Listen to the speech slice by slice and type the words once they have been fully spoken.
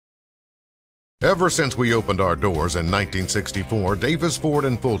Ever since we opened our doors in 1964, Davis Ford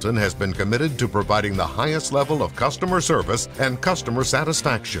in Fulton has been committed to providing the highest level of customer service and customer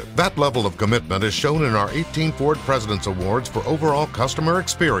satisfaction. That level of commitment is shown in our 18 Ford President's Awards for overall customer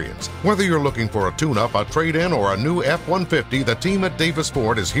experience. Whether you're looking for a tune-up, a trade-in, or a new F-150, the team at Davis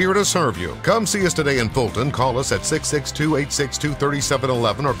Ford is here to serve you. Come see us today in Fulton. Call us at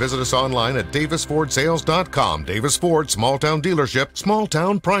 662-862-3711 or visit us online at davisfordsales.com. Davis Ford, small town dealership, small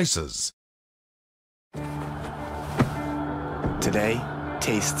town prices. Today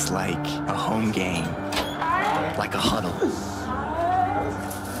tastes like a home game, like a huddle.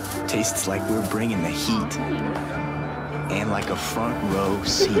 Tastes like we're bringing the heat, and like a front row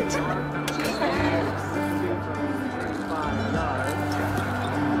seat.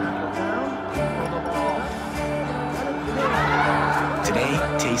 Today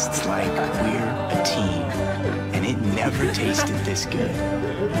tastes like we're a team, and it never tasted this good.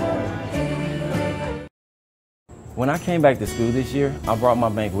 When I came back to school this year, I brought my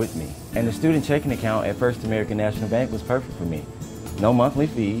bank with me, and the student checking account at First American National Bank was perfect for me. No monthly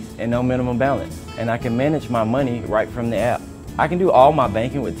fees and no minimum balance, and I can manage my money right from the app. I can do all my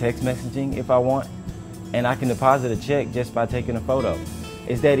banking with text messaging if I want, and I can deposit a check just by taking a photo.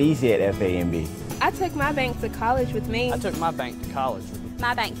 It's that easy at FANB. I took my bank to college with me. I took my bank to college with me.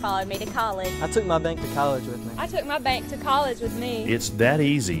 My bank followed me to college. I took my bank to college with me. I took my bank to college with me. It's that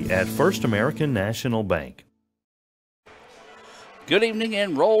easy at First American National Bank. Good evening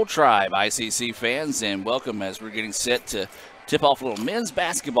and Roll Tribe, ICC fans, and welcome as we're getting set to tip off a little men's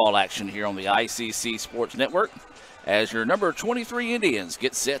basketball action here on the ICC Sports Network as your number 23 Indians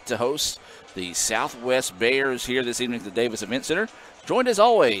get set to host the Southwest Bears here this evening at the Davis Event Center. Joined as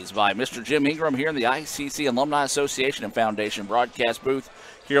always by Mr. Jim Ingram here in the ICC Alumni Association and Foundation broadcast booth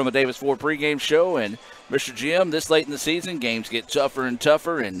here on the Davis Ford pregame show. And Mr. Jim, this late in the season, games get tougher and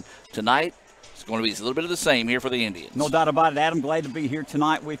tougher, and tonight it's going to be a little bit of the same here for the Indians. No doubt about it, Adam. Glad to be here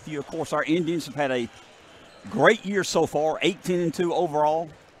tonight with you. Of course, our Indians have had a great year so far, 18-2 overall,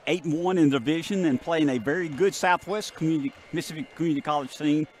 8-1 in the division, and playing a very good Southwest Mississippi Community College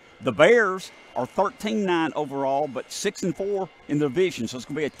team. The Bears are 13-9 overall, but 6-4 in the division, so it's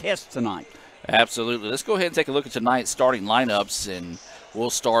going to be a test tonight. Absolutely. Let's go ahead and take a look at tonight's starting lineups, and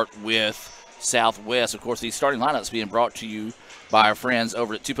we'll start with Southwest. Of course, these starting lineups being brought to you by our friends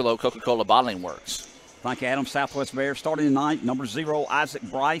over at Tupelo Coca-Cola Bottling Works. Thank you, Adam. Southwest Bears starting tonight. Number 0, Isaac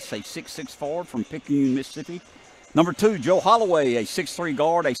Bryce, a 6'6" forward from Picayune, Mississippi. Number 2, Joe Holloway, a 6'3"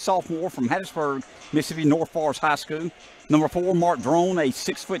 guard, a sophomore from Hattiesburg, Mississippi, North Forest High School. Number 4, Mark Drone, a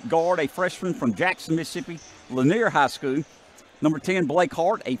 6-foot guard, a freshman from Jackson, Mississippi, Lanier High School. Number 10, Blake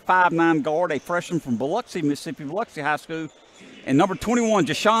Hart, a 5'9" guard, a freshman from Biloxi, Mississippi, Biloxi High School. And number 21,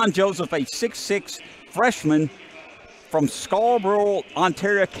 Jashawn Joseph, a 6'6" freshman from Scarborough,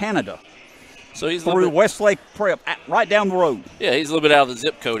 Ontario, Canada. So he's through Westlake Prep, right down the road. Yeah, he's a little bit out of the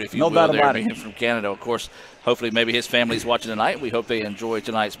zip code, if you will. No doubt about it. it. From Canada, of course. Hopefully, maybe his family's watching tonight. We hope they enjoy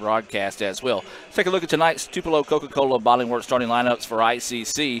tonight's broadcast as well. Let's take a look at tonight's Tupelo Coca-Cola Bottling Works starting lineups for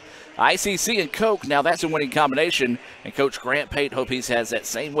ICC. ICC and Coke, now that's a winning combination, and Coach Grant Pate hope he has that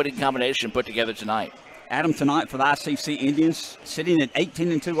same winning combination put together tonight. Adam, tonight for the ICC Indians, sitting at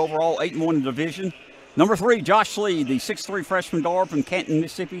 18-2 overall, 8-1 in the division. Number 3, Josh Lee, the 6'3" freshman guard from Canton,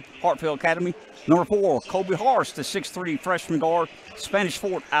 Mississippi, Hartfield Academy. Number 4, Kobe Harst, the 6'3" freshman guard, Spanish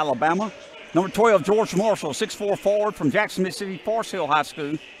Fort, Alabama. Number 12, George Marshall, 6'4" forward from Jackson, Mississippi, Forest Hill High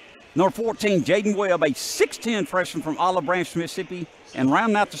School. Number 14, Jaden Webb, a 6'10" freshman from Olive Branch, Mississippi. And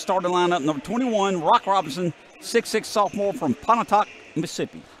rounding out the starting lineup, number 21, Rock Robinson, 6'6" sophomore from Pontotoc,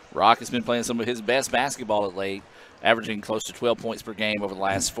 Mississippi. Rock has been playing some of his best basketball of late, averaging close to 12 points per game over the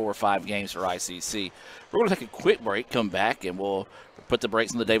last 4 or 5 games for ICC. We're going to take a quick break, come back, and we'll put the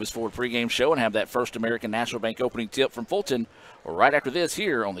brakes on the Davis Ford pregame show and have that First American National Bank opening tip from Fulton right after this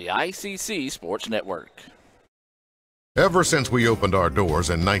here on the ICC Sports Network. Ever since we opened our doors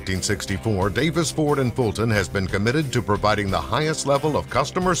in 1964, Davis Ford in Fulton has been committed to providing the highest level of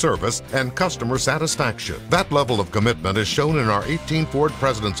customer service and customer satisfaction. That level of commitment is shown in our 18 Ford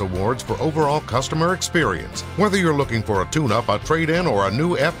President's Awards for overall customer experience. Whether you're looking for a tune-up, a trade-in, or a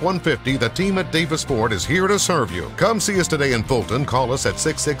new F-150, the team at Davis Ford is here to serve you. Come see us today in Fulton. Call us at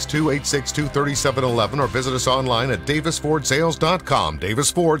 662-862-3711 or visit us online at davisfordsales.com. Davis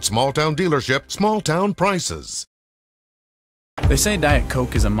Ford, small town dealership, small town prices. They say Diet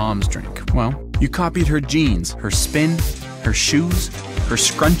Coke is a mom's drink. Well, you copied her jeans, her spin, her shoes, her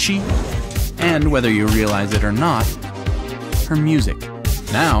scrunchie, and whether you realize it or not, her music.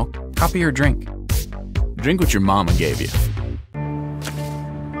 Now, copy her drink. Drink what your mama gave you.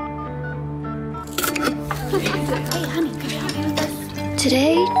 Hey, honey, could you help me with this?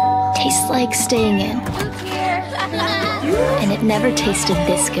 Today tastes like staying in. And it never tasted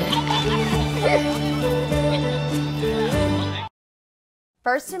this good.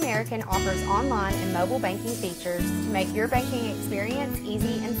 First American offers online and mobile banking features to make your banking experience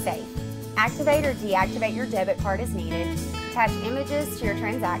easy and safe. Activate or deactivate your debit card as needed, attach images to your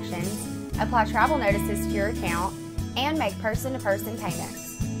transactions, apply travel notices to your account, and make person-to-person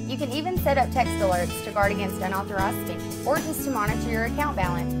payments. You can even set up text alerts to guard against unauthorized spending or just to monitor your account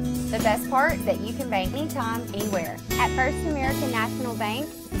balance. The best part is that you can bank anytime, anywhere. At First American National Bank,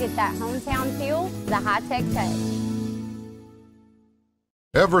 get that hometown feel, the high-tech touch.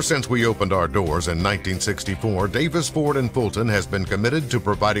 Ever since we opened our doors in 1964, Davis Ford in Fulton has been committed to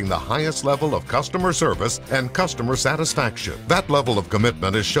providing the highest level of customer service and customer satisfaction. That level of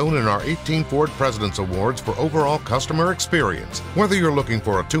commitment is shown in our 18 Ford President's Awards for overall customer experience. Whether you're looking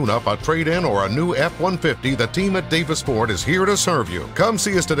for a tune-up, a trade-in, or a new F-150, the team at Davis Ford is here to serve you. Come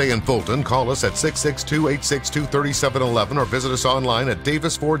see us today in Fulton. Call us at 662-862-3711 or visit us online at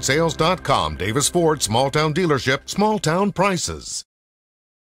davisfordsales.com. Davis Ford, small-town dealership, small-town prices.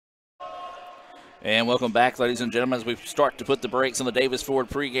 And welcome back, ladies and gentlemen, as we start to put the brakes on the Davis Ford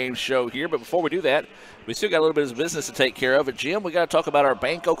pregame show here. But before we do that, we still got a little bit of business to take care of. At Jim, we got to talk about our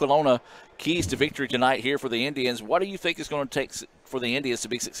Bank Okolona keys to victory tonight here for the Indians. What do you think is going to take for the Indians to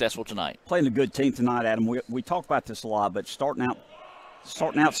be successful tonight? Playing a good team tonight, Adam. We talk about this a lot, but starting out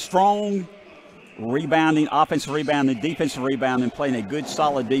strong, rebounding, offensive rebounding, defensive rebounding, playing a good,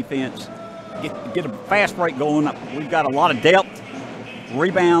 solid defense. Get a fast break going. We've got a lot of depth.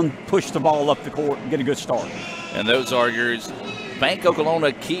 Rebound, push the ball up the court, get a good start. And those are your Bank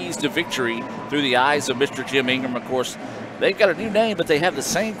Okolona keys to victory through the eyes of Mr. Jim Ingram. Of course, they've got a new name, but they have the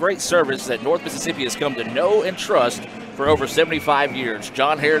same great service that North Mississippi has come to know and trust for over 75 years.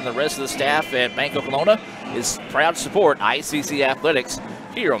 John Hare and the rest of the staff at Bank Okolona is proud to support ICC athletics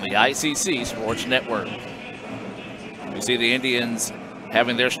here on the ICC Sports Network. We see the Indians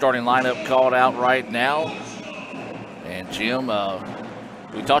having their starting lineup called out right now. And Jim,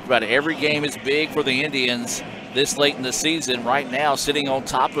 we talked about it. Every game is big for the Indians this late in the season. Right now, sitting on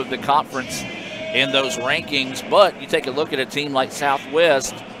top of the conference in those rankings. But you take a look at a team like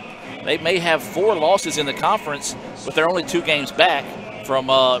Southwest, they may have 4 losses in the conference, but they're only 2 games back from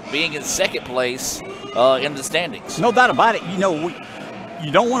being in second place in the standings. No doubt about it. You know,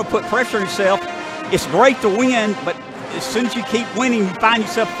 you don't want to put pressure on yourself. It's great to win, but as soon as you keep winning, you find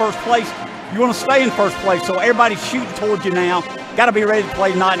yourself first place. You want to stay in first place, so everybody's shooting towards you now. Got to be ready to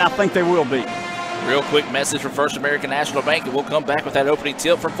play tonight, and I think they will be. Real quick message from First American National Bank, and we'll come back with that opening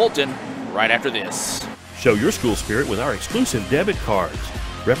tip for Fulton right after this. Show your school spirit with our exclusive debit cards.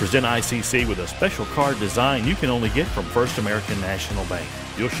 Represent ICC with a special card design you can only get from First American National Bank.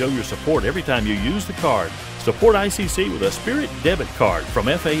 You'll show your support every time you use the card. Support ICC with a Spirit debit card from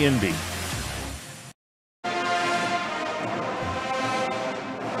FANB.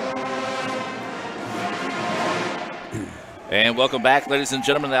 And welcome back, ladies and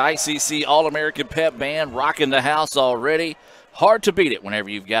gentlemen. The ICC All-American Pep Band rocking the house already. Hard to beat it whenever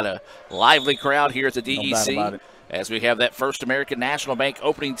you've got a lively crowd here at the DEC. As we have that First American National Bank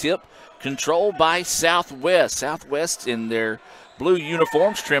opening tip controlled by Southwest. Southwest in their blue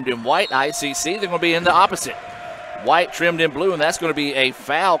uniforms trimmed in white. ICC, they're going to be in the opposite. White trimmed in blue, and that's going to be a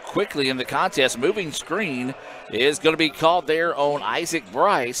foul quickly in the contest. Moving screen is going to be called there on Isaac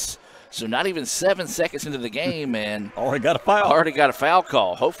Bryce. So not even 7 seconds into the game, and already got a foul. Already got a foul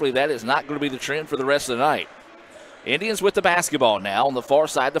call. Hopefully that is not going to be the trend for the rest of the night. Indians with the basketball now on the far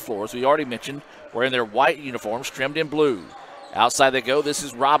side of the floor, as we already mentioned, wearing their white uniforms trimmed in blue. Outside they go. This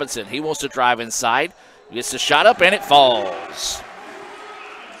is Robinson. He wants to drive inside. Gets the shot up, and it falls.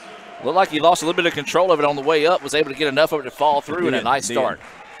 Looked like he lost a little bit of control of it on the way up. Was able to get enough of it to fall through, and a nice start.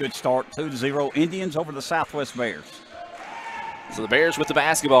 Good start, 2-0 Indians over the Southwest Bears. So the Bears with the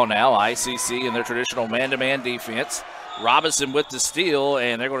basketball now. ICC in their traditional man-to-man defense. Robinson with the steal,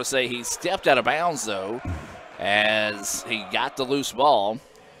 and they're going to say he stepped out of bounds, though, as he got the loose ball.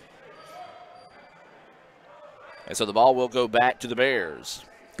 And so the ball will go back to the Bears.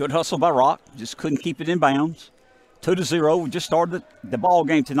 Good hustle by Rock. Just couldn't keep it in bounds. 2-0. We just started the ball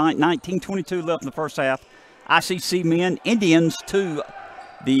game tonight. 19:22 left in the first half. ICC men, Indians 2,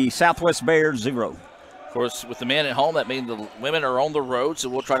 the Southwest Bears 0. Of course, with the men at home, that means the women are on the road, so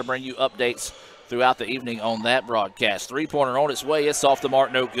we'll try to bring you updates throughout the evening on that broadcast. Three-pointer on its way. It's off the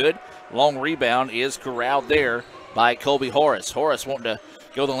mark, no good. Long rebound is corralled there by Colby Horace. Horace wanting to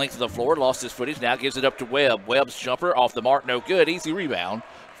go the length of the floor, lost his footage, now gives it up to Webb. Webb's jumper off the mark, no good. Easy rebound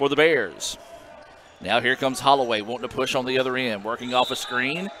for the Bears. Now here comes Holloway wanting to push on the other end, working off a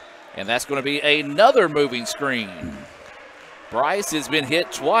screen, and that's going to be another moving screen. Bryce has been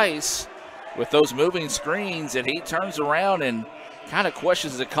hit twice with those moving screens, and he turns around and kind of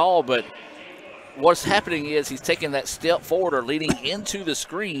questions the call, but what's happening is he's taking that step forward or leading into the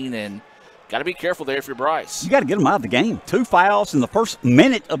screen, and got to be careful there if you're Bryce. You got to get him out of the game. 2 fouls in the first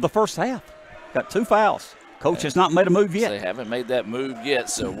minute of the first half. Got 2 fouls. Coach has not made a move yet. They haven't made that move yet,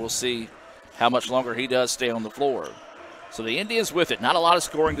 so we'll see how much longer he does stay on the floor. So the Indians with it. Not a lot of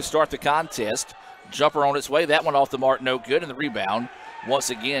scoring to start the contest. Jumper on its way. That one off the mark, no good. And the rebound, once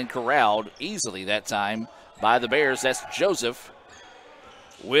again, corralled easily that time by the Bears. That's Joseph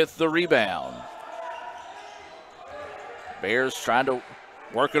with the rebound. Bears trying to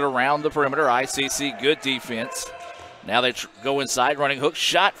work it around the perimeter. ICC, good defense. Now they go inside, running hook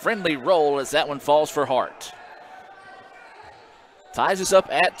shot, friendly roll as that one falls for Hart. Ties us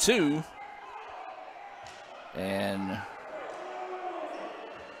up at 2. And,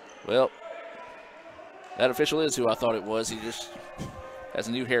 well, that official is who I thought it was. He just has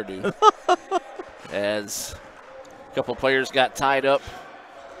a new hairdo. As a couple of players got tied up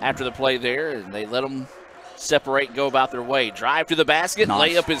after the play there, and they let them separate and go about their way. Drive to the basket,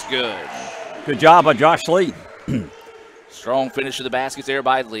 nice. Layup is good. Good job by Josh Lee. Strong finish to the basket there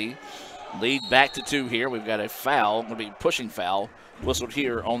by Lee. Lead back to 2 here. We've got a foul, going to be pushing foul, whistled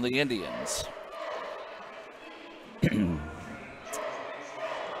here on the Indians.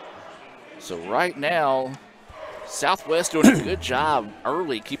 So right now, Southwest doing a good job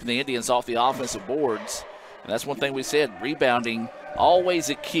early keeping the Indians off the offensive boards. And that's one thing we said, rebounding always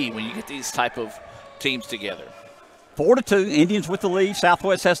a key when you get these type of teams together. 4-2, Indians with the lead.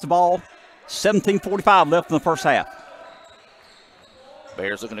 Southwest has the ball. 17:45 left in the first half.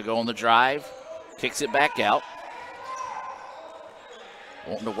 Bears looking to go on the drive. Kicks it back out.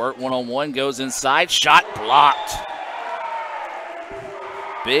 Wanting to work one-on-one, goes inside. Shot blocked.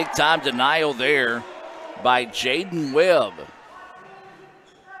 Big time denial there by Jaden Webb.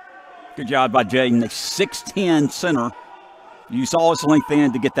 Good job by Jaden, the 6'10 center. Used all his length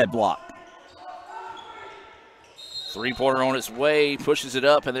in to get that block. Three-pointer on its way, pushes it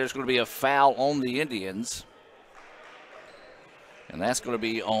up, and there's going to be a foul on the Indians. And that's going to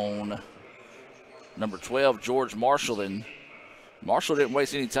be on number 12, George Marshall. And Marshall didn't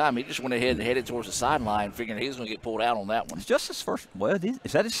waste any time. He just went ahead and headed towards the sideline, figuring he was going to get pulled out on that one. It's just his first. Well,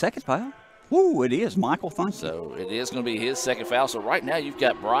 is that his second foul? Ooh, it is, Michael. Thank you. So it is going to be his second foul. So right now you've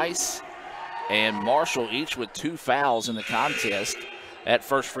got Bryce and Marshall each with 2 fouls in the contest. That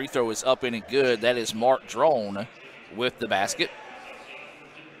first free throw is up and good. That is Mark Drone with the basket.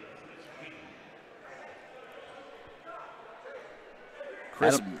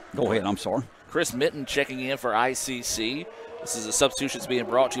 Go ahead, I'm sorry. Chris Mitten checking in for ICC. This is a substitution that's being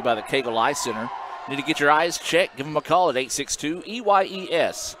brought to you by the Cagle Eye Center. Need to get your eyes checked? Give them a call at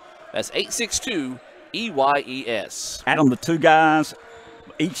 862-EYES. That's 862-EYES. Adam, the 2 guys,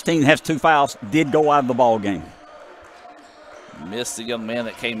 each team has 2 fouls, did go out of the ball game. Missed the young man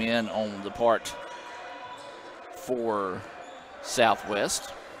that came in on the part for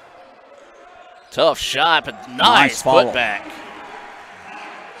Southwest. Tough shot, but nice putback.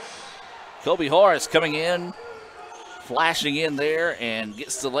 Kobe Horace coming in, flashing in there, and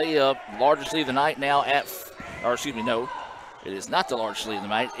gets the layup. Largest lead of the night now at, or excuse me, no, it is not the largest lead of the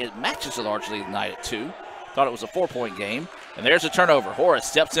night. It matches the largest lead of the night at 2. Thought it was a 4-point game. And there's a turnover. Horace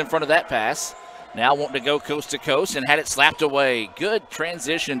steps in front of that pass. Now wanting to go coast to coast and had it slapped away. Good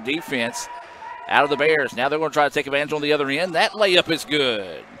transition defense out of the Bears. Now they're going to try to take advantage on the other end. That layup is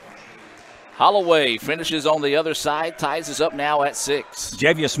good. Holloway finishes on the other side, ties us up now at 6.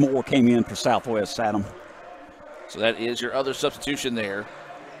 Javius Moore came in for Southwest, Adam. So that is your other substitution there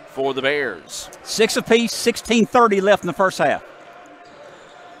for the Bears. 6 apiece, 16:30 left in the first half.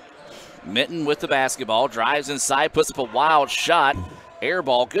 Mitten with the basketball, drives inside, puts up a wild shot. Air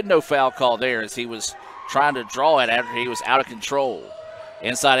ball, good no foul call there as he was trying to draw it after he was out of control.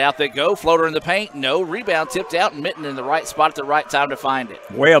 Inside out they go, floater in the paint, no, rebound tipped out, and Mitten in the right spot at the right time to find it.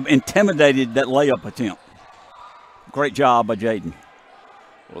 Webb intimidated that layup attempt. Great job by Jaden.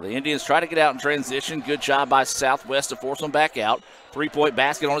 Well, the Indians try to get out in transition. Good job by Southwest to force them back out. 3-point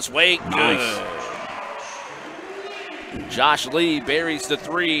basket on its way. Good. Josh Lee buries the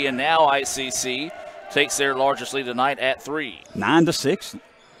 3, and now ICC takes their largest lead tonight at 3. 9-6.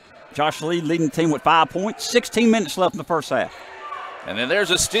 Josh Lee leading the team with 5 points. 16 minutes left in the first half. And then there's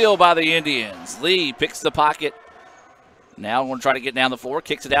a steal by the Indians. Lee picks the pocket. Now going to try to get down the floor.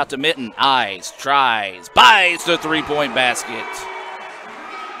 Kicks it out to Mitten. Eyes, tries, buys the 3-point basket.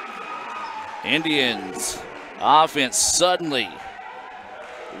 Indians offense suddenly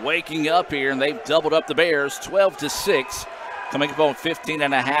waking up here, and they've doubled up the Bears 12-6, coming up on 15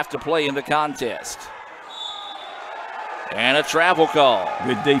 and a half to play in the contest. And a travel call.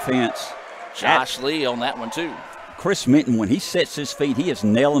 Good defense. Josh Lee on that one, too. Chris Minton, when he sets his feet, he is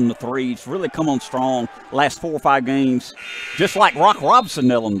nailing the threes. Really come on strong last 4 or 5 games, just like Rock Robinson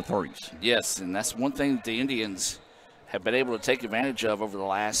nailing the threes. Yes, and that's one thing that the Indians have been able to take advantage of over the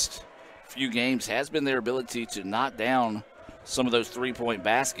last few games has been their ability to knock down some of those three-point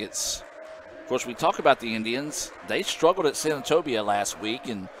baskets. Of course, we talk about the Indians. They struggled at Senatobia last week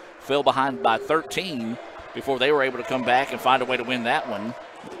and fell behind by 13 before they were able to come back and find a way to win that one.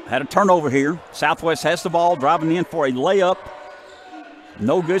 Had a turnover here. Southwest has the ball, driving in for a layup.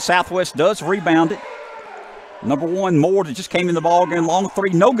 No good. Southwest does rebound it. Number 1, Moore, that just came in the ball game. Long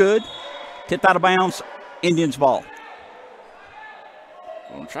 3, no good. Tipped out of bounds. Indians ball.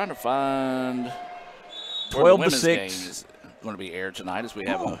 I'm trying to find 12 to 6. Game is going to be aired tonight as we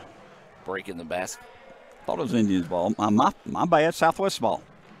have a break in the basket. Thought it was Indians ball. My bad. Southwest ball.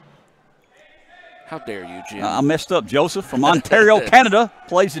 How dare you, Jim? I messed up. Joseph from Ontario, Canada,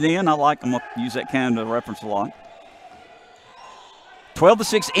 plays it in. I'm going to use that Canada reference a lot. 12 to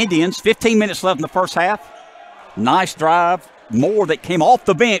 6 Indians. 15 minutes left in the first half. Nice drive. Moore that came off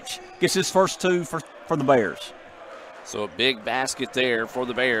the bench gets his first 2 for the Bears. So a big basket there for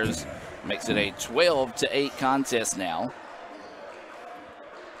the Bears. Makes it a 12 to 8 contest now.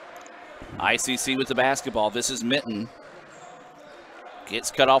 ICC with the basketball. This is Minton.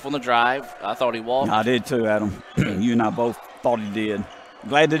 Gets cut off on the drive. I thought he walked. I did too, Adam. You and I both thought he did.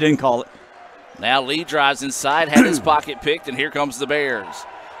 Glad they didn't call it. Now Lee drives inside, had his pocket picked, and here comes the Bears.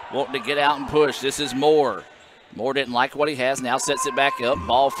 Wanting to get out and push. This is Moore. Moore didn't like what he has. Now sets it back up.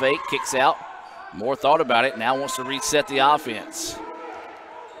 Ball fake, kicks out. Moore thought about it. Now wants to reset the offense.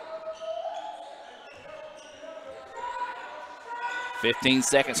 .15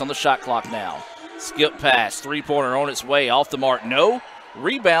 seconds on the shot clock now. Skip pass, three-pointer on its way, off the mark, no.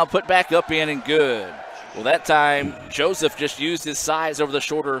 Rebound put back up in and good. Well, that time Joseph just used his size over the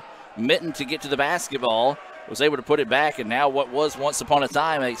shorter Minton to get to the basketball, was able to put it back, and now what was once upon a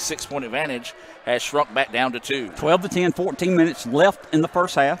time a 6-point advantage has shrunk back down to 2. 12 to 10, 14 minutes left in the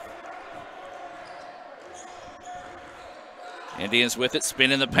first half. Indians with it,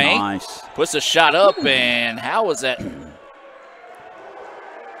 spin in the paint. Nice. Puts a shot up, and how was that?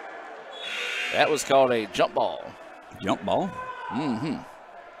 That was called a jump ball. Jump ball? Mm-hmm.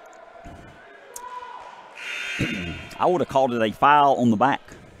 I would have called it a foul on the back.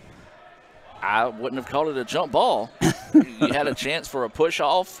 I wouldn't have called it a jump ball. You had a chance for a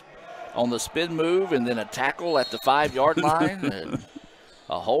push-off on the spin move and then a tackle at the 5-yard line, and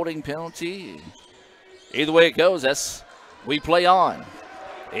a holding penalty. Either way it goes, we play on.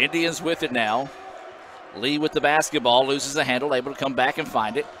 Indians with it now. Lee with the basketball, loses the handle, able to come back and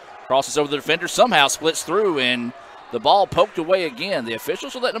find it. Crosses over the defender, somehow splits through, and the ball poked away again. The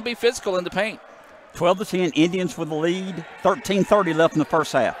officials are letting them be physical in the paint. 12 to 10, Indians with the lead. 13:30 left in the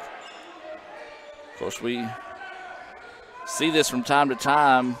first half. Of course, we see this from time to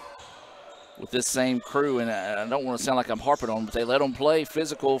time with this same crew, and I don't want to sound like I'm harping on them, but they let them play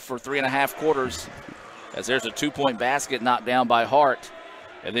physical for 3.5 quarters as there's a 2-point basket knocked down by Hart.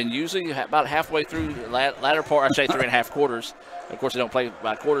 And then usually about halfway through the latter part, I'd say 3.5 quarters. Of course, they don't play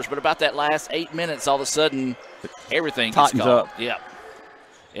by quarters, but about that last 8 minutes, all of a sudden, everything gets called. Up. Yep.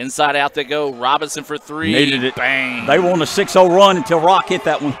 Inside out they go. Robinson for 3. Needed it. Bang. They won a 6-0 run until Rock hit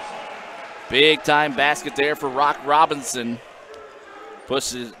that one. Big time basket there for Rock Robinson.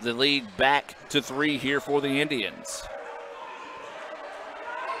 Pushes the lead back to 3 here for the Indians.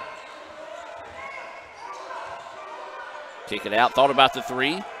 Kick it out. Thought about the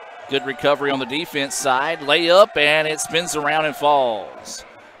 3. Good recovery on the defense side. Layup, and it spins around and falls.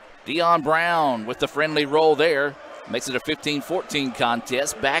 Dion Brown with the friendly roll there. Makes it a 15-14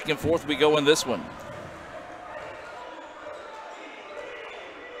 contest. Back and forth we go in this one.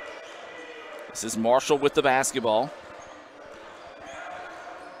 This is Marshall with the basketball.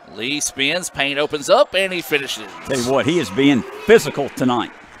 Lee spins, paint opens up, and he finishes. Tell you what, he is being physical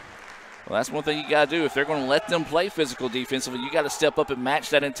tonight. Well, that's one thing you got to do. If they're going to let them play physical defensively, you got to step up and match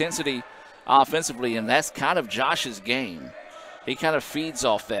that intensity offensively, and that's kind of Josh's game. He kind of feeds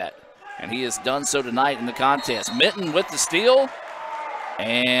off that, and he has done so tonight in the contest. Minton with the steal,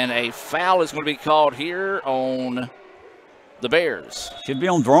 and a foul is going to be called here on the Bears. Should be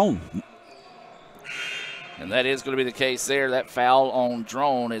on Drone. And that is going to be the case there. That foul on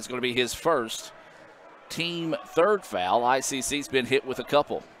Drone is going to be his first, team 3rd foul. ICC's been hit with a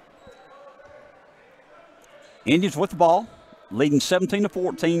couple. Indians with the ball, leading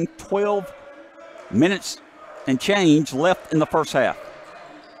 17-14, 12 minutes and change left in the first half.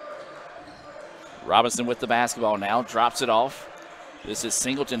 Robinson with the basketball now, drops it off. This is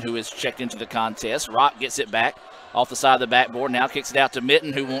Singleton who is checked into the contest. Rock gets it back, off the side of the backboard. Now kicks it out to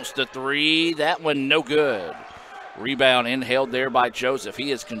Mitten, who wants the three. That one no good. Rebound inhaled there by Joseph. He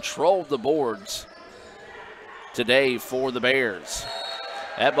has controlled the boards today for the Bears.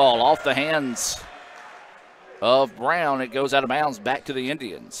 That ball off the hands of Brown. It goes out of bounds back to the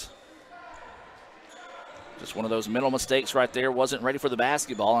Indians. Just one of those mental mistakes right there. Wasn't ready for the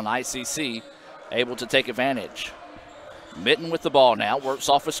basketball, and ICC able to take advantage. Mitten with the ball now. Works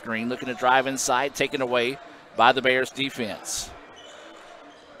off a screen. Looking to drive inside. Taken away by the Bears defense.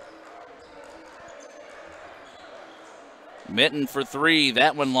 Mitten for three.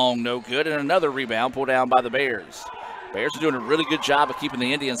 That one long, no good. And another rebound pulled down by the Bears. Bears are doing a really good job of keeping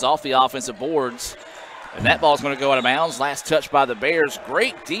the Indians off the offensive boards. And that ball's going to go out of bounds. Last touch by the Bears.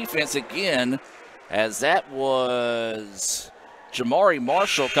 Great defense again, as that was Jamari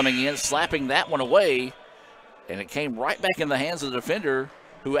Marshall coming in, slapping that one away. And it came right back in the hands of the defender,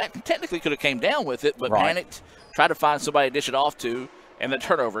 who technically could have came down with it, but panicked, tried to find somebody to dish it off to, and the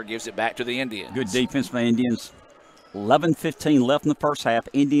turnover gives it back to the Indians. Good defense by the Indians. 11:15 left in the first half.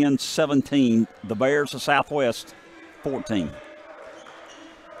 Indians 17. The Bears of Southwest 14.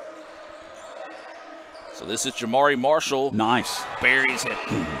 So this is Jamari Marshall. Nice. Buries it.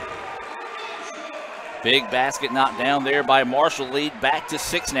 Big basket knocked down there by Marshall. Lead back to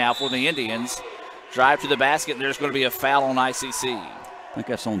 6 now for the Indians. Drive to the basket, and there's going to be a foul on ICC. I think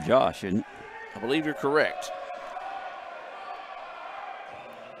that's on Josh, isn't it? I believe you're correct.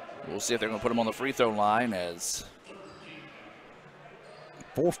 We'll see if they're going to put him on the free throw line as...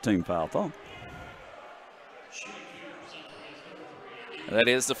 Fourth team foul, though. That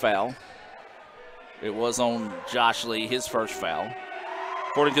is the foul. It was on Josh Lee, his first foul.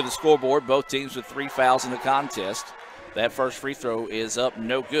 According to the scoreboard, both teams with 3 fouls in the contest. That first free throw is up,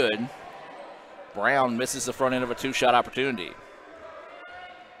 no good. Brown misses the front end of a 2-shot opportunity.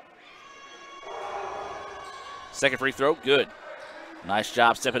 Second free throw, good. Nice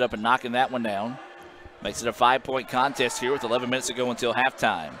job stepping up and knocking that one down. Makes it a 5-point contest here with 11 minutes to go until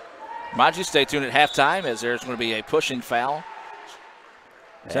halftime. Remind you, stay tuned at halftime as there's going to be a pushing foul.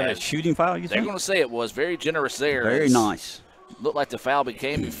 Is that a shooting foul, you think? They're going to say it was. Very generous there. Very nice. Looked like the foul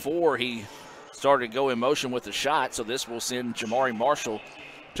became before he started to go in motion with the shot, so this will send Jamari Marshall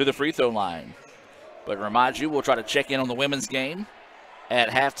to the free throw line. But remind you, we'll try to check in on the women's game at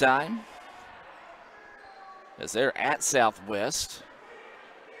halftime as they're at Southwest.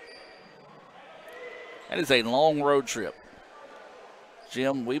 That is a long road trip.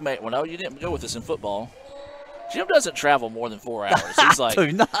 Jim, well, no, you didn't go with us in football. Jim doesn't travel more than 4 hours. He's like,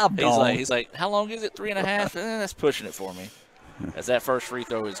 he's like, how long is it? 3.5? That's pushing it for me. As that first free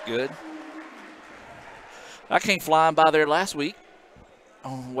throw is good. I came flying by there last week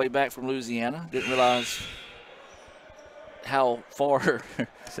on the way back from Louisiana. Didn't realize how far.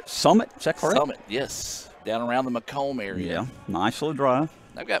 Is it Summit? Is that correct? Summit, yes. Down around the Macomb area. Yeah, nice little drive.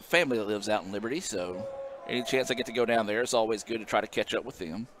 I've got family that lives out in Liberty, so any chance I get to go down there, it's always good to try to catch up with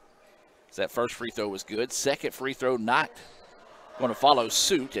them. So that first free throw was good. Second free throw not going to follow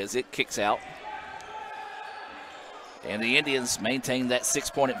suit as it kicks out. And the Indians maintain that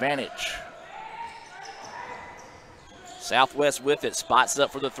 6-point advantage. Southwest with it. Spots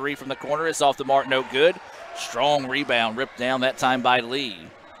up for the three from the corner. It's off the mark, no good. Strong rebound ripped down that time by Lee.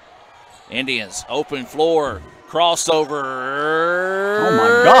 Indians, open floor, crossover. Oh,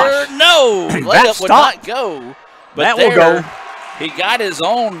 my gosh. No, layup would not go. But that will go. He got his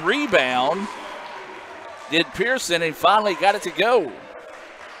own rebound. Did Pearson and finally got it to go.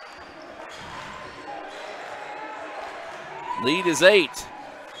 Lead is 8.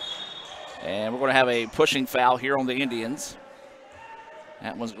 And we're going to have a pushing foul here on the Indians.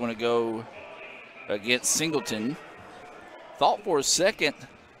 That one's going to go against Singleton. Thought for a second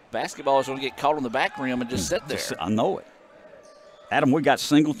basketball is going to get caught on the back rim and just sit there. I know it. Adam, we got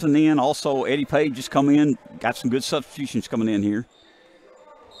Singleton in. Also, Eddie Page just come in. Got some good substitutions coming in here.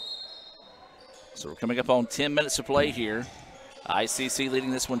 So we're coming up on 10 minutes to play here. ICC leading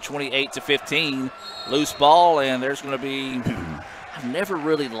this one 28-15. Loose ball, and there's going to be – I've never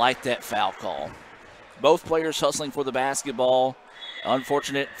really liked that foul call. Both players hustling for the basketball.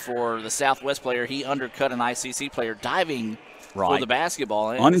 Unfortunate for the Southwest player, he undercut an ICC player diving for the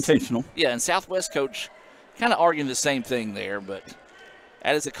basketball. And unintentional. Yeah, and Southwest coach kind of arguing the same thing there, but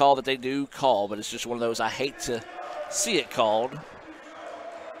that is a call that they do call, but it's just one of those I hate to see it called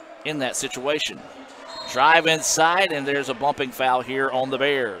in that situation. Drive inside, and there's a bumping foul here on the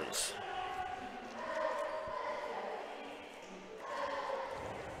Bears.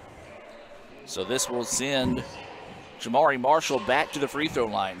 So this will send Jamari Marshall back to the free throw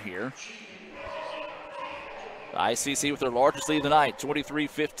line here. The ICC with their largest lead of the night,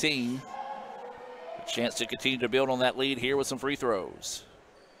 23-15. A chance to continue to build on that lead here with some free throws.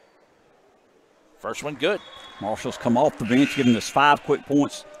 First one good. Marshall's come off the bench, giving us 5 quick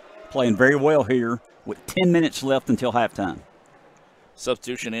points, playing very well here with 10 minutes left until halftime.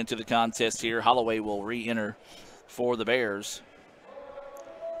 Substitution into the contest here. Holloway will re-enter for the Bears.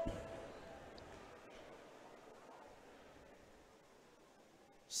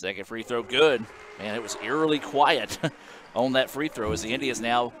 Second free throw good. Man, it was eerily quiet on that free throw as the Indians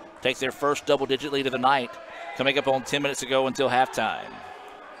now take their first double-digit lead of the night, coming up on 10 minutes to go until halftime.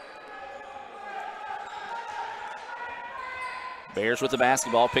 Bears with the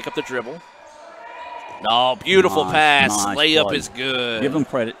basketball, pick up the dribble. Oh, beautiful pass. Nice Layup play. is good. Give them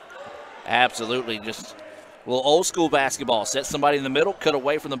credit. Absolutely. Just a little old school basketball. Set somebody in the middle, cut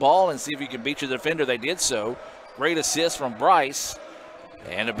away from the ball, and see if you can beat your defender. They did so. Great assist from Bryce.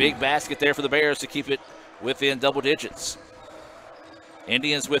 And a big basket there for the Bears to keep it within double digits.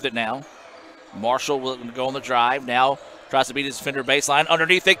 Indians with it now. Marshall will go on the drive. Now tries to beat his defender baseline.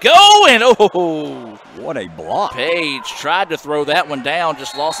 Underneath they go, and oh! What a block. Page tried to throw that one down,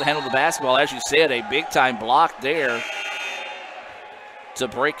 just lost the handle of the basketball. As you said, a big-time block there to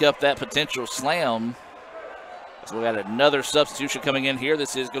break up that potential slam. So we got another substitution coming in here.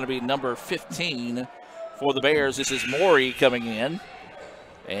 This is going to be number 15 for the Bears. This is Morey coming in.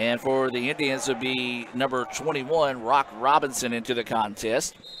 And for the Indians, it would be number 21, Rock Robinson, into the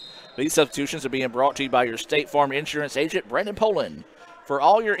contest. These substitutions are being brought to you by your State Farm insurance agent, Brandon Poland. For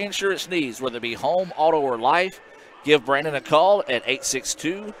all your insurance needs, whether it be home, auto, or life, give Brandon a call at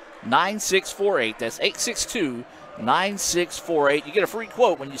 862-9648. That's 862-9648. You get a free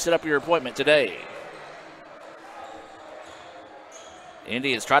quote when you set up your appointment today.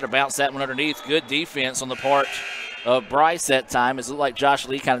 Indians try to bounce that one underneath. Good defense on the part of Bryce that time. It looked like Josh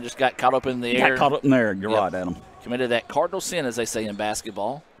Lee kind of just got caught up in the air. Got caught up in there. You're right, Adam. Committed that cardinal sin, as they say in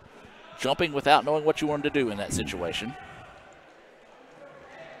basketball. Jumping without knowing what you wanted to do in that situation.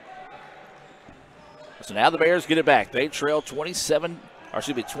 So now the Bears get it back. They trail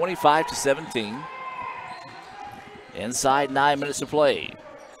 25-17. Inside 9 minutes to play.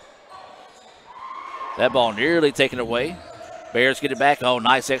 That ball nearly taken away. Bears get it back. Oh,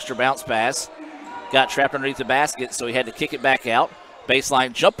 nice extra bounce pass. Got trapped underneath the basket, so he had to kick it back out.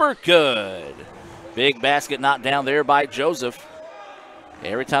 Baseline jumper, good. Big basket knocked down there by Joseph.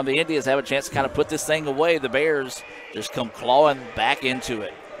 Every time the Indians have a chance to kind of put this thing away, the Bears just come clawing back into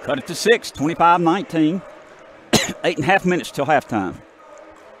it. Cut it to 6, 25-19. 8.5 minutes till halftime.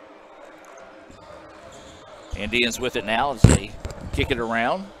 Indians with it now as they kick it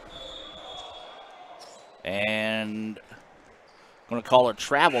around. And going to call a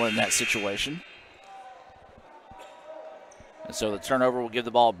travel in that situation. And so the turnover will give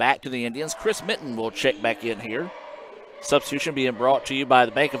the ball back to the Indians. Chris Minton will check back in here. Substitution being brought to you by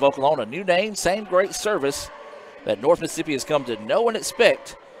the Bank of Oklahoma. New name, same great service that North Mississippi has come to know and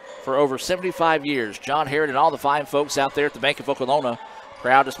expect for over 75 years. John Herod and all the fine folks out there at the Bank of Oklahoma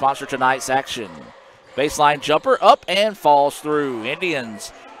proud to sponsor tonight's action. Baseline jumper up and falls through.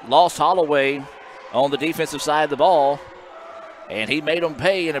 Indians lost Holloway on the defensive side of the ball, and he made them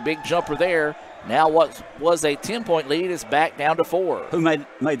pay in a big jumper there. Now what was a 10-point lead is back down to 4. Who made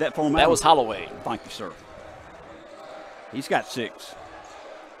that for him? That was Holloway. Thank you, sir. He's got 6.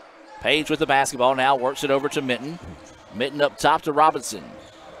 Page with the basketball now, works it over to Minton. Minton up top to Robinson.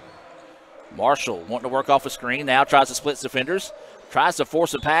 Marshall wanting to work off a screen, now tries to split defenders. Tries to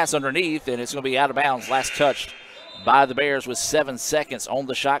force a pass underneath, and it's going to be out of bounds. Last touched by the Bears with 7 seconds on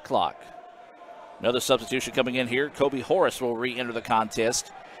the shot clock. Another substitution coming in here. Kobe Horace will re-enter the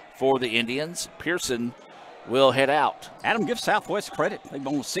contest for the Indians. Pearson will head out. Adam, give Southwest credit. They've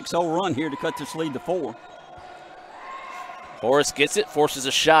on a 6-0 run here to cut this lead to 4. Horace gets it, forces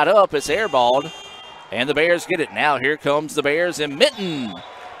a shot up. It's airballed, and the Bears get it. Now here comes the Bears, and Minton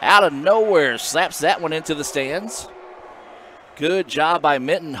out of nowhere slaps that one into the stands. Good job by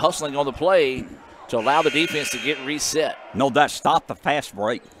Minton hustling on the play to allow the defense to get reset. No, that stopped the fast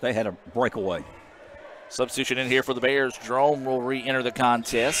break. They had a breakaway. Substitution in here for the Bears. Jerome will re-enter the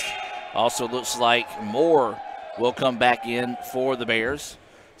contest. Also looks like Moore will come back in for the Bears.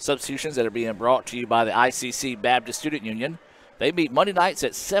 Substitutions that are being brought to you by the ICC Baptist Student Union. They meet Monday nights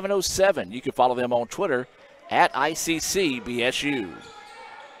at 7:07. You can follow them on Twitter at ICCBSU.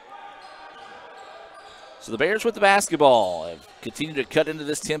 So the Bears with the basketball have continued to cut into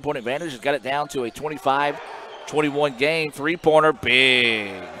this 10-point advantage. Has got it down to a 25-21 game. Three-pointer,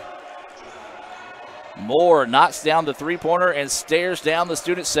 big. Moore knocks down the three-pointer and stares down the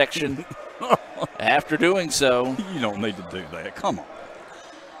student section after doing so. You don't need to do that. Come on.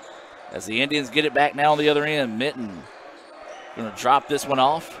 As the Indians get it back now on the other end, Minton going to drop this one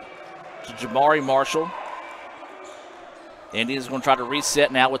off. to Jamari Marshall. Indians going to try to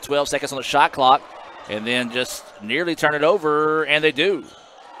reset now with 12 seconds on the shot clock and then just nearly turn it over, and they do.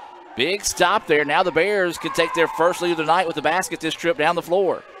 Big stop there. Now the Bears can take their first lead of the night with the basket this trip down the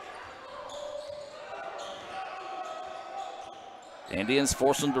floor. The Indians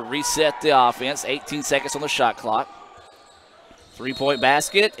force them to reset the offense. 18 seconds on the shot clock. 3-point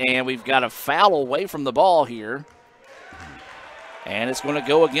basket, and we've got a foul away from the ball here. And it's going to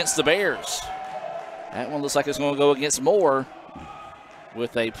go against the Bears. That one looks like it's going to go against Moore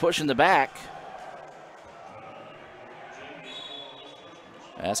with a push in the back.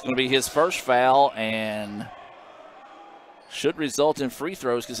 That's going to be his first foul and should result in free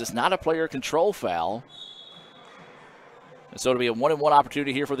throws because it's not a player control foul. And so it'll be a 1-and-1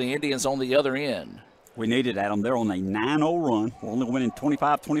 opportunity here for the Indians on the other end. We need it, Adam. They're on a 9-0 run. We're only winning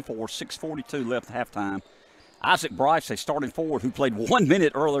 25-24, 6:42 left at halftime. Isaac Bryce, a starting forward who played 1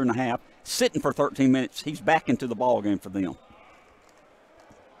 minute earlier in the half, sitting for 13 minutes. He's back into the ball game for them.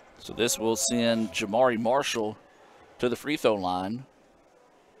 So this will send Jamari Marshall to the free throw line.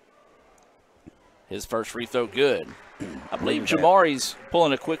 His first free throw good. I believe Jamari's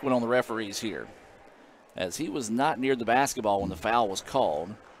pulling a quick one on the referees here, as he was not near the basketball when the foul was called.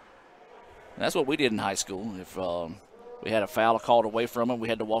 And that's what we did in high school. If we had a foul called away from him, we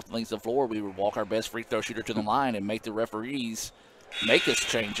had to walk the length of the floor. We would walk our best free throw shooter to the line and make the referees make us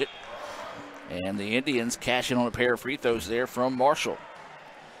change it. And the Indians cash in on a pair of free throws there from Marshall.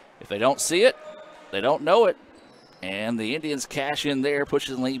 If they don't see it, they don't know it. And the Indians cash in there,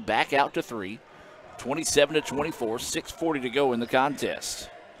 pushes the lead back out to 3. 27-24, 6:40 to go in the contest.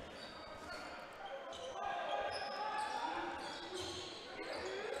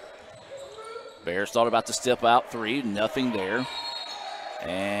 Bears thought about the step out 3, nothing there.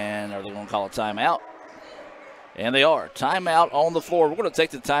 And are they going to call a timeout? And they are. Timeout on the floor. We're going to take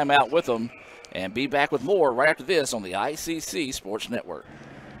the timeout with them and be back with more right after this on the ICC Sports Network.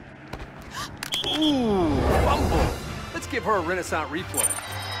 Ooh, fumble. Let's give her a Renaissance replay.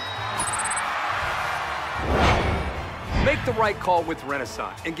 Make the right call with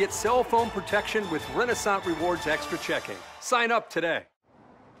Renaissance and get cell phone protection with Renaissance Rewards Extra Checking. Sign up today.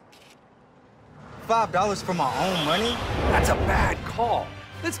 $5 for my own money? That's a bad call.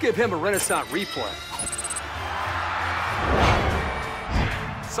 Let's give him a Renaissance replay.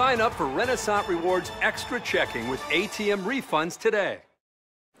 Sign up for Renaissance Rewards Extra Checking with ATM refunds today.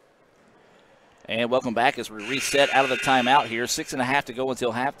 And welcome back as we reset out of the timeout here. 6.5 to go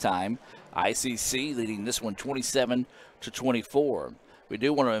until halftime. ICC leading this one 27-24. We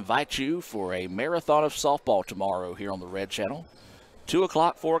do want to invite you for a marathon of softball tomorrow here on the Red Channel. 2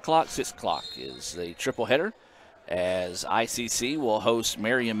 o'clock, 4 o'clock, 6 o'clock is the triple header, as ICC will host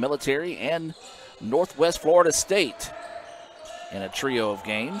Marion Military and Northwest Florida State in a trio of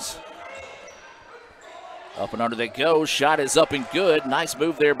games. Up and under they go. Shot is up and good. Nice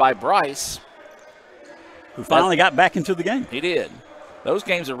move there by Bryce, who finally got back into the game. He did. Those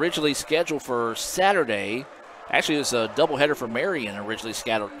games originally scheduled for Saturday. Actually, it was a doubleheader for Marion originally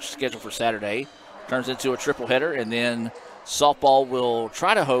scheduled for Saturday. Turns into a triple header, and then softball will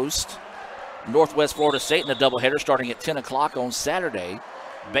try to host Northwest Florida State in a doubleheader starting at 10 o'clock on Saturday.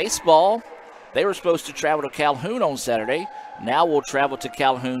 Baseball, they were supposed to travel to Calhoun on Saturday. Now we'll travel to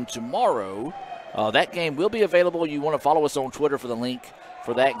Calhoun tomorrow. That game will be available. You want to follow us on Twitter for the link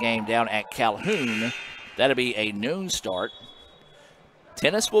for that game down at Calhoun. That'll be a noon start.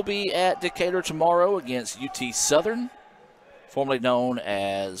 Tennis will be at Decatur tomorrow against UT Southern, formerly known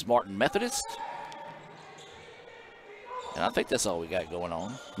as Martin Methodist. And I think that's all we got going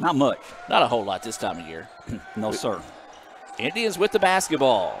on. Not much. Not a whole lot this time of year. No, sir. Indians with the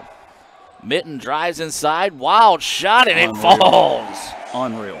basketball. Mitten drives inside. Wild shot, and it falls.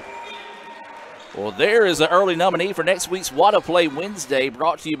 Unreal. Well, there is an early nominee for next week's What a Play Wednesday,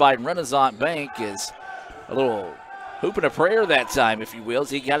 brought to you by Renaissance Bank. Is a little hoop and a prayer that time, if you will, as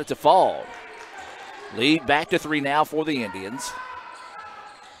he got it to fall. Lead back to 3 now for the Indians.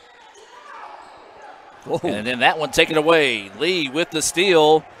 Whoa. And then that one taken away. Lee with the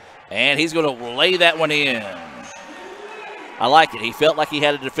steal, and he's going to lay that one in. I like it. He felt like he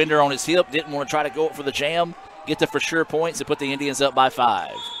had a defender on his hip, didn't want to try to go up for the jam, get the for sure points, and put the Indians up by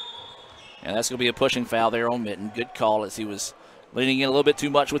 5. And that's going to be a pushing foul there on Mitten. Good call, as he was leaning in a little bit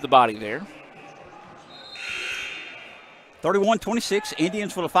too much with the body there. 31-26,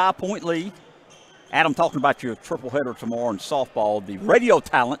 Indians with a 5-point lead. Adam, talking about your triple header tomorrow in softball, the radio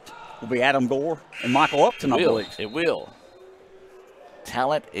talent will be Adam Gore and Michael Upton, I believe. It will.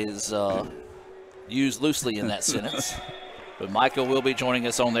 Talent is used loosely in that sentence. But Michael will be joining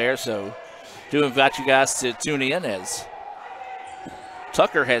us on there, so do invite you guys to tune in as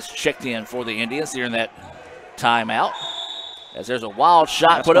Tucker has checked in for the Indians during that timeout. As there's a wild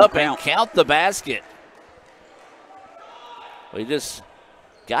shot put up and count the basket. Well, he just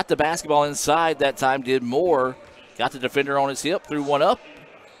got the basketball inside that time, did more. Got the defender on his hip, threw one up,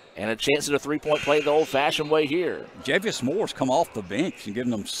 and a chance at a three-point play the old-fashioned way here. Javius Moore's come off the bench and given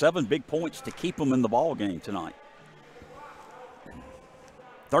them 7 big points to keep them in the ball game tonight.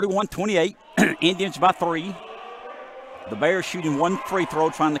 31-28, Indians by 3. The Bears shooting 1 free throw,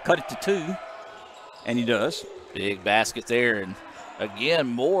 trying to cut it to 2, and he does. Big basket there, and again,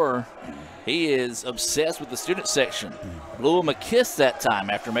 Moore, he is obsessed with the student section. Blew him a kiss that time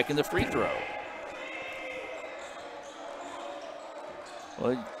after making the free throw.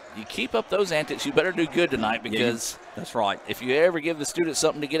 Well, you keep up those antics, you better do good tonight, because that's right. If you ever give the students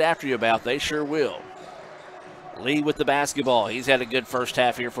something to get after you about, they sure will. Lee with the basketball. He's had a good first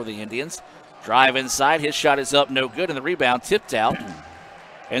half here for the Indians. Drive inside. His shot is up, no good, and the rebound tipped out.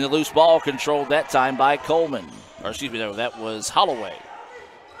 And the loose ball controlled that time by Coleman. Or excuse me, no, that was Holloway.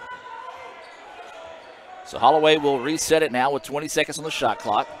 So Holloway will reset it now with 20 seconds on the shot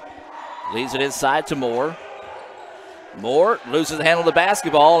clock. Leaves it inside to Moore. Moore loses the handle of the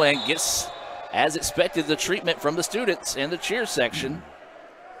basketball and gets, as expected, the treatment from the students in the cheer section.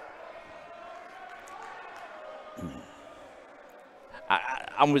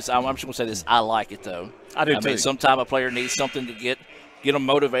 I'm just going to say this. I like it, though. I do, too. mean, sometimes a player needs something to get them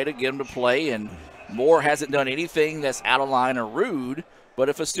motivated, get them to play, and Moore hasn't done anything that's out of line or rude. But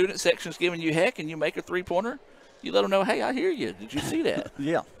if a student section's giving you heck and you make a three-pointer, you let them know, hey, I hear you. Did you see that?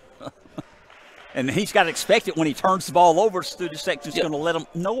 Yeah. And he's got to expect it when he turns the ball over. Student section's going to let him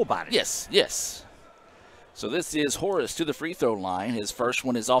know about it. Yes, yes. So this is Horace to the free throw line. His first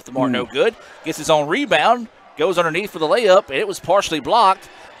one is off the mark, no good. Gets his own rebound, goes underneath for the layup, and it was partially blocked.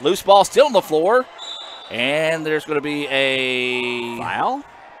 Loose ball still on the floor, and there's going to be a foul.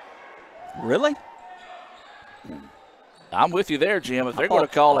 Really? I'm with you there, Jim. If they're going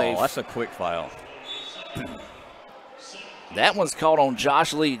to call that's a quick foul. That one's called on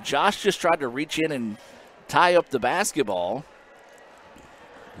Josh Lee. Josh just tried to reach in and tie up the basketball.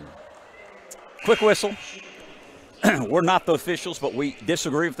 Quick whistle. We're not the officials, but we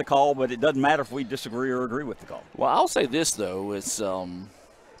disagree with the call, but it doesn't matter if we disagree or agree with the call. Well, I'll say this, though. It's one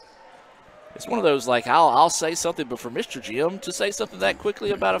of those, like, I'll say something, but for Mr. Jim to say something that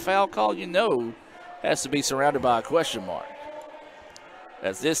quickly about a foul call, has to be surrounded by a question mark.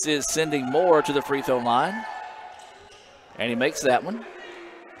 As this is sending Moore to the free throw line. And he makes that one.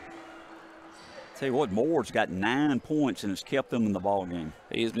 Tell you what, Moore's got 9 points and has kept them in the ball game.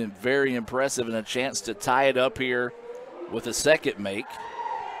 He's been very impressive, and a chance to tie it up here with a second make.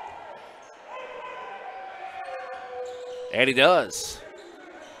 And he does.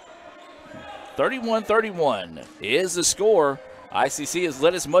 31-31 is the score. ICC has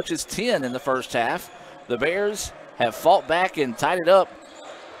led as much as 10 in the first half. The Bears have fought back and tied it up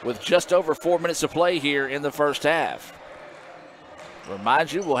with just over 4 minutes to play here in the first half.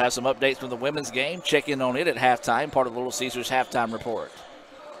 Remind you, we'll have some updates from the women's game. Check in on it at halftime, part of the Little Caesars halftime report.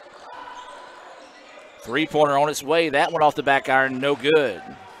 Three-pointer on its way. That one off the back iron, no good.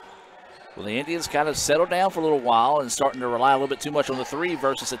 Well, the Indians kind of settled down for a little while and starting to rely a little bit too much on the three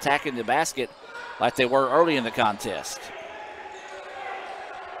versus attacking the basket like they were early in the contest.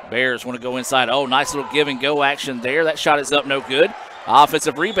 Bears want to go inside. Oh, nice little give and go action there. That shot is up, no good.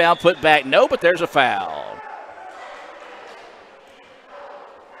 Offensive rebound, put back, no, but there's a foul.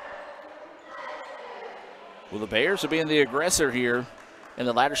 Well, the Bears are being the aggressor here in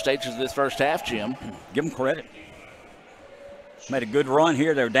the latter stages of this first half, Jim. Give them credit. Made a good run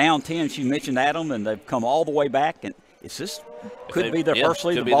here. They're down 10. She mentioned Adam, and they've come all the way back. And it's just could be their first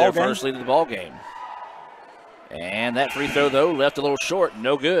lead of the ball game. First lead of the ball game. And that free throw, though, left a little short.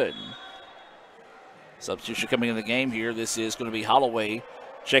 No good. Substitution coming in the game here. This is going to be Holloway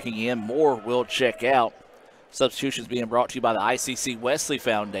checking in. Moore will check out. Substitutions being brought to you by the ICC Wesley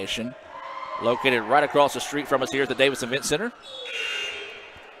Foundation, located right across the street from us here at the Davis Event Center.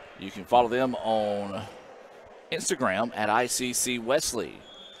 You can follow them on Instagram at ICC Wesley.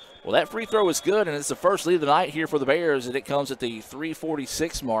 Well, that free throw is good, and it's the first lead of the night here for the Bears, and it comes at the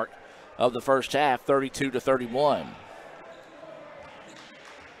 3:46 mark of the first half, 32-31.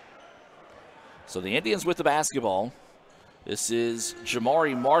 So the Indians with the basketball. This is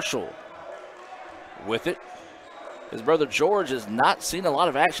Jamari Marshall with it. His brother George has not seen a lot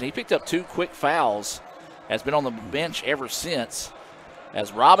of action. He picked up 2 quick fouls, has been on the bench ever since.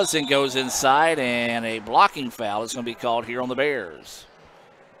 As Robinson goes inside, and a blocking foul is going to be called here on the Bears.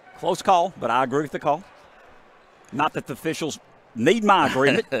 Close call, but I agree with the call. Not that the officials need my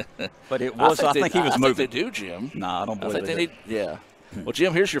agreement, but it was. I think he was moving. I think they do, Jim. No, I don't believe they need. Yeah. Well,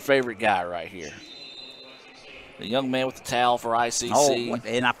 Jim, here's your favorite guy right here. The young man with the towel for ICC. Oh,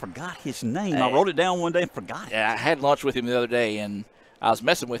 and I forgot his name. I wrote it down one day and forgot it. Yeah, I had lunch with him the other day, and I was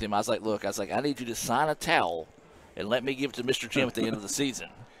messing with him. I was like, look, I need you to sign a towel and let me give it to Mr. Jim at the end of the season.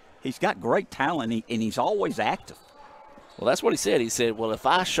 He's got great talent, and he's always active. Well, that's what he said. He said, well, if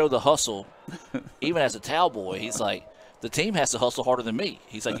I show the hustle, even as a towel boy, he's like, the team has to hustle harder than me.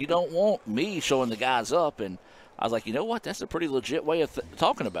 He's like, you don't want me showing the guys up. And I was like, you know what? That's a pretty legit way of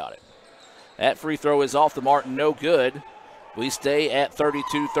talking about it. That free throw is off the mark, no good. We stay at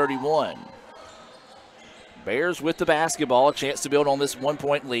 32-31. Bears with the basketball, a chance to build on this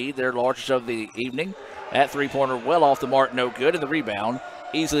 1-point lead, their largest of the evening. That three-pointer well off the mark, no good, and the rebound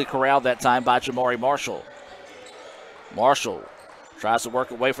easily corralled that time by Jamari Marshall. Marshall tries to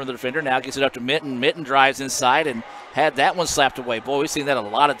work away from the defender, now gets it up to Minton. Minton drives inside and had that one slapped away. Boy, we've seen that a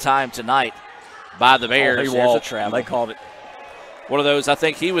lot of time tonight by the Bears. Oh, there's a travel. They called it. One of those, I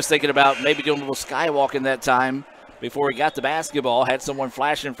think he was thinking about maybe doing a little skywalking that time before he got the basketball, had someone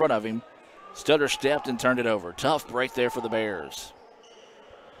flash in front of him. Stutter stepped and turned it over. Tough break there for the Bears.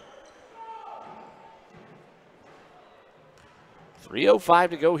 .305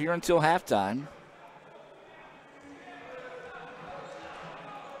 to go here until halftime.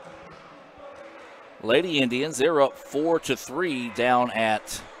 Lady Indians, they're up 4-3 down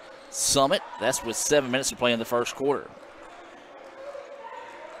at Summit. That's with 7 minutes to play in the first quarter.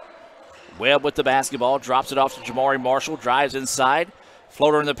 Webb with the basketball, drops it off to Jamari Marshall, drives inside,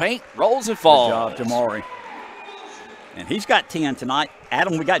 floater in the paint, rolls and falls. Good job, Jamari. And he's got 10 tonight.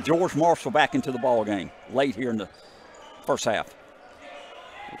 Adam, we got George Marshall back into the ball game late here in the first half.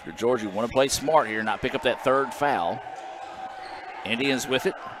 If you're George, you want to play smart here, not pick up that third foul. Indians with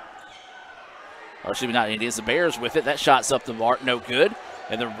it. Or excuse me, not Indians, the Bears with it. That shot's up the mark, no good.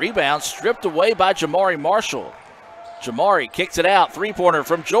 And the rebound stripped away by Jamari Marshall. Jamari kicks it out. Three-pointer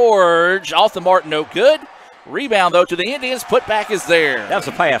from George. Off the mark, no good. Rebound, though, to the Indians. Putback is there. That was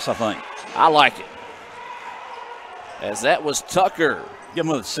a pass, I think. I like it. As that was Tucker. Give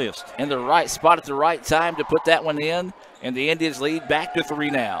him an assist. In the right spot at the right time to put that one in. And the Indians lead back to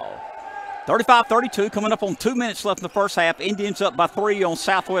 3 now. 35-32, coming up on 2 minutes left in the first half. Indians up by 3 on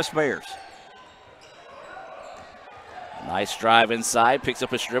Southwest Bears. Nice drive inside. Picks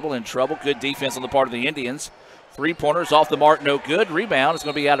up his dribble, in trouble. Good defense on the part of the Indians. Three-pointers off the mark, no good. Rebound is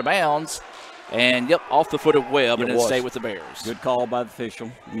going to be out of bounds. And, yep, off the foot of Webb, and it'll stay with the Bears. Good call by the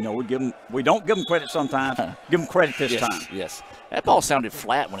official. You know, we don't give them credit sometimes. Give them credit this time. Yes. That ball sounded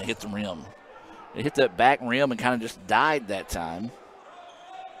flat when it hit the rim. It hit that back rim and kind of just died that time.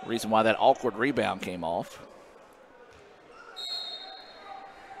 Reason why that awkward rebound came off.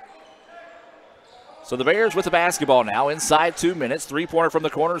 So the Bears with the basketball now inside 2 minutes. Three-pointer from the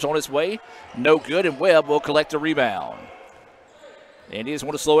corners on its way. No good, and Webb will collect a rebound. The Indians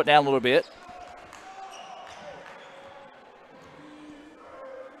want to slow it down a little bit.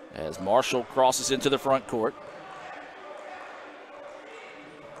 As Marshall crosses into the front court.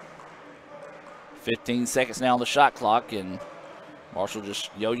 15 seconds now on the shot clock, and Marshall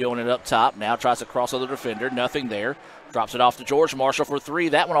just yo-yoing it up top. Now tries to cross over the defender. Nothing there. Drops it off to George Marshall for 3.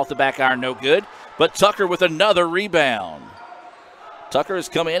 That one off the back iron, no good. But Tucker with another rebound. Tucker has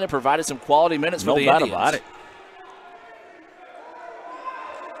come in and provided some quality minutes for the Indians. No doubt about it.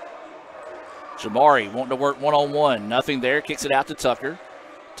 Jamari wanting to work one-on-one. Nothing there. Kicks it out to Tucker.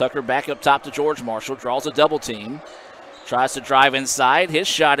 Tucker back up top to George Marshall. Draws a double team. Tries to drive inside. His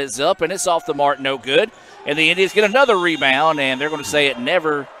shot is up, and it's off the mark, no good. And the Indians get another rebound, and they're going to say it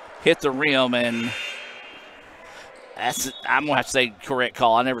never hit the rim. And I'm going to have to say correct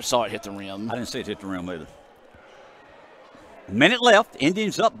call. I never saw it hit the rim. I didn't see it hit the rim either. Minute left.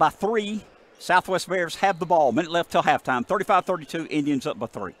 Indians up by 3. Southwest Bears have the ball. Minute left till halftime. 35-32. Indians up by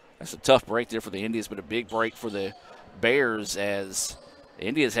 3. That's a tough break there for the Indians, but a big break for the Bears as the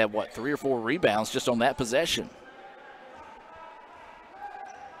Indians have, 3 or 4 rebounds just on that possession.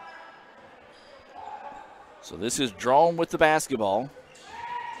 So this is Drone with the basketball.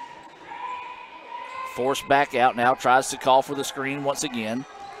 Forced back out now, tries to call for the screen once again.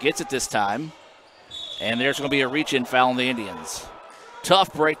 Gets it this time. And there's going to be a reach-in foul on the Indians.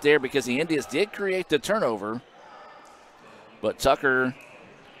 Tough break there because the Indians did create the turnover. But Tucker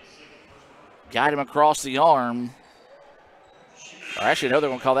got him across the arm. Or actually, no, they're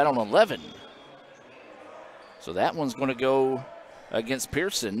going to call that on 11. So that one's going to go against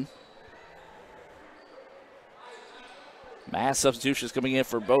Pearson. Mass substitutions coming in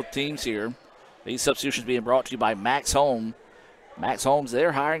for both teams here. These substitutions being brought to you by Max Home. Max Homes,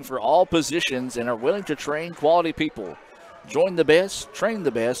 they're hiring for all positions and are willing to train quality people. Join the best, train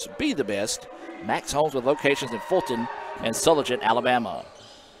the best, be the best. Max Homes with locations in Fulton, and Sulligent, Alabama.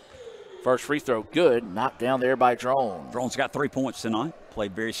 First free throw good, knocked down there by Drone. Drone's got 3 points tonight.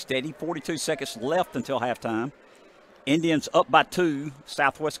 Played very steady. 42 seconds left until halftime. Indians up by 2.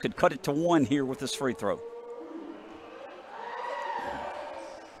 Southwest could cut it to 1 here with this free throw.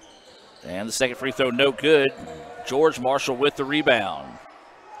 And the second free throw no good. George Marshall with the rebound.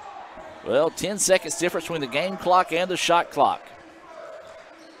 Well, 10 seconds difference between the game clock and the shot clock.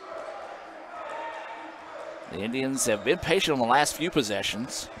 The Indians have been patient on the last few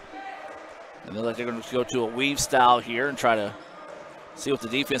possessions. And they're going to go to a weave style here and try to see what the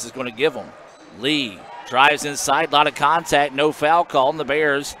defense is going to give them. Lee drives inside, a lot of contact, no foul call, and the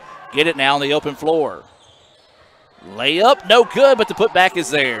Bears get it now on the open floor. Layup, no good, but the putback is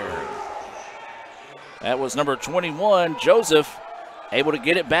there. That was number 21, Joseph, able to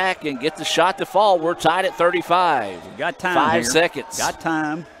get it back and get the shot to fall. We're tied at 35. We got time 5 here. seconds. Got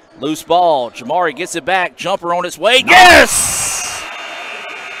time. Loose ball. Jamari gets it back. Jumper on its way. Yes!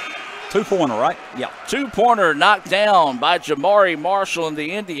 2-pointer, right? Yeah. 2-pointer knocked down by Jamari Marshall, and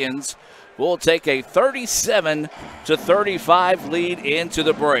the Indians will take a 37-35 lead into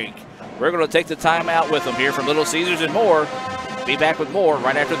the break. We're going to take the timeout with them here from Little Caesars and more. Be back with more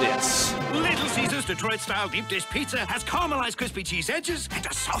right after this. Little Caesars Detroit-style deep dish pizza has caramelized crispy cheese edges and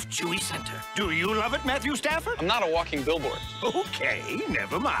a soft, chewy center. Do you love it, Matthew Stafford? I'm not a walking billboard. Okay,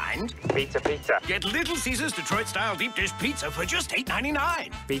 never mind. Pizza. Get Little Caesars Detroit-style deep dish pizza for just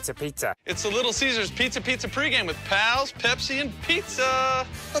 $8.99. Pizza. It's the Little Caesars Pizza pregame with Pals, Pepsi, and pizza.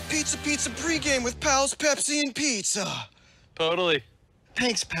 A pizza pregame with Pals, Pepsi, and pizza. Totally.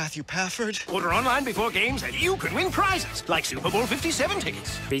 Thanks, Matthew Pafford. Order online before games and you can win prizes like Super Bowl 57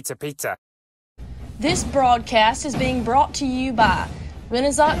 tickets. Pizza. This broadcast is being brought to you by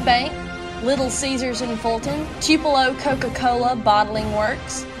Renaissance Bank, Little Caesars in Fulton, Tupelo Coca-Cola Bottling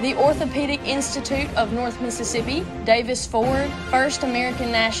Works, the Orthopedic Institute of North Mississippi, Davis Ford, First American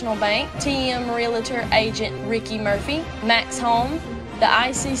National Bank, TM Realtor Agent Ricky Murphy, Max Home, the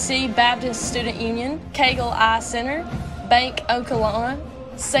ICC Baptist Student Union, Cagle Eye Center, Bank Okolona,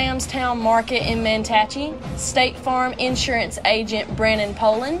 Sam's Town Market in Mantachie, State Farm Insurance Agent Brandon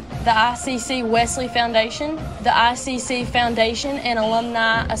Poland, the ICC Wesley Foundation, the ICC Foundation and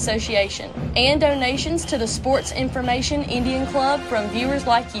Alumni Association, and donations to the Sports Information Indian Club from viewers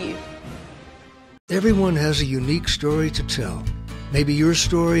like you. Everyone has a unique story to tell. Maybe your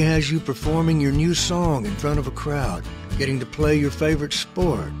story has you performing your new song in front of a crowd, getting to play your favorite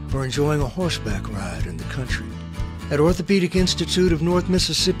sport, or enjoying a horseback ride in the country. At Orthopedic Institute of North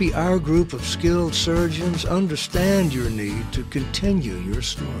Mississippi, our group of skilled surgeons understand your need to continue your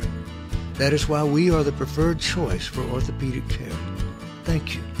story. That is why we are the preferred choice for orthopedic care.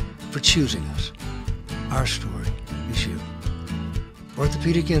 Thank you for choosing us. Our story is you.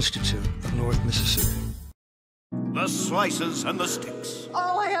 Orthopedic Institute of North Mississippi. The slices and the sticks.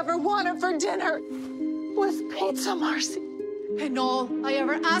 All I ever wanted for dinner was pizza, Marcy. And all I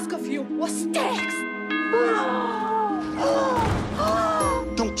ever asked of you was sticks.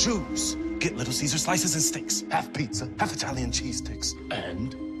 Don't choose. Get Little Caesar slices and sticks. Half pizza, half Italian cheese sticks.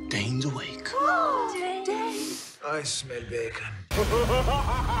 And Dane's awake. Dane. I smell bacon.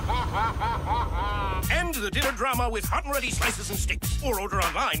 End the dinner drama with hot and ready slices and sticks. Or order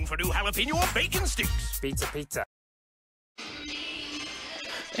online for new jalapeno or bacon sticks. Pizza.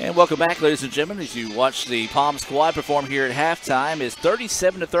 And welcome back, ladies and gentlemen, as you watch the Palm squad perform here at halftime. It's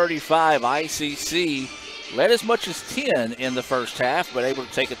 37-35. ICC led as much as 10 in the first half, but able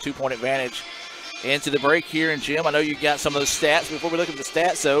to take a 2-point advantage into the break here. And Jim, I know you got some of those stats. Before we look at the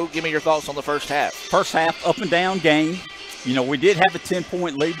stats, though, give me your thoughts on the first half. First half, up and down game. You know, we did have a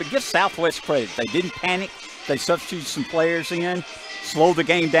 10-point lead, but give Southwest credit. They didn't panic. They substituted some players in, slowed the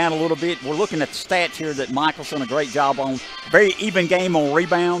game down a little bit. We're looking at the stats here that Michael's done a great job on. Very even game on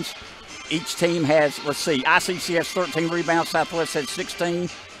rebounds. Each team has, let's see, ICC has 13 rebounds, Southwest has 16.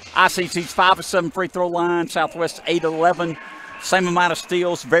 ICC's 5 of 7 free throw line, Southwest 8 of 11. Same amount of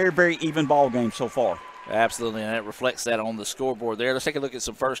steals. Very, very even ball game so far. Absolutely, and it reflects that on the scoreboard there. Let's take a look at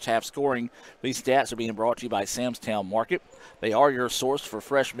some first half scoring. These stats are being brought to you by Sam's Town Market. They are your source for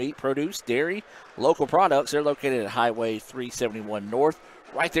fresh meat, produce, dairy, local products. They're located at Highway 371 North,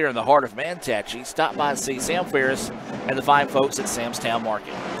 right there in the heart of Mantachie. Stop by and see Sam Ferris and the fine folks at Sam's Town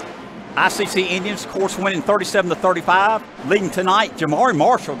Market. ICC Indians, of course, winning 37-35. Leading tonight, Jamari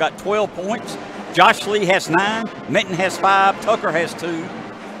Marshall got 12 points. Josh Lee has 9. Minton has 5. Tucker has 2.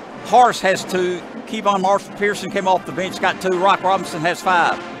 Harris has 2. Kevon Marshall Pearson came off the bench, got 2. Rock Robinson has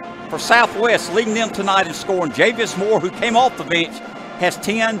 5. For Southwest, leading them tonight in scoring, Javis Moore, who came off the bench, has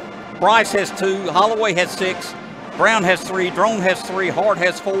 10. Bryce has 2. Holloway has 6. Brown has 3. Drone has 3. Hart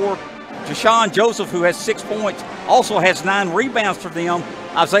has 4. Deshaun Joseph, who has 6 points, also has 9 rebounds for them.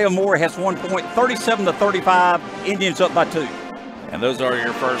 Isaiah Moore has 1 point, 37-35. Indians up by 2. And those are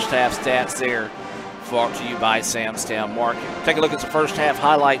your first half stats there, brought to you by Sam's Town Market. Take a look at the first half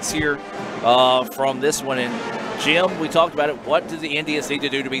highlights here from this one. And Jim, we talked about it. What do the Indians need to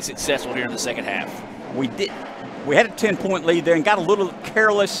do to be successful here in the second half? We had a 10-point lead there and got a little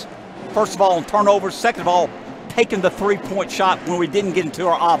careless, first of all, on turnovers. Second of all, taking the 3-point shot when we didn't get into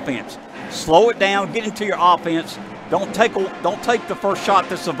our offense. Slow it down, get into your offense. Don't take the first shot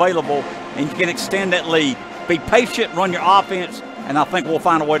that's available, and you can extend that lead. Be patient, run your offense, and I think we'll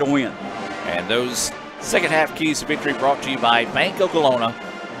find a way to win. And those second half keys to victory brought to you by Bank Okolona.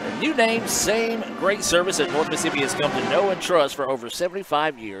 A new name, same great service that North Mississippi has come to know and trust for over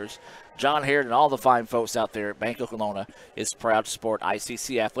 75 years. John Harrod and all the fine folks out there at Bank Okolona is proud to support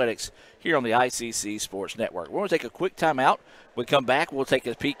ICC Athletics here on the ICC Sports Network. We're going to take a quick timeout. When we come back, we'll take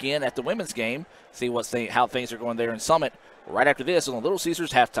a peek in at the women's game, see how things are going there in Summit. Right after this on the Little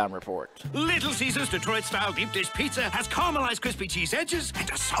Caesars Halftime Report. Little Caesars Detroit-style deep dish pizza has caramelized crispy cheese edges and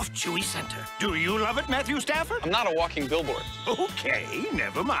a soft, chewy center. Do you love it, Matthew Stafford? I'm not a walking billboard. Okay,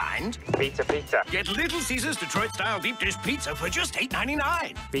 never mind. Pizza, pizza. Get Little Caesars Detroit-style deep dish pizza for just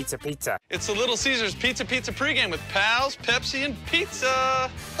 $8.99. Pizza, pizza. It's the Little Caesars Pizza pregame with Pals, Pepsi, and pizza.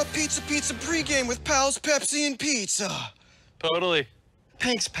 A pizza pregame with Pals, Pepsi, and pizza. Totally.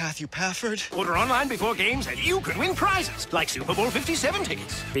 Thanks, Matthew Pafford. Order online before games and you can win prizes like Super Bowl 57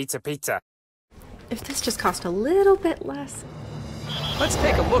 tickets. Pizza, pizza. If this just cost a little bit less. Let's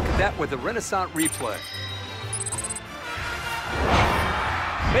take a look at that with the Renaissance replay.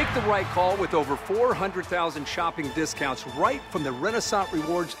 Make the right call with over 400,000 shopping discounts right from the Renaissance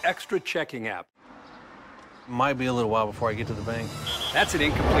Rewards Extra Checking app. Might be a little while before I get to the bank. That's an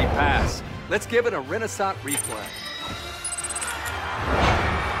incomplete pass. Let's give it a Renaissance replay.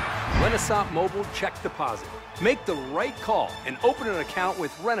 Renaissance Mobile Check Deposit. Make the right call and open an account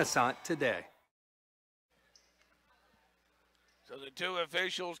with Renaissance today. So the two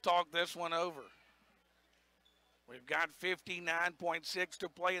officials talk this one over. We've got 59.6 to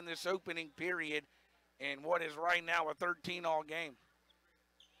play in this opening period in what is right now a 13-all game.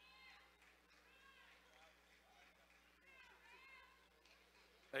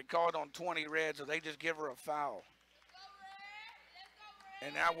 They called on 20 red, so they just give her a foul.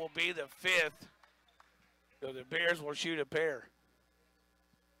 And that will be the 5th. So the Bears will shoot a pair.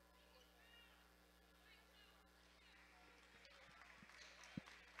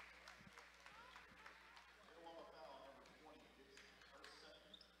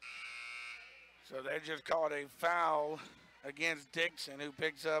 So they just called a foul against Dixon, who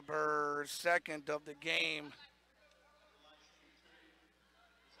picks up her 2nd of the game.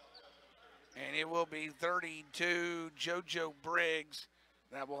 And it will be 32 JoJo Briggs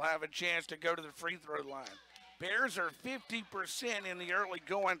that will have a chance to go to the free throw line. Bears are 50% in the early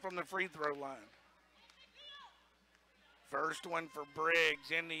going from the free throw line. First one for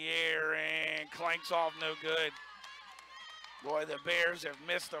Briggs in the air and clanks off, no good. Boy, the Bears have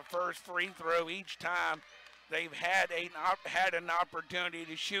missed the first free throw each time they've had an opportunity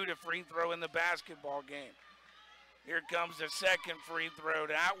to shoot a free throw in the basketball game. Here comes the second free throw.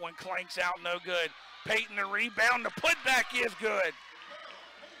 That one clanks out, no good. Peyton the rebound, the putback is good.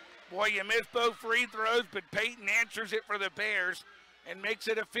 Boy, you missed both free throws, but Peyton answers it for the Bears and makes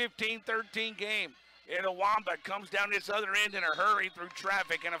it a 15-13 game. Itawamba comes down this other end in a hurry through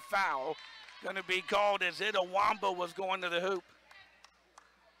traffic, and a foul going to be called as Itawamba was going to the hoop.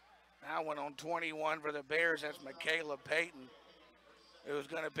 That one on 21 for the Bears. That's Michaela Peyton, who's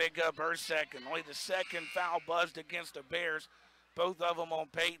going to pick up her 2nd. Only the 2nd foul buzzed against the Bears, both of them on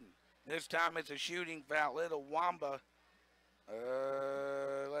Peyton. This time it's a shooting foul. Itawamba,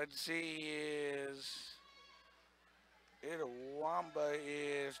 let's see, Itawamba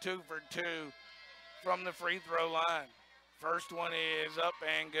is 2 for 2 from the free throw line. First one is up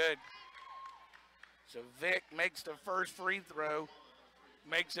and good. So Vic makes the first free throw,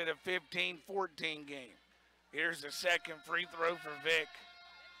 makes it a 15-14 game. Here's the second free throw for Vic.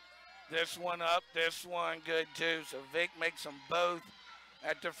 This one up, this one good too. So Vic makes them both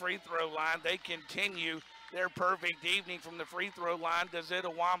at the free throw line. They continue their perfect evening from the free throw line to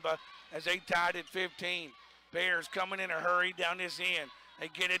Itawamba as they tied at 15. Bears coming in a hurry down this end. They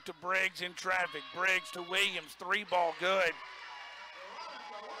get it to Briggs in traffic. Briggs to Williams, 3-ball good.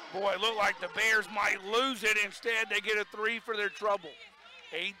 Boy, it looked like the Bears might lose it. Instead, they get a 3 for their trouble.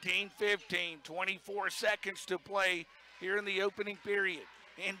 18-15, 24 seconds to play here in the opening period.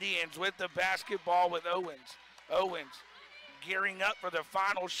 Indians with the basketball with Owens. Owens gearing up for the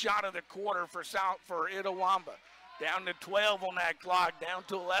final shot of the quarter for Itawamba. Down to 12 on that clock, down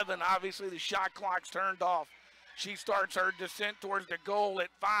to 11. Obviously, the shot clock's turned off. She starts her descent towards the goal at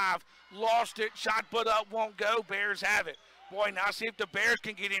 5. Lost it, shot put up, won't go. Bears have it. Boy, now see if the Bears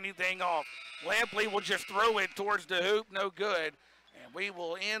can get anything off. Lampley will just throw it towards the hoop, no good. And we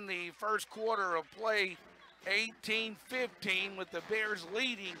will end the first quarter of play 18-15 with the Bears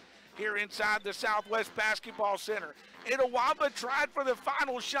leading here inside the Southwest Basketball Center. Itawamba tried for the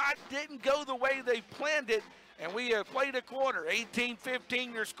final shot, didn't go the way they planned it, and we have played a quarter.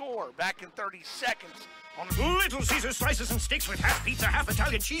 18-15 your score. Back in 30 seconds. Little Caesar Slices and Sticks with half pizza, half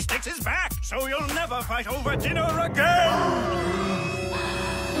Italian cheese sticks is back, so you'll never fight over dinner again.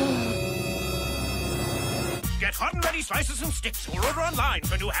 Get hot and ready slices and sticks or order online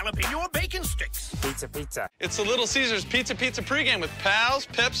for new jalapeno or bacon sticks. Pizza, pizza. It's the Little Caesars Pizza pregame with Pals,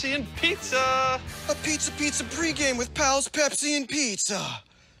 Pepsi, and pizza. A pizza pregame with Pals, Pepsi, and pizza.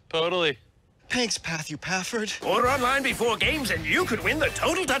 Totally. Thanks, Matthew Pafford. Order online before games and you could win the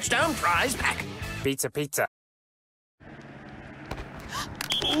total touchdown prize pack. Pizza, pizza.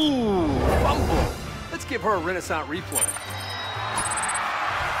 Ooh, fumble. Let's give her a Renaissance replay.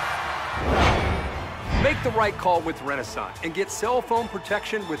 Make the right call with Renaissance and get cell phone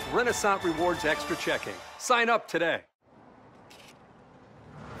protection with Renaissance Rewards Extra Checking. Sign up today.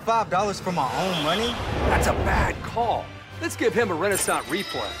 $5 for my own money? That's a bad call. Let's give him a Renaissance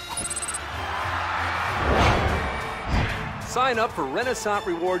replay. Sign up for Renaissance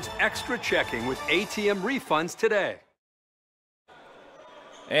Rewards Extra Checking with ATM refunds today.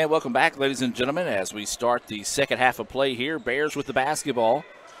 And welcome back, ladies and gentlemen, as we start the second half of play here. Bears with the basketball.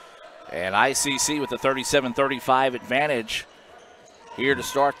 And ICC with a 37-35 advantage here to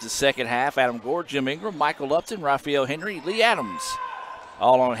start the second half. Adam Gore, Jim Ingram, Michael Upton, Raphael Henry, Lee Adams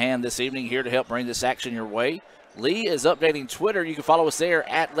all on hand this evening here to help bring this action your way. Lee is updating Twitter. You can follow us there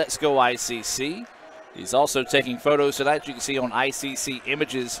at Let's Go ICC. He's also taking photos tonight you can see on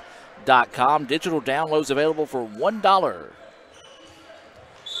ICCimages.com. Digital downloads available for $1.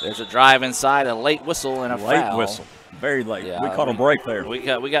 There's a drive inside, a late whistle, and a foul. Late whistle. Very late. Yeah, we caught a break there. We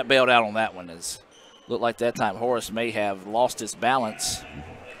got bailed out on that one. It looked like that time Horace may have lost his balance.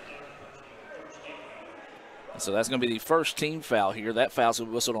 So that's going to be the first team foul here. That foul's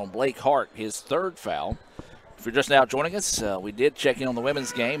whistled on Blake Hart, his third foul. If you're just now joining us, we did check in on the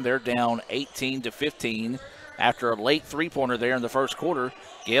women's game. They're down 18-15 after a late three-pointer there in the first quarter.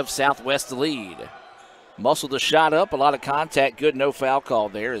 Give Southwest the lead. Muscled the shot up, a lot of contact. Good no foul call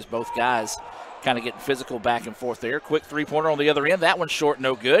there as both guys kind of getting physical back and forth there. Quick three-pointer on the other end. That one's short,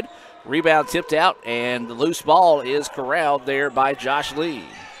 no good. Rebound tipped out, and the loose ball is corralled there by Josh Lee.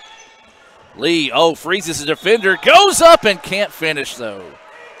 Lee, freezes the defender. Goes up and can't finish, though.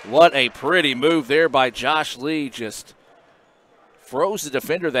 What a pretty move there by Josh Lee. Just froze the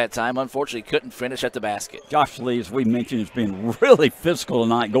defender that time. Unfortunately, couldn't finish at the basket. Josh Lee, as we mentioned, has been really physical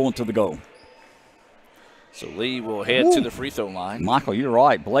tonight going to the goal. So Lee will head to the free throw line. Michael, you're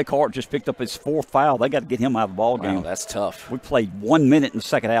right. Blake Hart just picked up his fourth foul. They got to get him out of the ball game. Wow, that's tough. We played 1 minute in the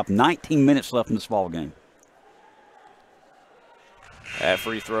second half, 19 minutes left in this ball game. That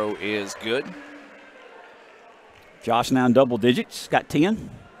free throw is good. Josh now in double digits, got 10.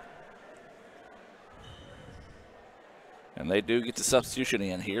 And they do get the substitution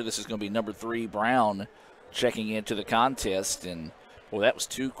in here. This is going to be number 3, Brown, checking into the contest. And, boy, that was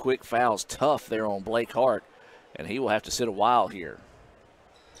 2 quick fouls. Tough there on Blake Hart. And he will have to sit a while here.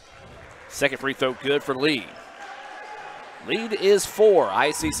 Second free throw good for Lee. Lead is 4.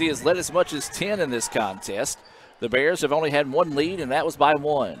 ICC has led as much as 10 in this contest. The Bears have only had 1 lead, and that was by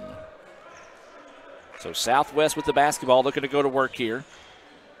 1. So Southwest with the basketball, looking to go to work here.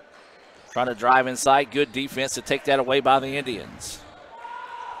 Trying to drive inside. Good defense to take that away by the Indians.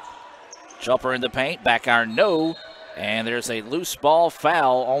 Jumper in the paint. Back iron, no. And there's a loose ball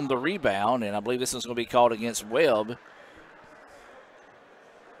foul on the rebound, and I believe this is going to be called against Webb.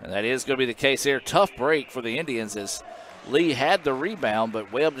 And that is going to be the case here. Tough break for the Indians as Lee had the rebound,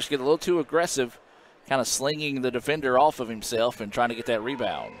 but Webb just get a little too aggressive, kind of slinging the defender off of himself and trying to get that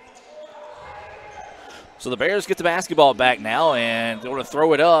rebound. So the Bears get the basketball back now and they're going to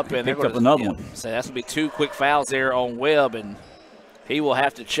throw it up. And they're going to another one. So that's going to be 2 quick fouls there on Webb, and he will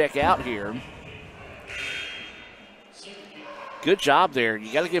have to check out here. Good job there.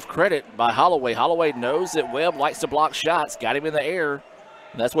 You got to give credit by Holloway. Holloway knows that Webb likes to block shots. Got him in the air.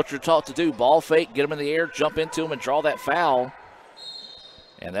 And that's what you're taught to do. Ball fake, get him in the air, jump into him, and draw that foul.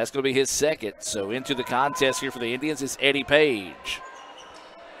 And that's going to be his second. So into the contest here for the Indians is Eddie Page.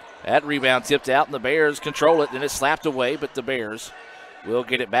 That rebound tipped out, and the Bears control it. Then it's slapped away, but the Bears will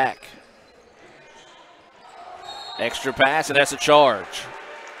get it back. Extra pass, and that's a charge.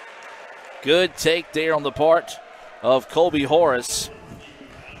 Good take there on the part of Colby Horace.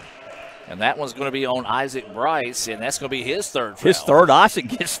 And that one's going to be on Isaac Bryce, and that's going to be his third foul. His third. Isaac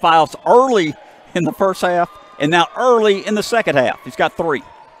gets fouls early in the first half and now early in the second half. He's got 3.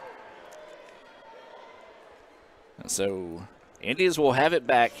 And so Indians will have it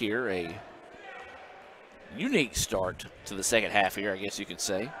back here. A unique start to the second half here, I guess you could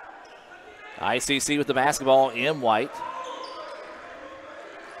say. ICC with the basketball in white.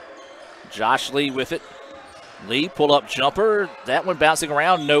 Josh Lee with it. Lee, pull-up jumper. That one bouncing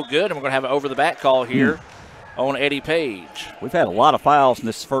around, no good. And we're going to have an over-the-back call here on Eddie Page. We've had a lot of fouls in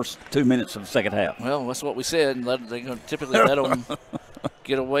this first 2 minutes of the second half. Well, that's what we said. They're going to typically let them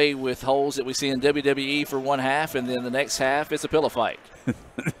get away with holes that we see in WWE for one half, and then the next half, it's a pillow fight.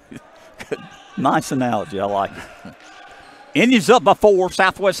 Nice analogy. I like it. Indians up by 4.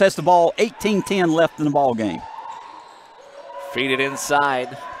 Southwest has the ball. 18-10 left in the ball game. Feed it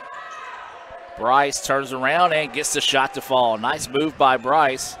inside. Bryce turns around and gets the shot to fall. Nice move by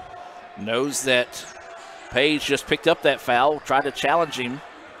Bryce. Knows that Page just picked up that foul. Tried to challenge him.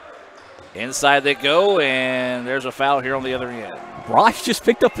 Inside they go, and there's a foul here on the other end. Bryce just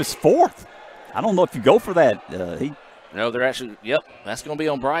picked up his 4th. I don't know if you go for that. No, they're actually, yep, that's going to be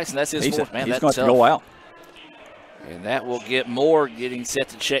on Bryce, and that's his 4th. Man, he's that's going to go out. And that will get Moore getting set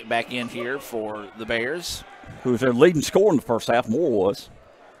to check back in here for the Bears. Who was their leading scorer in the first half, Moore was.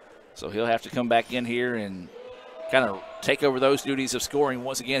 So he'll have to come back in here and kind of take over those duties of scoring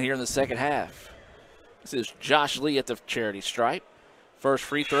once again here in the second half. This is Josh Lee at the charity stripe. First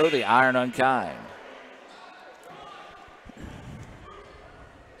free throw, the iron unkind.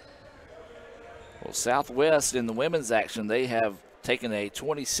 Well, Southwest in the women's action, they have taken a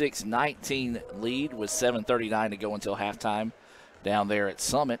 26-19 lead with 7:39 to go until halftime down there at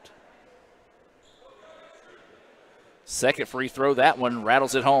Summit. Second free throw, that one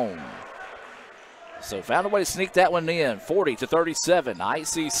rattles it home. So found a way to sneak that one in, 40-37.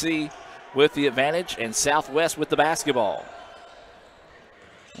 ICC with the advantage and Southwest with the basketball.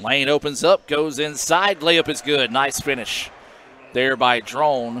 Lane opens up, goes inside, layup is good. Nice finish there by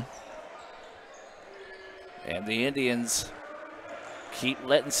Drone. And the Indians keep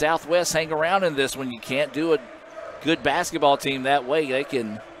letting Southwest hang around in this one. You can't do a good basketball team that way. They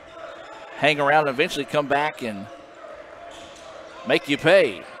can hang around and eventually come back and make you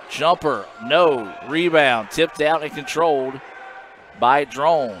pay. Jumper, no. Rebound, tipped out and controlled by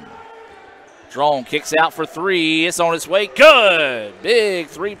Drone. Drone kicks out for 3. It's on its way. Good. Big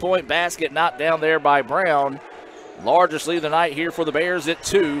three-point basket knocked down there by Brown. Largest lead of the night here for the Bears at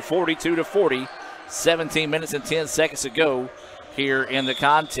 2, 42-40. 17 minutes and 10 seconds to go here in the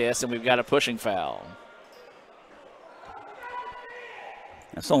contest, and we've got a pushing foul.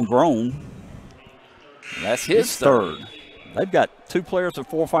 That's on Drone. That's his third. They've got 2 players with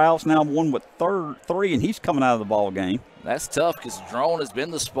 4 fouls now, one with 3, and he's coming out of the ball game. That's tough because Drone has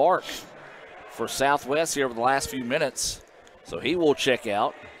been the spark for Southwest here over the last few minutes. So he will check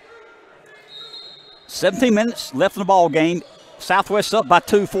out. 17 minutes left in the ball game. Southwest up by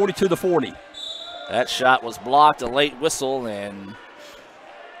 2, 42-40. That shot was blocked, a late whistle, and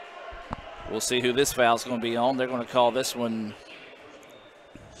we'll see who this foul is going to be on. They're going to call this one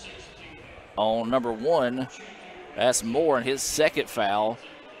on number 1. That's Moore and his second foul.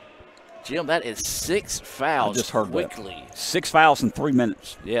 Jim, that is 6 fouls I just heard quickly. That. 6 fouls in 3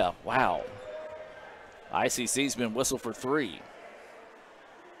 minutes. Yeah, wow. ICC's been whistled for 3.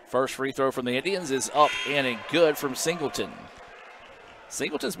 First free throw from the Indians is up and good from Singleton.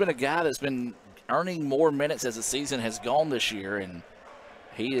 Singleton's been a guy that's been earning more minutes as the season has gone this year, and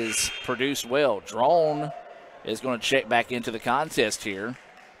he has produced well. Drone is going to check back into the contest here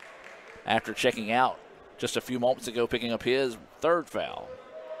after checking out just a few moments ago, picking up his third foul.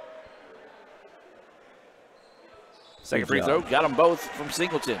 Second free throw, got them both from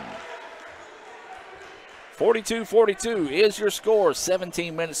Singleton. 42-42 is your score.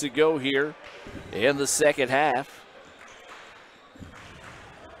 17 minutes to go here in the second half.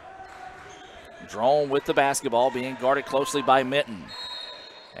 Drone with the basketball, being guarded closely by Minton.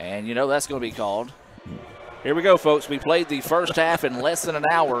 And you know that's going to be called. Here we go, folks. We played the first half in less than an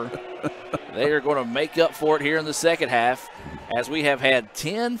hour. They are going to make up for it here in the second half, as we have had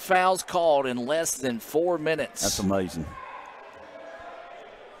 10 fouls called in less than 4 minutes. That's amazing.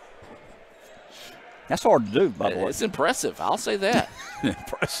 That's hard to do, by the way. It's impressive. I'll say that.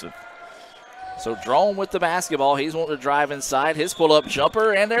 Impressive. So Drone with the basketball. He's wanting to drive inside. His pull-up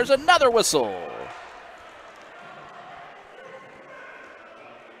jumper, and there's another whistle.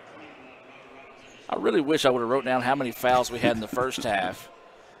 I really wish I would have wrote down how many fouls we had in the first half,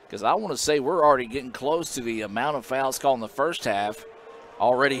 because I want to say we're already getting close to the amount of fouls called in the first half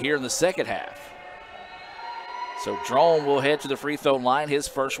already here in the second half. So Drone will head to the free throw line. His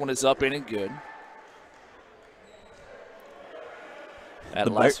first one is up in and good.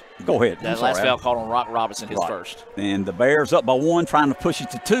 Go ahead. That last foul called on Rock Robinson, his first. And the Bears up by 1, trying to push it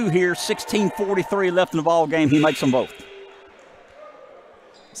to 2 here. 16:43 left in the ball game. He makes them both.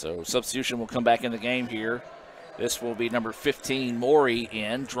 So substitution will come back in the game here. This will be number 15, Morey,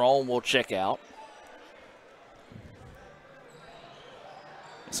 in. Drone will check out.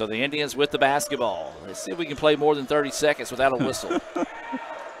 So the Indians with the basketball. Let's see if we can play more than 30 seconds without a whistle.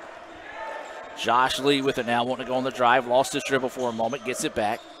 Josh Lee with it now, wanting to go on the drive. Lost his dribble for a moment, gets it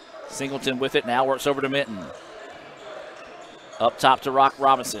back. Singleton with it now, works over to Minton. Up top to Rock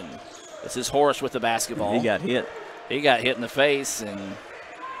Robinson. This is Horace with the basketball. He got hit. He got hit in the face and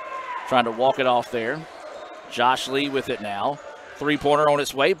trying to walk it off there. Josh Lee with it now. Three-pointer on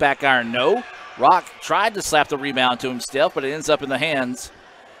its way, back iron, no. Rock tried to slap the rebound to himself, but it ends up in the hands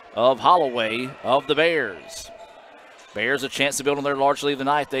of Holloway of the Bears. Bears a chance to build on their large lead of the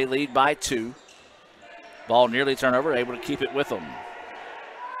night. They lead by 2. Ball nearly turnover, able to keep it with them.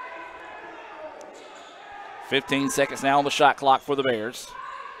 15 seconds now on the shot clock for the Bears.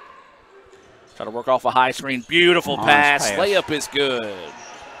 Try to work off a high screen. Beautiful pass. Layup is good.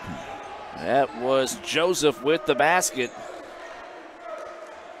 That was Joseph with the basket.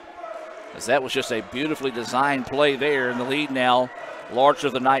 As that was just a beautifully designed play there. And the lead now larger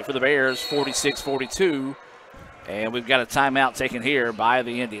of the night for the Bears, 46-42. And we've got a timeout taken here by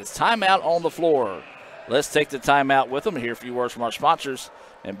the Indians. Timeout on the floor. Let's take the timeout with them and hear a few words from our sponsors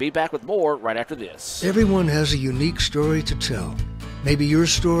and be back with more right after this. Everyone has a unique story to tell. Maybe your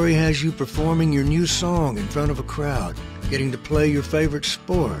story has you performing your new song in front of a crowd, getting to play your favorite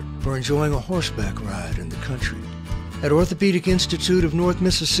sport, or enjoying a horseback ride in the country. At Orthopedic Institute of North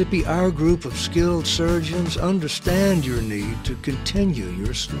Mississippi, our group of skilled surgeons understand your need to continue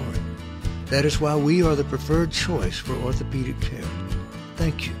your story. That is why we are the preferred choice for orthopedic care.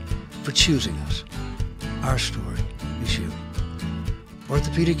 Thank you for choosing us. Our story is you.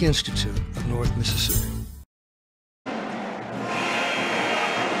 Orthopedic Institute of North Mississippi.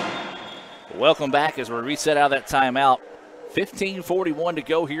 Welcome back as we reset out of that timeout. 15:41 to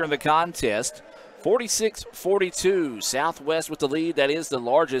go here in the contest. 46-42, Southwest with the lead. That is the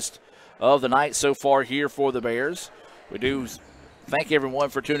largest of the night so far here for the Bears. We do thank everyone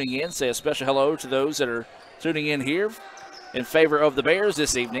for tuning in. Say a special hello to those that are tuning in here in favor of the Bears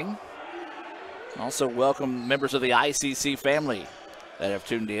this evening. Also welcome members of the ICC family that have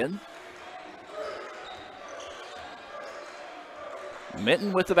tuned in.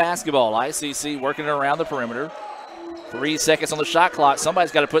 Minton with the basketball. ICC working around the perimeter. 3 seconds on the shot clock.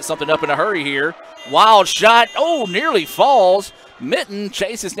 Somebody's got to put something up in a hurry here. Wild shot. Oh, nearly falls. Minton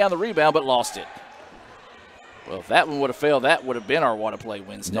chases down the rebound, but lost it. Well, if that one would have failed, that would have been our water play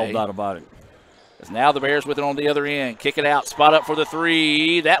Wednesday. No doubt about it. As now the Bears with it on the other end. Kick it out. Spot up for the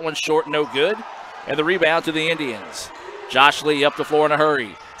three. That one's short, no good. And the rebound to the Indians. Josh Lee up the floor in a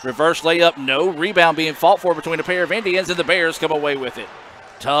hurry. Reverse layup, no. Rebound being fought for between a pair of Indians, and the Bears come away with it.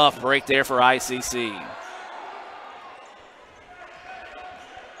 Tough break there for ICC.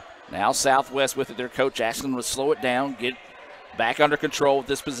 Now Southwest with it. Their coach asking them to slow it down, get back under control with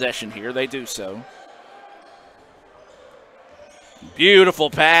this possession here. They do so. Beautiful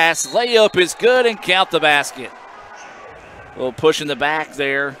pass. Layup is good, and count the basket. A little push in the back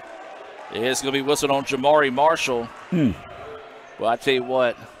there. It's going to be whistled on Jamari Marshall. Well, I tell you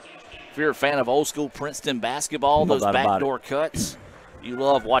what, if you're a fan of old school Princeton basketball, those backdoor cuts, you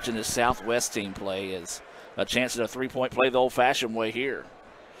love watching this Southwest team play as a chance at a three-point play the old-fashioned way here.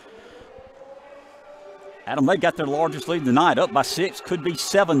 Adam, they got their largest lead tonight, up by 6, could be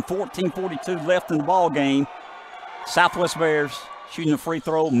 7, 14:42 left in the ball game. Southwest Bears shooting a free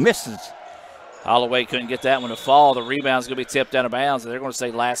throw, misses. Holloway couldn't get that one to fall. The rebound's going to be tipped out of bounds, and they're going to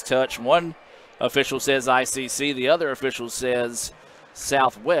say last touch. One official says ICC, the other official says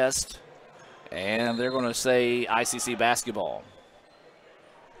Southwest, and they're going to say ICC basketball.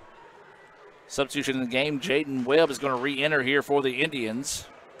 Substitution in the game, Jaden Webb is going to re-enter here for the Indians.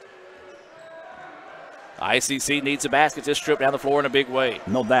 ICC needs a basket. This trip down the floor in a big way.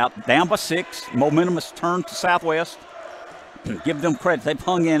 No doubt. Down by 6. Momentum has turned to Southwest. Give them credit. They've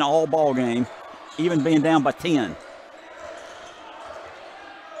hung in all ball game, even being down by 10.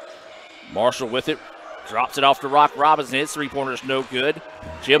 Marshall with it. Drops it off to Rock Robinson. His three-pointer is no good.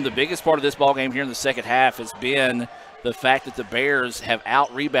 Jim, the biggest part of this ball game here in the second half has been the fact that the Bears have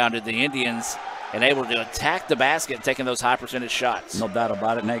out-rebounded the Indians and able to attack the basket and taking those high-percentage shots. No doubt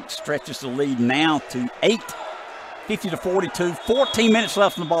about it. And that stretches the lead now to 8, 50-42. 14 minutes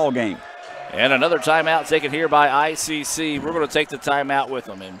left in the ball game. And another timeout taken here by ICC. We're going to take the timeout with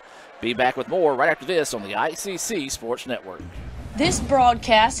them and be back with more right after this on the ICC Sports Network. This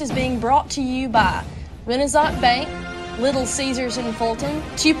broadcast is being brought to you by Renaissance Bank, Little Caesars in Fulton,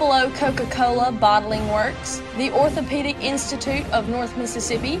 Tupelo Coca-Cola Bottling Works, the Orthopedic Institute of North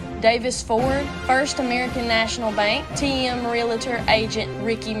Mississippi, Davis Ford, First American National Bank, TM Realtor Agent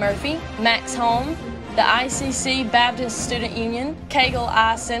Ricky Murphy, Max Home, the ICC Baptist Student Union, Cagle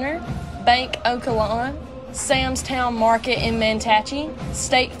Eye Center, Bank Okolona, Sam's Town Market in Mantachie,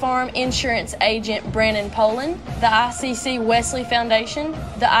 State Farm Insurance Agent Brandon Poland, the ICC Wesley Foundation,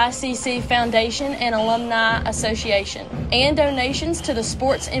 the ICC Foundation and Alumni Association, and donations to the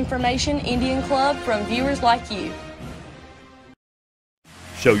Sports Information Indian Club from viewers like you.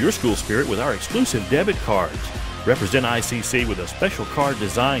 Show your school spirit with our exclusive debit cards. Represent ICC with a special card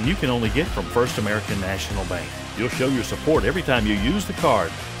design you can only get from First American National Bank. You'll show your support every time you use the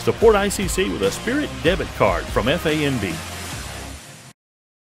card. Support ICC with a Spirit debit card from FANB.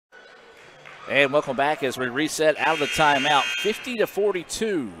 And welcome back as we reset out of the timeout.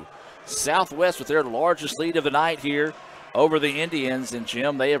 50-42. Southwest with their largest lead of the night here over the Indians. And,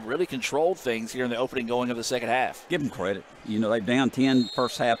 Jim, they have really controlled things here in the opening going of the second half. Give them credit. You know, they're down 10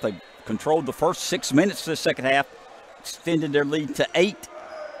 first half. They controlled the first 6 minutes of the second half, extended their lead to 8.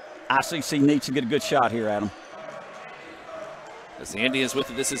 ICC needs to get a good shot here, Adam. As the Indians with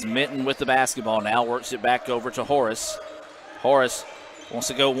it, this is Minton with the basketball now, works it back over to Horace. Horace wants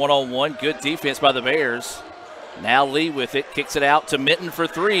to go one-on-one. Good defense by the Bears. Now Lee with it, kicks it out to Minton for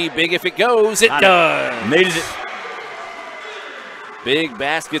three. Big if it goes, it does. Needed it. Big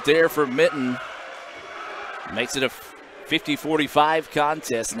basket there for Minton. Makes it a 50-45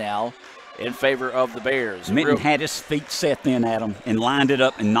 contest now in favor of the Bears. Minton had his feet set then, Adam, and lined it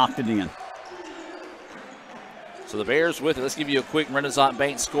up and knocked it in. So the Bears with it. Let's give you a quick Renaissance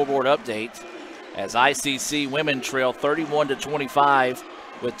Bank scoreboard update as ICC women trail 31-25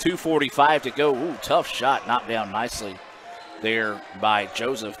 with 2:45 to go. Ooh, tough shot, knocked down nicely there by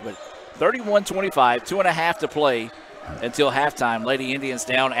Joseph. But 31-25, 2.5 to play until halftime. Lady Indians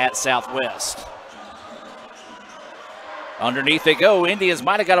down at Southwest. Underneath they go. Indians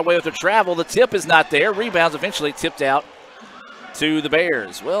might have got away with the travel. The tip is not there. Rebounds eventually tipped out to the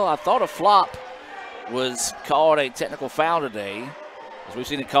Bears. Well, I thought a flop was called a technical foul today, as we've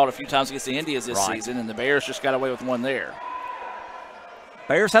seen it called a few times against the Indians this season, and the Bears just got away with one there.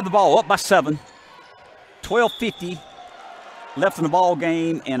 Bears had the ball up by 7. 12:50 left in the ball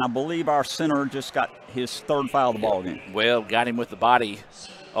game, and I believe our center just got his third foul of the ball game. Well, got him with the body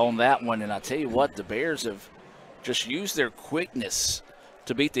on that one, and I tell you what, the Bears have just used their quickness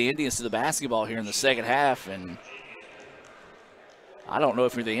to beat the Indians to the basketball here in the second half, and I don't know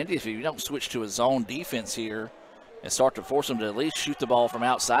if you're the Indians, if you don't switch to a zone defense here and start to force them to at least shoot the ball from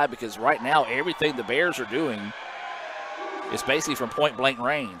outside, because right now everything the Bears are doing is basically from point-blank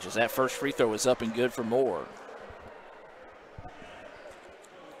range, as that first free throw is up and good for Moore.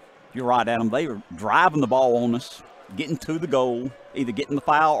 You're right, Adam. They were driving the ball on us, getting to the goal, either getting the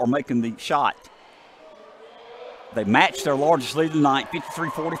foul or making the shot. They matched their largest lead of the night,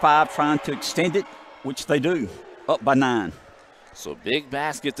 53-45, trying to extend it, which they do, up by 9. So big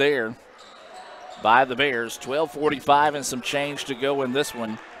basket there by the Bears. 12:45 and some change to go in this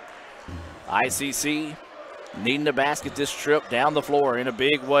one. ICC needing a basket this trip down the floor in a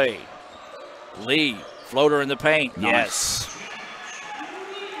big way. Lee, floater in the paint. Nice. Yes.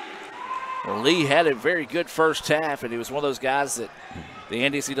 Well, Lee had a very good first half, and he was one of those guys that the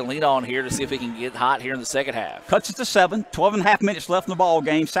Indians need to lean on here to see if he can get hot here in the second half. Cuts it to 7. 12.5 minutes left in the ball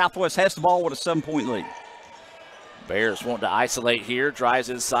game. Southwest has the ball with a 7-point lead. Bears want to isolate here. Drives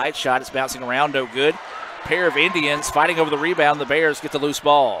inside. Shot is bouncing around. No good. Pair of Indians fighting over the rebound. The Bears get the loose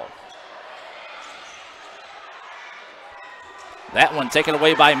ball. That one taken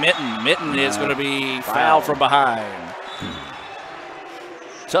away by Minton. Minton is going to be fouled from behind.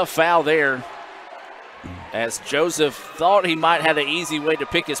 Tough foul there, as Joseph thought he might have an easy way to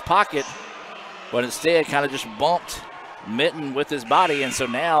pick his pocket, but instead kind of just bumped Minton with his body, and so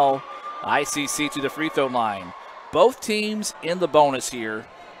now ICC to the free throw line. Both teams in the bonus here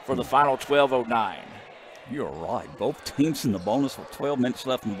for the final 12:09. You're right. Both teams in the bonus with 12 minutes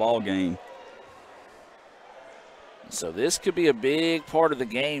left in the ball game. So this could be a big part of the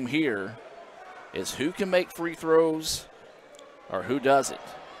game here, is who can make free throws or who doesn't.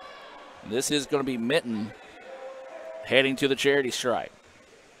 This is going to be Minton heading to the charity stripe.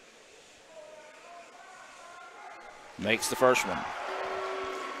 Makes the first one.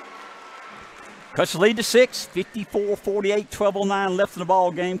 Cuts the lead to 6, 54-48, 12:09 left in the ball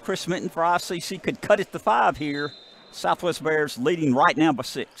game. Chris Minton for ICC could cut it to 5 here. Southwest Bears leading right now by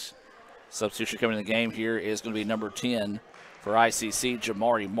 6. Substitution coming in the game here is going to be number 10 for ICC.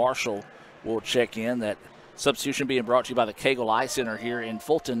 Jamari Marshall will check in. That substitution being brought to you by the Cagle Eye Center here in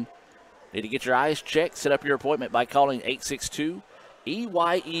Fulton. Need to get your eyes checked? Set up your appointment by calling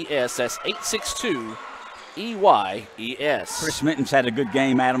 862-EYES. That's 862-EYES. Chris Minton's had a good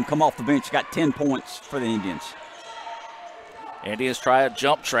game, Adam. Come off the bench, got 10 points for the Indians. Indians try a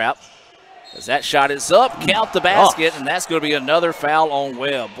jump trap. As that shot is up, count the basket, and that's going to be another foul on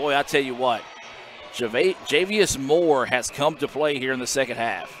Webb. Boy, I tell you what, Javius Moore has come to play here in the second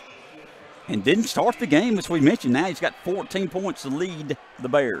half. And didn't start the game, as we mentioned. Now he's got 14 points to lead the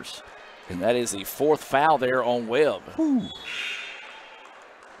Bears. And that is the fourth foul there on Webb. Whew.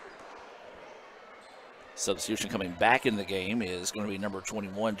 Substitution coming back in the game is going to be number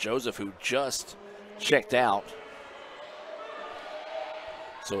 21, Joseph, who just checked out.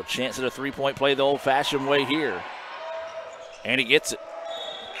 So a chance at a three-point play the old-fashioned way here. And he gets it.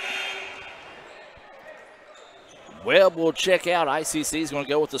 Webb will check out. ICC is going to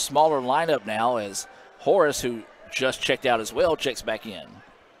go with the smaller lineup now as Horace, who just checked out as well, checks back in.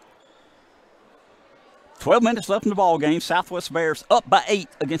 12 minutes left in the ball game. Southwest Bears up by 8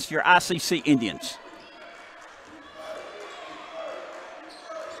 against your ICC Indians.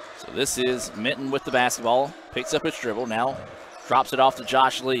 So this is Minton with the basketball. Picks up his dribble. Now drops it off to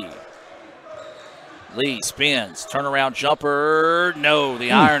Josh Lee. Lee spins. Turnaround jumper. No,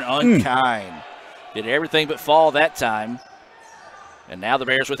 the iron unkind. Did everything but fall that time. And now the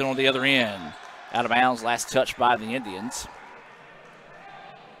Bears with it on the other end. Out of bounds. Last touch by the Indians.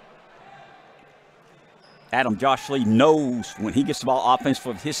 Adam, Josh Lee knows when he gets the ball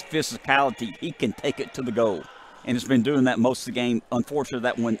offensively with his physicality, he can take it to the goal. And has been doing that most of the game. Unfortunately,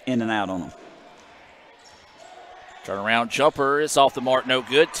 that one in and out on him. Turnaround jumper is off the mark, no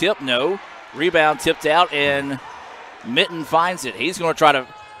good. Tip, no. Rebound tipped out, and Minton finds it. He's going to try to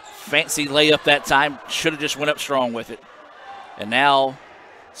fancy layup that time. Should have just went up strong with it. And now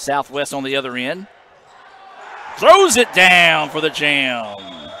Southwest on the other end. Throws it down for the jam.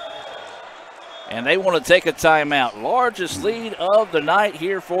 And they want to take a timeout. Largest lead of the night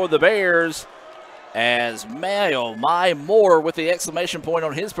here for the Bears. As my Moore with the exclamation point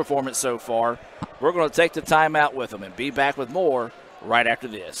on his performance so far. We're going to take the timeout with him and be back with more right after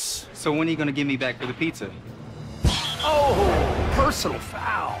this. So when are you going to give me back for the pizza? Oh, personal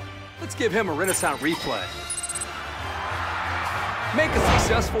foul. Let's give him a Renaissance replay. Make a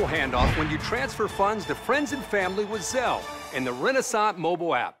successful handoff when you transfer funds to friends and family with Zelle and the Renaissance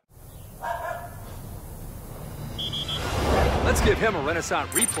mobile app. Let's give him a Renaissance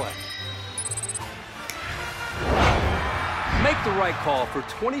replay. Make the right call for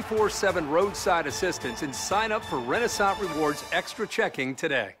 24/7 roadside assistance and sign up for Renaissance Rewards Extra Checking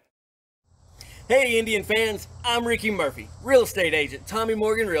today. Hey Indian fans, I'm Ricky Murphy, real estate agent, Tommy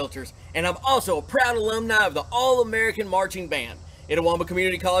Morgan Realtors, and I'm also a proud alumni of the All-American Marching Band. Itawamba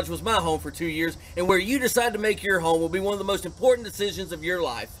Community College was my home for 2 years, and where you decide to make your home will be one of the most important decisions of your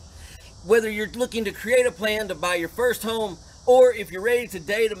life. Whether you're looking to create a plan to buy your first home, or if you're ready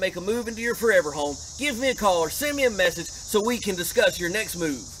today to make a move into your forever home, give me a call or send me a message so we can discuss your next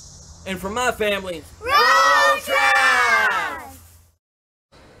move. And for my family, roll Tribe!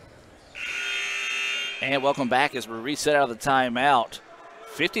 And welcome back as we reset out of the timeout.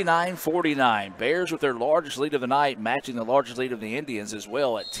 59-49. Bears with their largest lead of the night, matching the largest lead of the Indians as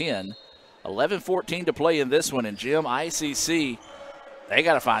well at 10. 11-14 to play in this one. And Jim, ICC, they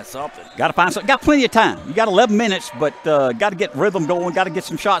got to find something. Got to find something. Got plenty of time. You got 11 minutes, but got to get rhythm going. Got to get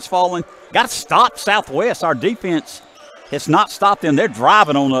some shots falling. Got to stop Southwest. Our defense has not stopped them. They're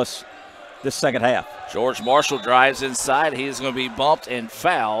driving on us this second half. George Marshall drives inside. He's going to be bumped and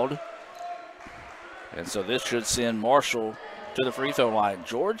fouled. And so this should send Marshall to the free throw line.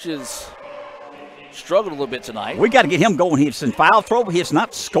 George has struggled a little bit tonight. We got to get him going. He's in foul trouble. He has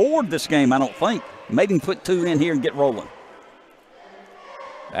not scored this game, I don't think. Maybe put 2 in here and get rolling.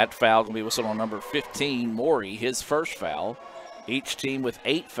 That foul going to be whistled on number 15, Morey, his first foul. Each team with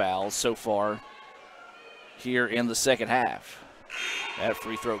 8 fouls so far here in the second half. That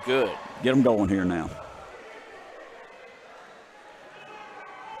free throw good. Get them going here now.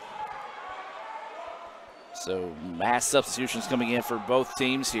 So mass substitutions coming in for both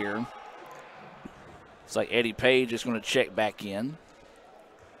teams here. It's like Eddie Page is going to check back in,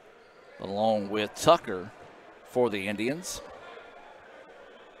 along with Tucker for the Indians.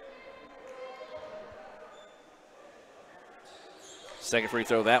 Second free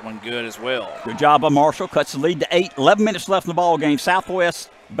throw, that one good as well. Good job by Marshall. Cuts the lead to 8. 11 minutes left in the ball game. Southwest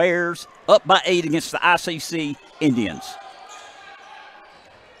Bears up by 8 against the ICC Indians.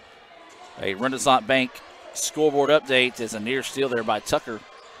 A Renaissance Bank scoreboard update is a near steal there by Tucker.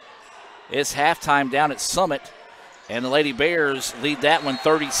 It's halftime down at Summit, and the Lady Bears lead that one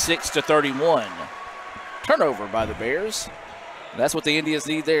 36-31. Turnover by the Bears. That's what the Indians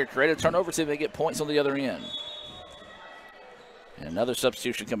need there. Create a turnover so they get points on the other end. And another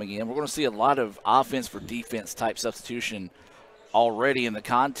substitution coming in. We're going to see a lot of offense for defense type substitution already in the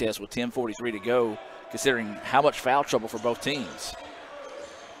contest with 10:43 to go, considering how much foul trouble for both teams.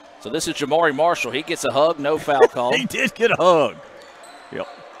 So this is Jamari Marshall. He gets a hug, no foul call. He did get a hug. Yep.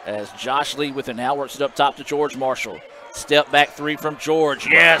 As Josh Lee with it now works it up top to George Marshall. Step back three from George.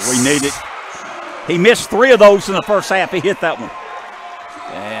 Yes. We need it. He missed 3 of those in the first half. He hit that one.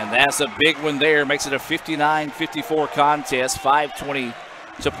 And that's a big one there. Makes it a 59-54 contest. 5:20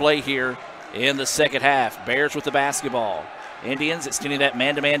 to play here in the second half. Bears with the basketball. Indians extending that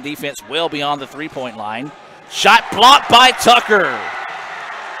man-to-man defense well beyond the three-point line. Shot blocked by Tucker.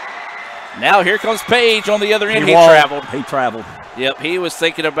 Now here comes Page on the other end. He traveled. He traveled. Yep, he was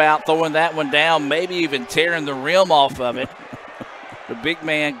thinking about throwing that one down, maybe even tearing the rim off of it. The big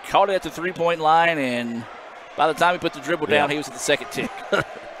man caught it at the three-point line, and by the time he put the dribble down, he was at the second tick.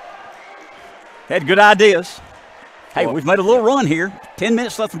 Had good ideas. Hey, we've made a little run here. 10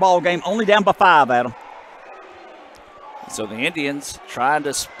 minutes left in the ball game, only down by 5, Adam. So the Indians trying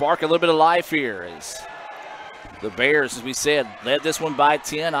to spark a little bit of life here as the Bears, as we said, led this one by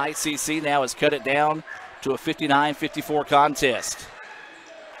 10. ICC now has cut it down to a 59-54 contest.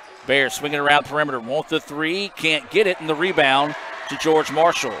 Bears swinging around perimeter, want the three, can't get it, and the rebound to George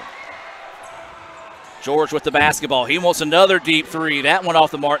Marshall. George with the basketball. He wants another deep three. That one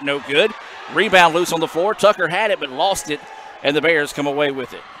off the mark, no good. Rebound loose on the floor. Tucker had it but lost it, and the Bears come away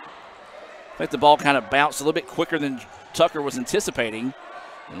with it. I think the ball kind of bounced a little bit quicker than Tucker was anticipating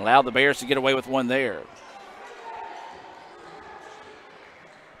and allowed the Bears to get away with one there.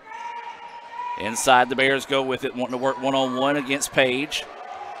 Inside, the Bears go with it, wanting to work one-on-one against Page.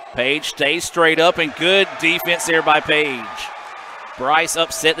 Page stays straight up, and good defense there by Page. Bryce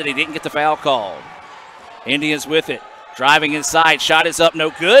upset that he didn't get the foul called. Indians with it. Driving inside. Shot is up,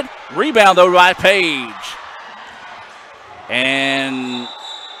 no good. Rebound, though, by Page. And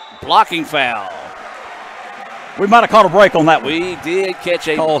blocking foul. We might have caught a break on that one. We did catch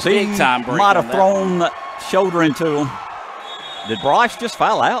a big-time break. Might have thrown the shoulder into him. Did Bryce just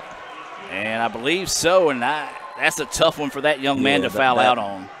foul out? And I believe so, and that's a tough one for that young man to foul out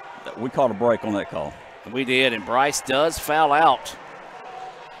on. We caught a break on that call. We did, and Bryce does foul out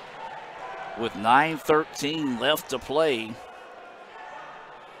with 9:13 left to play.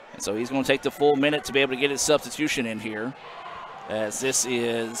 And so he's going to take the full minute to be able to get his substitution in here, as this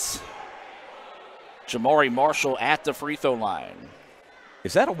is Jamari Marshall at the free throw line.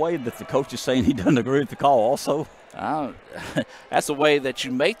 Is that a way that the coach is saying he doesn't agree with the call also? That's the way that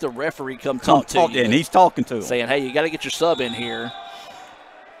you make the referee come talk to you. And he's talking to him. Saying, hey, you got to get your sub in here.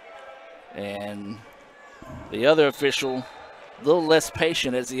 And the other official, a little less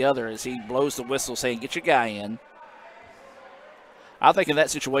patient as the other, as he blows the whistle saying, get your guy in. I think in that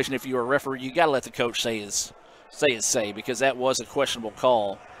situation, if you're a referee, you got to let the coach say his say, because that was a questionable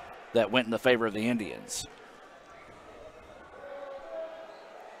call that went in the favor of the Indians.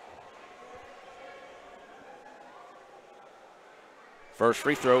 First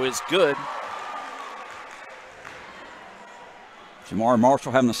free throw is good. Jamari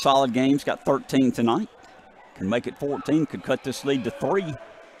Marshall having a solid game. He's got 13 tonight. Can make it 14. Could cut this lead to 3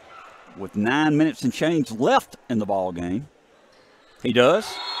 with 9 minutes and change left in the ball game. He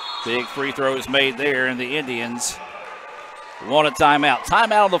does. Big free throw is made there, and the Indians want a timeout.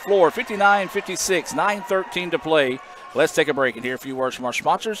 Timeout on the floor, 59-56, 9:13 to play. Let's take a break and hear a few words from our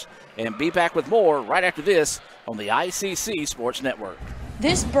sponsors and be back with more right after this on the ICC Sports Network.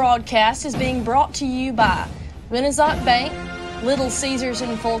 This broadcast is being brought to you by Renaissance Bank, Little Caesars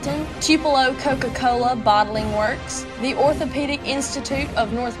in Fulton, Tupelo Coca-Cola Bottling Works, the Orthopedic Institute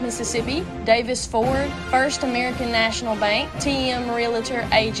of North Mississippi, Davis Ford, First American National Bank, TM Realtor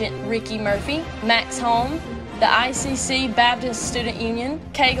Agent Ricky Murphy, Max Home, the ICC Baptist Student Union,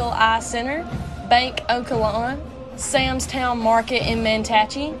 Cagle Eye Center, Bank Okolona, Sam's Town Market in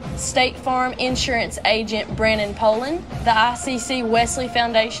Mantachie, State Farm Insurance Agent Brandon Poland, the ICC Wesley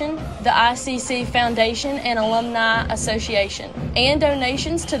Foundation, the ICC Foundation and Alumni Association, and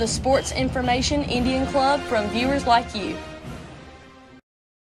donations to the Sports Information Indian Club from viewers like you.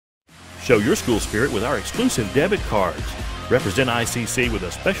 Show your school spirit with our exclusive debit cards. Represent ICC with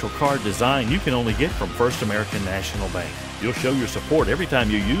a special card design you can only get from First American National Bank. You'll show your support every time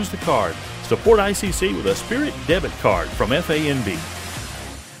you use the card. Support ICC with a Spirit debit card from FANB.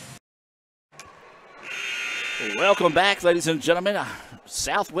 Welcome back, ladies and gentlemen.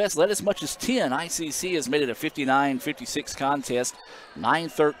 Southwest led as much as 10. ICC has made it a 59-56 contest.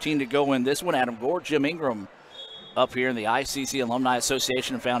 9:13 to go in this one. Adam Gore, Jim Ingram up here in the ICC Alumni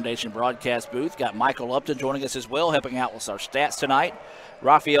Association and Foundation broadcast booth. Got Michael Upton joining us as well, helping out with our stats tonight.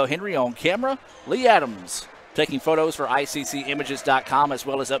 Raphael Henry on camera. Lee Adams taking photos for ICCimages.com as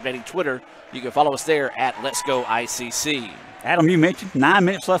well as updating Twitter. You can follow us there at Let's Go ICC. Adam, you mentioned 9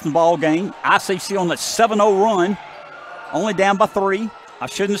 minutes left in the ball game. ICC on that 7-0 run, only down by 3. I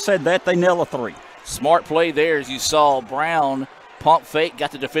shouldn't have said that. They nail a 3. Smart play there as you saw Brown pump fake,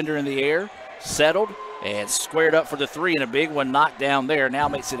 got the defender in the air, settled, and squared up for the 3, and a big one knocked down there. Now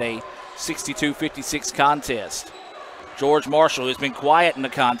makes it a 62-56 contest. George Marshall, who's been quiet in the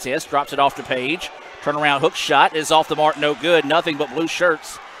contest, drops it off to Page. Turnaround hook shot is off the mark, no good. Nothing but blue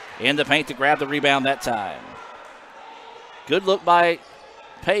shirts in the paint to grab the rebound that time. Good look by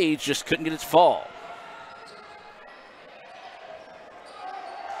Page, just couldn't get its fall.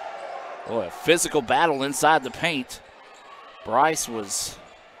 Boy, a physical battle inside the paint. Bryce was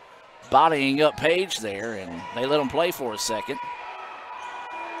bodying up Page there, and they let him play for a second.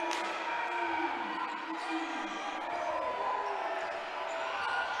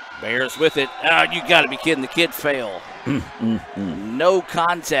 Bears with it. Oh, you got to be kidding. The kid fell. No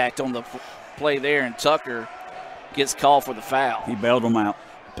contact on the play there, and Tucker gets called for the foul. He bailed them out.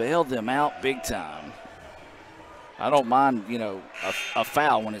 Bailed them out big time. I don't mind, a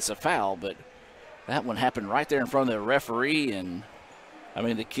foul when it's a foul, but that one happened right there in front of the referee, and,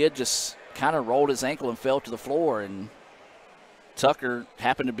 the kid just kind of rolled his ankle and fell to the floor, and Tucker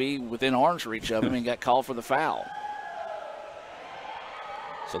happened to be within arm's reach of him and got called for the foul.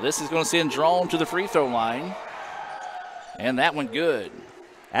 So this is going to send Drone to the free throw line, and that one good.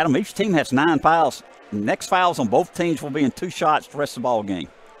 Adam, each team has 9 fouls. Next fouls on both teams will be in 2 shots the rest of the ball game.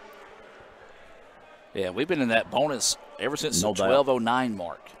 Yeah, we've been in that bonus ever since the 12:09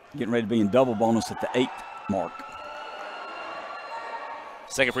 mark. Getting ready to be in double bonus at the 8 mark.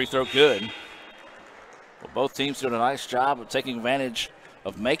 Second free throw good. Well, both teams doing a nice job of taking advantage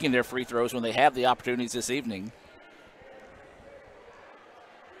of making their free throws when they have the opportunities this evening.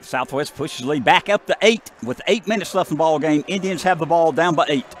 Southwest pushes lead back up to 8 with 8 minutes left in the ball game. Indians have the ball down by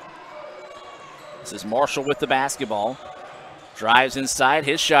 8. This is Marshall with the basketball. Drives inside.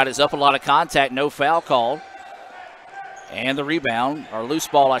 His shot is up. A lot of contact. No foul called. And the rebound, or loose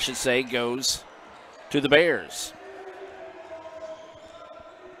ball, I should say, goes to the Bears.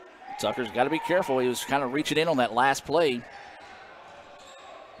 Tucker's got to be careful. He was kind of reaching in on that last play.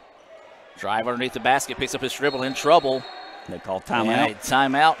 Drive underneath the basket. Picks up his dribble. In trouble. They call timeout. Yeah,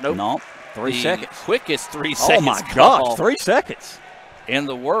 timeout. Nope. No. 3 seconds. Quickest 3 seconds. Oh, my gosh. 3 seconds. In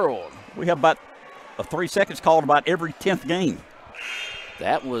the world. We have about 3 seconds called about every 10th game.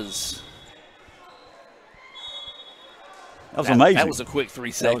 That was amazing. That was a quick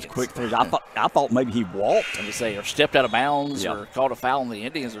 3 seconds. That was a quick 3. I thought maybe he walked. I would say, or stepped out of bounds, or called a foul on the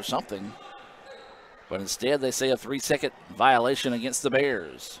Indians or something. But instead, they say a 3-second violation against the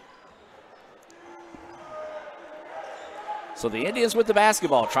Bears. So the Indians with the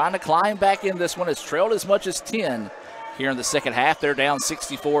basketball, trying to climb back in this one. It's trailed as much as 10 here in the second half. They're down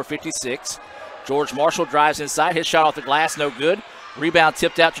 64-56. George Marshall drives inside. His shot off the glass, no good. Rebound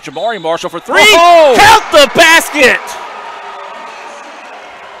tipped out to Jamari Marshall for 3. Oh! Count the basket!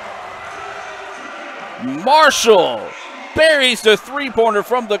 Marshall buries the three-pointer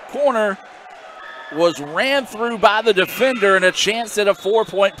from the corner. Was ran through by the defender, and a chance at a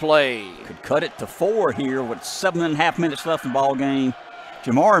 4-point play. Could cut it to 4 here with 7.5 minutes left in the ball game.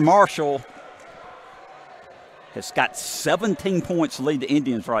 Jamari Marshall has got 17 points to lead the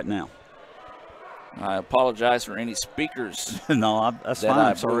Indians right now. I apologize for any speakers no, that's that fine.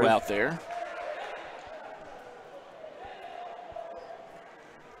 I blew out there.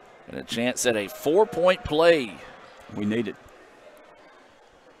 And a chance at a 4-point play. We need it.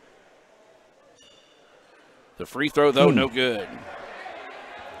 The free throw, though, no good.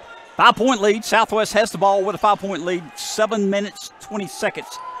 5-point lead. Southwest has the ball with a 5-point lead. 7 minutes, 20 seconds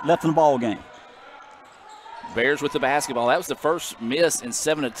left in the ball game. Bears with the basketball. That was the first miss in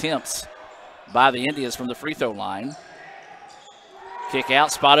 7 attempts by the Indians from the free throw line. Kick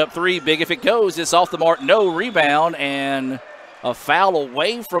out, spot up 3. Big if it goes. It's off the mark. No rebound, and a foul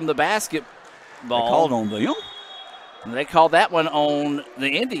away from the basketball. They called on them. And they called that one on the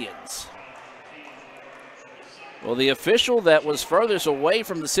Indians. Well, the official that was furthest away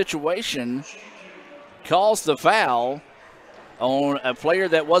from the situation calls the foul on a player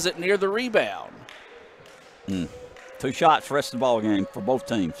that wasn't near the rebound. 2 shots for the rest of the ball game for both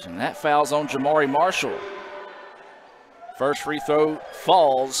teams. And that foul's on Jamari Marshall. First free throw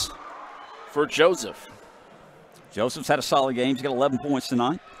falls for Joseph. Joseph's had a solid game. He's got 11 points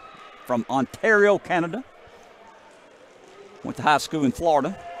tonight. From Ontario, Canada. Went to high school in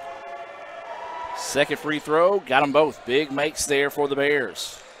Florida. Second free throw, got them both. Big makes there for the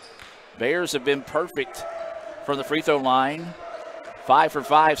Bears. Bears have been perfect from the free throw line. 5 for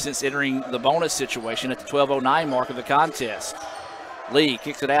 5 since entering the bonus situation at the 12:09 mark of the contest. Lee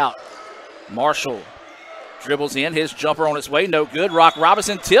kicks it out. Marshall dribbles in. His jumper on its way. No good. Rock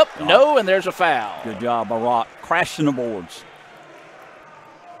Robinson tip. No, and there's a foul. Good job by Rock. Crashing the boards.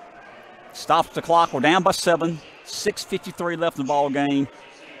 Stops the clock. We're down by 7. 6:53 left in the ball game.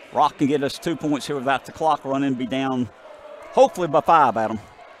 Rock can get us 2 points here without the clock running. Be down hopefully by 5, Adam.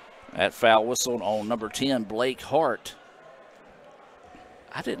 That foul whistled on number 10, Blake Hart.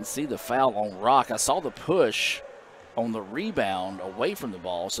 I didn't see the foul on Rock. I saw the push on the rebound away from the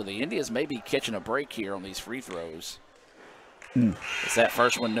ball, so the Indians may be catching a break here on these free throws. It's that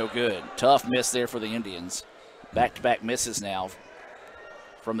first one no good. Tough miss there for the Indians. Back-to-back misses now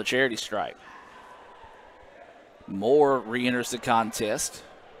from the charity stripe. Moore re-enters the contest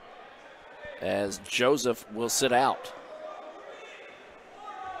as Joseph will sit out.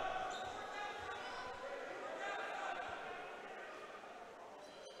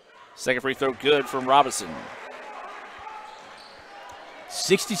 Second free throw good from Robinson.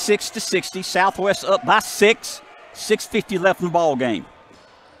 66-60. Southwest up by 6. 6:50 left in the ball game.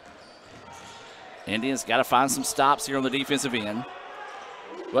 Indians got to find some stops here on the defensive end.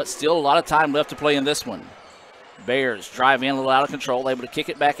 But still a lot of time left to play in this one. Bears drive in a little out of control, able to kick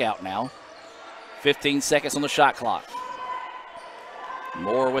it back out now. 15 seconds on the shot clock.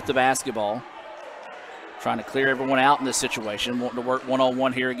 Moore with the basketball. Trying to clear everyone out in this situation. Wanting to work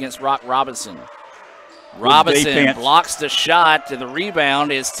one-on-one here against Rock Robinson. Robinson blocks the shot, and the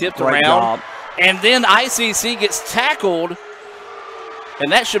rebound is tipped around. Job. And then ICC gets tackled,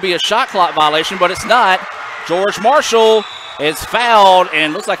 and that should be a shot clock violation, but it's not. George Marshall is fouled,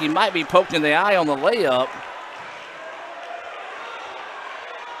 and looks like he might be poked in the eye on the layup.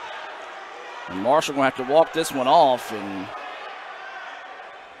 And Marshall going to have to walk this one off, and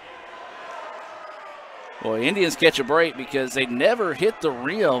boy, Indians catch a break because they never hit the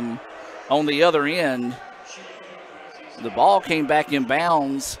rim on the other end. The ball came back in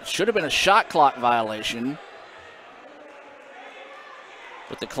bounds. Should have been a shot clock violation.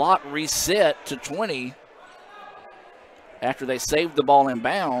 But the clock reset to 20 after they saved the ball in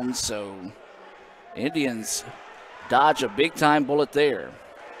bounds. So Indians dodge a big-time bullet there.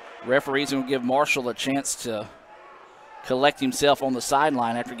 Referees will give Marshall a chance to collect himself on the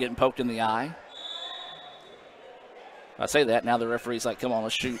sideline after getting poked in the eye. I say that, now the referee's like, come on,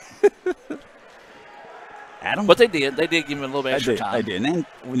 let's shoot. Adam? But they did. They did give him a little bit extra time. They did. And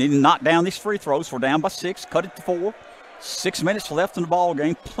we need to knock down these free throws. We're down by 6. Cut it to 4. 6 minutes left in the ball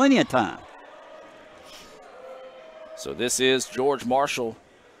game. Plenty of time. So this is George Marshall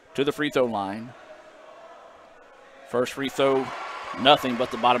to the free throw line. First free throw, nothing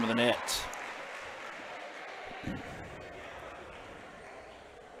but the bottom of the net.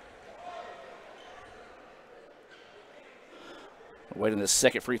 Waiting this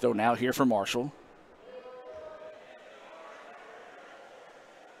second free throw now here for Marshall.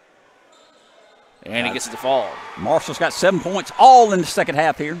 And he gets it to fall. Marshall's got 7 points all in the second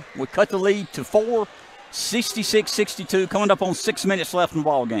half here. We cut the lead to 4, 66-62, coming up on 6 minutes left in the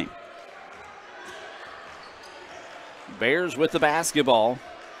ball game. Bears with the basketball.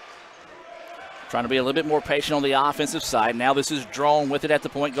 Trying to be a little bit more patient on the offensive side. Now this is Drone with it at the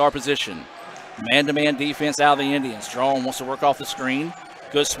point guard position. Man-to-man defense out of the Indians. Drone wants to work off the screen.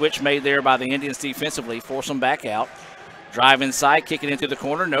 Good switch made there by the Indians defensively. Force them back out. Drive inside, kick it into the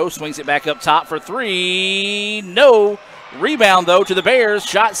corner. No, swings it back up top for 3. No. Rebound, though, to the Bears.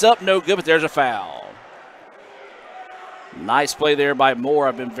 Shots up, no good, but there's a foul. Nice play there by Moore.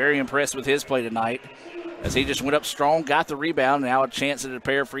 I've been very impressed with his play tonight as he just went up strong, got the rebound, and now a chance at a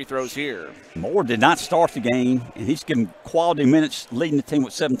pair of free throws here. Moore did not start the game, and he's given quality minutes, leading the team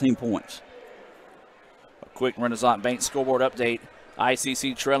with 17 points. A quick Renaissance Bank scoreboard update.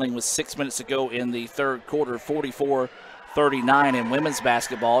 ICC trailing with 6 minutes to go in the third quarter, 44-39 in women's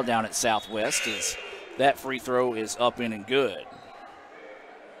basketball down at Southwest, as that free throw is up in and good.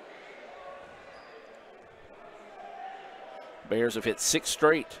 Bears have hit 6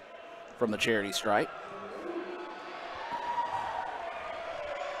 straight from the charity stripe.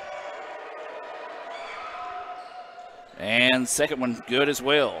 And second one good as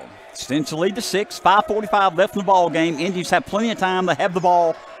well. Extends the lead to 6. 5:45 left in the ball game. Indians have plenty of time. They have the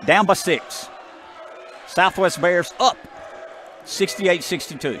ball down by 6. Southwest Bears up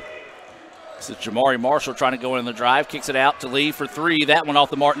 68-62. This is Jamari Marshall trying to go in the drive. Kicks it out to Lee for 3. That one off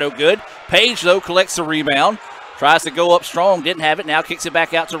the mark, no good. Page, though, collects the rebound. Tries to go up strong, didn't have it. Now kicks it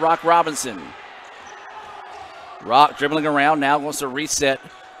back out to Rock Robinson. Rock dribbling around, now wants to reset.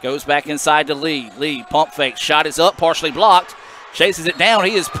 Goes back inside to Lee. Lee, pump fake. Shot is up, partially blocked. Chases it down.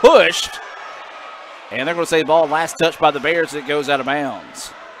 He is pushed. And they're going to say ball last touch by the Bears. It goes out of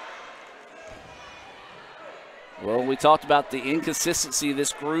bounds. Well, we talked about the inconsistency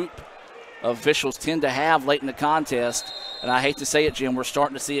this group of officials tend to have late in the contest. And I hate to say it, Jim, we're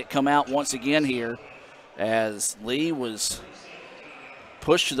starting to see it come out once again here as Lee was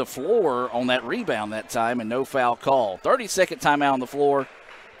pushed to the floor on that rebound that time and no foul call. 30-second timeout on the floor.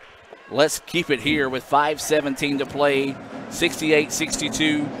 Let's keep it here with 5:17 to play,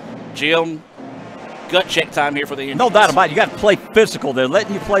 68-62. Jim, gut check time here for the Indians. No doubt about it. You got to play physical. They're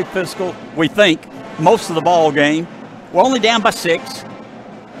letting you play physical, we think, most of the ball game. We're only down by 6.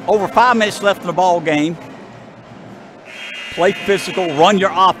 Over 5 minutes left in the ball game. Play physical, run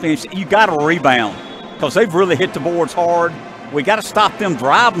your offense. You got to rebound because they've really hit the boards hard. We got to stop them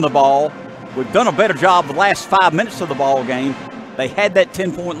driving the ball. We've done a better job the last 5 minutes of the ball game. They had that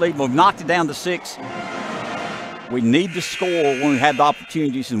 10-point lead. We've knocked it down to 6. We need to score when we have the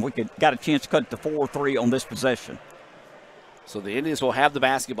opportunities, and we got a chance to cut it to 4-3 on this possession. So the Indians will have the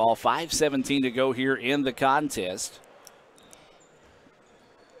basketball. 5:17 to go here in the contest.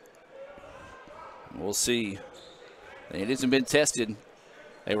 We'll see. The Indians have been tested.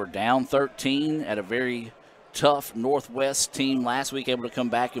 They were down 13 at a very tough Northwest team last week, able to come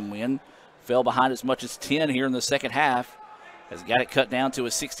back and win. Fell behind as much as 10 here in the second half. Has got it cut down to a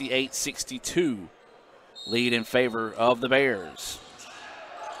 68-62 lead in favor of the Bears.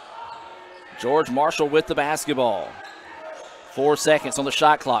 George Marshall with the basketball. 4 seconds on the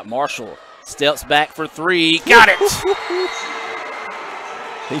shot clock. Marshall steps back for 3. Got it!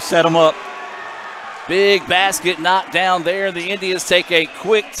 He set him up. Big basket knocked down there. The Indians take a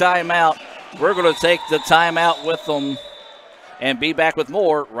quick timeout. We're going to take the timeout with them and be back with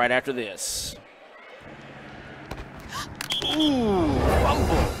more right after this. Ooh,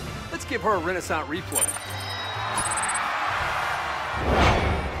 fumble. Let's give her a Renaissance replay.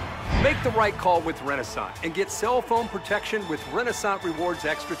 Make the right call with Renaissance and get cell phone protection with Renaissance Rewards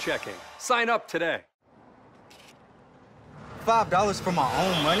Extra Checking. Sign up today. $5 for my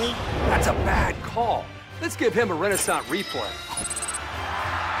own money? That's a bad call. Let's give him a Renaissance replay.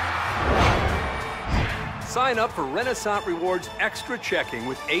 Sign up for Renaissance Rewards Extra Checking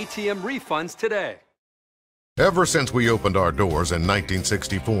with ATM refunds today. Ever since we opened our doors in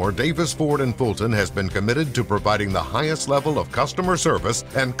 1964, Davis Ford in Fulton has been committed to providing the highest level of customer service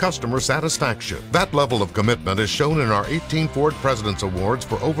and customer satisfaction. That level of commitment is shown in our 18 Ford President's Awards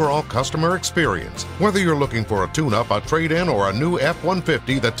for overall customer experience. Whether you're looking for a tune-up, a trade-in, or a new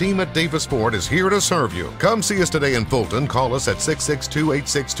F-150, the team at Davis Ford is here to serve you. Come see us today in Fulton. Call us at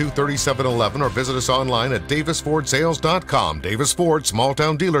 662-862-3711 or visit us online at davisfordsales.com. Davis Ford,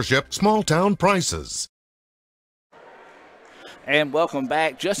 small-town dealership, small-town prices. And welcome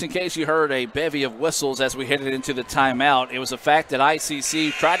back. Just in case you heard a bevy of whistles as we headed into the timeout, it was a fact that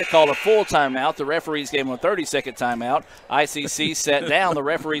ICC tried to call a full timeout. The referees gave them a 30-second timeout. ICC sat down. The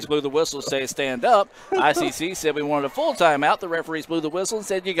referees blew the whistle to say stand up. ICC said we wanted a full timeout. The referees blew the whistle and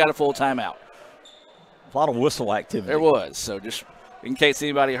said you got a full timeout. A lot of whistle activity. There was. So just in case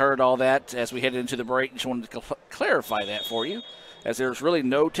anybody heard all that as we headed into the break, just wanted to clarify that for you, as there's really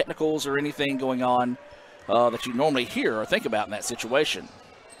no technicals or anything going on that you normally hear or think about in that situation.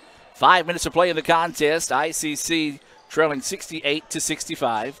 5 minutes to play in the contest. ICC trailing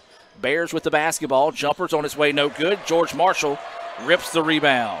 68-65. Bears with the basketball. Jumper's on his way, no good. George Marshall rips the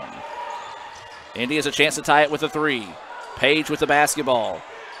rebound. Indy has a chance to tie it with a 3. Page with the basketball.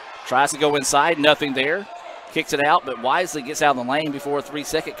 Tries to go inside, nothing there. Kicks it out, but wisely gets out of the lane before a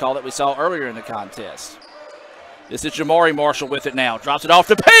 3-second call that we saw earlier in the contest. This is Jamari Marshall with it now. Drops it off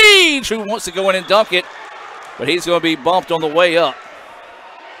to Page, who wants to go in and dunk it, but he's going to be bumped on the way up.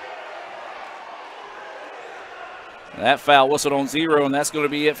 That foul whistled on 0, and that's going to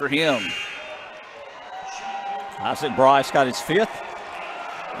be it for him. Isaac Bryce got his 5th.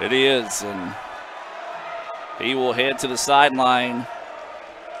 It is, and he will head to the sideline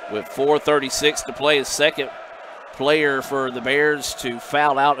with 4:36 to play. His second player for the Bears to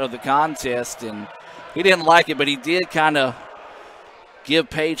foul out of the contest, and he didn't like it, but he did kind of give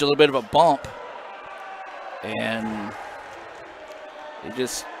Page a little bit of a bump. And he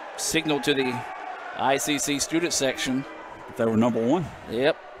just signaled to the ICC student section. They were number 1.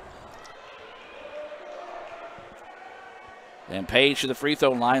 Yep. And Page to the free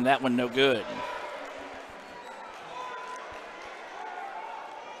throw line. That one no good.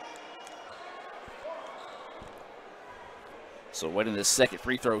 So waiting this second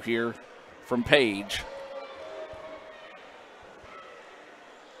free throw here from Page.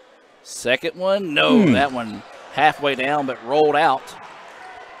 Second one, no, that one halfway down but rolled out.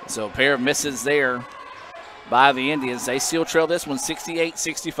 So a pair of misses there by the Indians. They still trail this one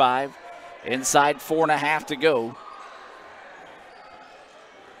 68-65. Inside 4.5 to go.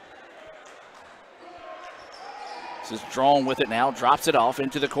 This is drawn with it now, drops it off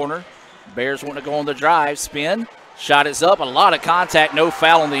into the corner. Bears want to go on the drive, spin. Shot is up, a lot of contact, no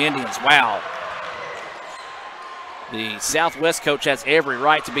foul on the Indians. Wow. The Southwest coach has every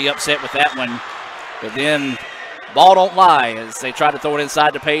right to be upset with that one. But then, ball don't lie as they tried to throw it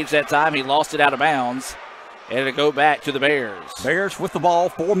inside the Page that time. He lost it out of bounds. And it'll go back to the Bears. Bears with the ball,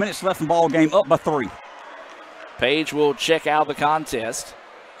 4 minutes left in the ball game, up by 3. Page will check out the contest.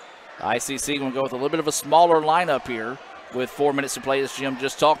 ICC going to go with a little bit of a smaller lineup here with 4 minutes to play, as Jim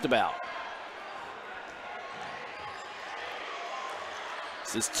just talked about.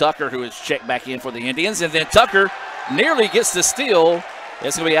 This is Tucker who is checked back in for the Indians, and then Tucker nearly gets the steal.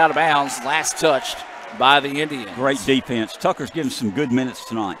 It's going to be out of bounds, last touched by the Indians. Great defense. Tucker's getting some good minutes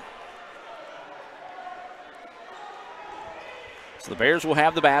tonight. So the Bears will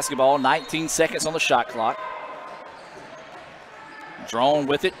have the basketball, 19 seconds on the shot clock. Drawn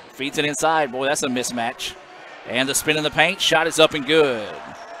with it, feeds it inside. Boy, that's a mismatch. And the spin in the paint, shot is up and good.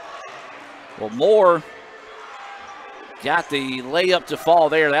 Well, Moore got the layup to fall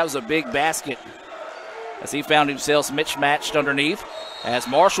there. That was a big basket as he found himself mismatched underneath. As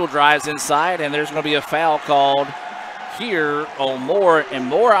Marshall drives inside, and there's going to be a foul called here on Moore. And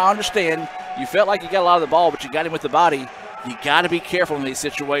Moore, I understand, you felt like you got a lot of the ball, but you got him with the body. You got to be careful in these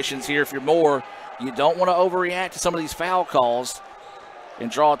situations here. If you're Moore, you don't want to overreact to some of these foul calls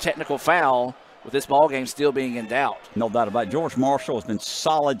and draw a technical foul with this ball game still being in doubt. No doubt about it. George Marshall has been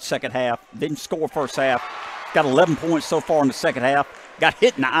solid second half. Didn't score first half. Got 11 points so far in the second half. Got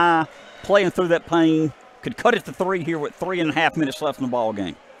hit in the eye, playing through that pain. Could cut it to 3 here with 3.5 minutes left in the ball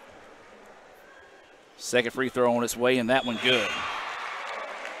game. Second free throw on its way, and that one good.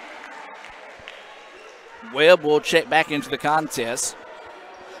 Webb will check back into the contest.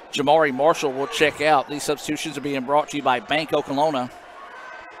 Jamari Marshall will check out. These substitutions are being brought to you by Bank Okolona.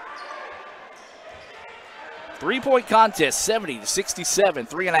 3-point contest, 70-67,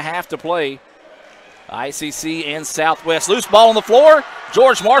 3.5 to play. ICC and Southwest. Loose ball on the floor.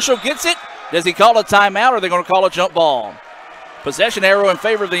 George Marshall gets it. Does he call a timeout or are they going to call a jump ball? Possession arrow in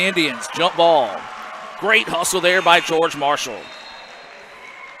favor of the Indians. Jump ball. Great hustle there by George Marshall.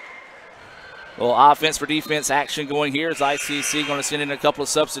 Well, offense for defense action going here as ICC going to send in a couple of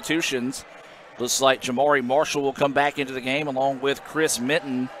substitutions. Looks like Jamari Marshall will come back into the game along with Chris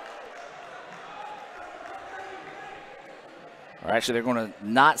Minton. Or actually, they're going to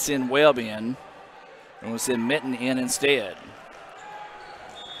not send Webb in. They're going to send Minton in instead.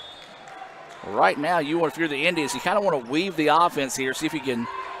 Right now, if you're the Indians, you kind of want to weave the offense here, see if you can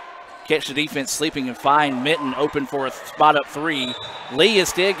catch the defense sleeping and find Minton open for a spot up 3. Lee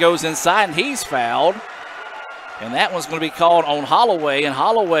instead goes inside, and he's fouled. And that one's going to be called on Holloway, and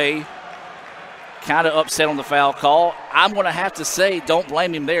Holloway kind of upset on the foul call. I'm going to have to say don't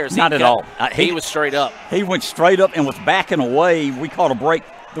blame him there. Not at all. He was straight up. He went straight up and was backing away. We called a break.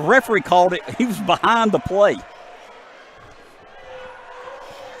 The referee called it. He was behind the play.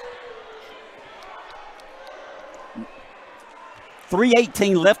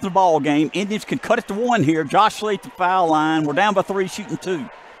 .318 left in the ball game. Indians can cut it to 1 here. Josh Lee at the foul line. We're down by 3, shooting 2.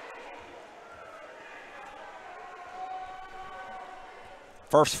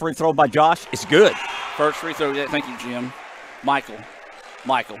 First free throw by Josh is good. First free throw. Thank you, Jim. Michael.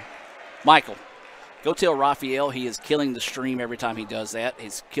 Go tell Raphael he is killing the stream every time he does that.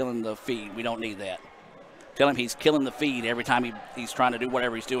 He's killing the feed. We don't need that. Tell him he's killing the feed every time he's trying to do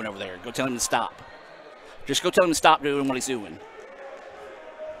whatever he's doing over there. Go tell him to stop. Just go tell him to stop doing what he's doing.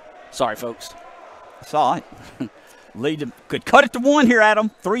 Sorry, folks. It's all right. Lee could cut it to 1 here,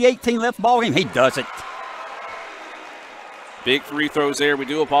 Adam. 3:18 left ball game. He does it. Big free throws there. We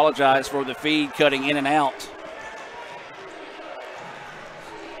do apologize for the feed cutting in and out.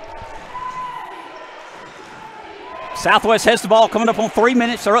 Southwest has the ball coming up on 3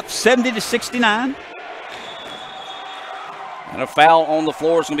 minutes. They're up 70-69. And a foul on the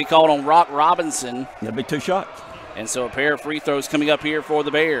floor is going to be called on Rock Robinson. That'll be 2 shots. And so a pair of free throws coming up here for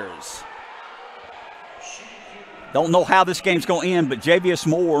the Bears. Don't know how this game's going to end, but Javius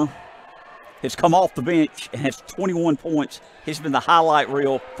Moore has come off the bench and has 21 points. He's been the highlight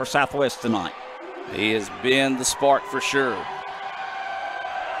reel for Southwest tonight. He has been the spark for sure.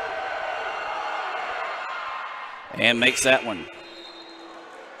 And makes that one.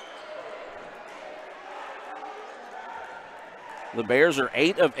 The Bears are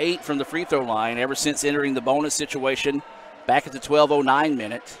 8 of 8 from the free throw line ever since entering the bonus situation back at the 12:09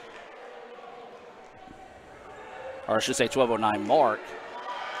 minute. or I should say 12:09 mark.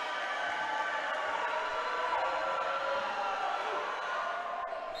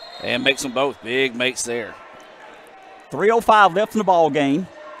 And makes them both. Big makes there. 3:05 left in the ball game.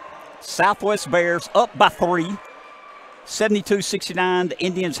 Southwest Bears up by 3. 72-69. The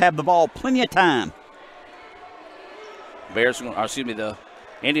Indians have the ball. Plenty of time. The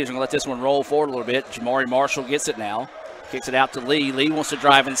Indians are going to let this one roll forward a little bit. Jamari Marshall gets it now. Kicks it out to Lee. Lee wants to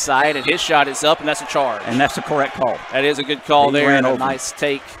drive inside, and his shot is up, and that's a charge. And that's the correct call. That is a good call there, and a over. nice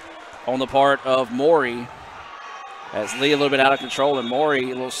take on the part of Morey. As Lee a little bit out of control, and Morey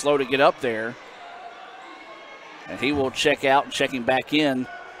a little slow to get up there. And he will check out, and checking back in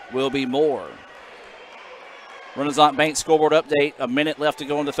will be Moore. Renaissance Bank scoreboard update. A minute left to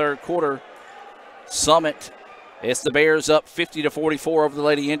go in the third quarter. Summit, it's the Bears up 50-44 over the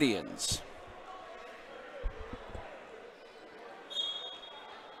Lady Indians.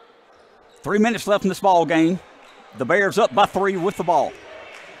 Three minutes left in this ball game. The Bears up by 3 with the ball.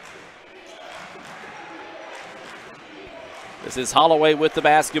 This is Holloway with the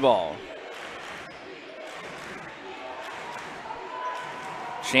basketball.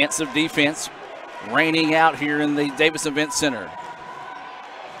 Chance of defense raining out here in the Davis Event Center.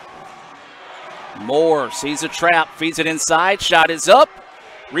 Moore sees a trap, feeds it inside, shot is up.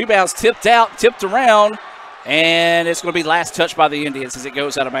 Rebounds tipped out, tipped around, and it's going to be last touch by the Indians as it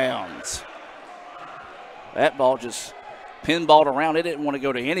goes out of bounds. That ball just pinballed around. It didn't want to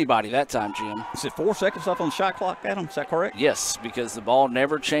go to anybody that time, Jim. Is it 4 seconds left on the shot clock, Adam? Is that correct? Yes, because the ball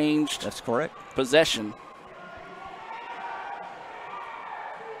never changed. That's correct. Possession.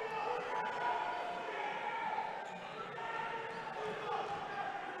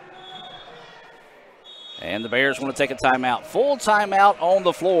 And the Bears want to take a timeout. Full timeout on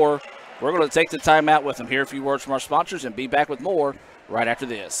the floor. We're going to take the timeout with them. Hear a few words from our sponsors and be back with more right after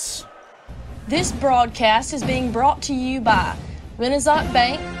this. This broadcast is being brought to you by Renaissance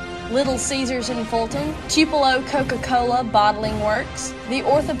Bank, Little Caesars in Fulton, Tupelo Coca-Cola Bottling Works, the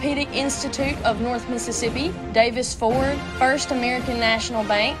Orthopedic Institute of North Mississippi, Davis Ford, First American National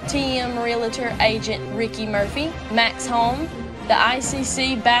Bank, TM Realtor Agent Ricky Murphy, Max Home, the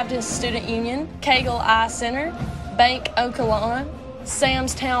ICC Baptist Student Union, Cagle Eye Center, Bank Okolona,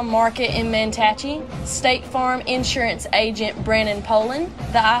 Sam's Town Market in Mantachie, State Farm Insurance Agent Brandon Poland,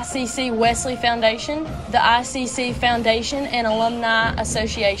 the ICC Wesley Foundation, the ICC Foundation and Alumni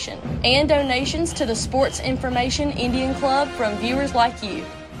Association, and donations to the Sports Information Indian Club from viewers like you.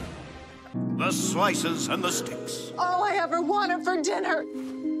 The slices and the sticks. All I ever wanted for dinner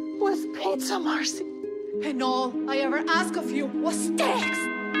was pizza, Marcy. And all I ever asked of you was steaks.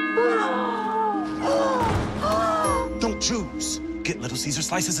 Don't choose. Get Little Caesar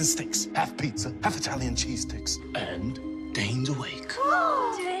slices and steaks. Half pizza, half Italian cheese sticks. And Dane's awake.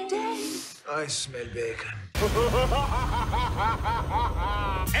 I smell bacon.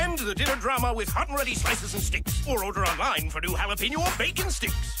 End the dinner drama with hot and ready slices and sticks. Or order online for new jalapeno or bacon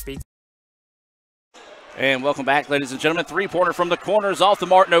sticks. And welcome back, ladies and gentlemen. Three-pointer from the corner is off the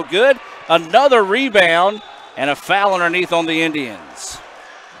mark, no good. Another rebound and a foul underneath on the Indians.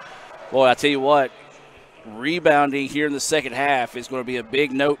 Boy, I tell you what, rebounding here in the second half is going to be a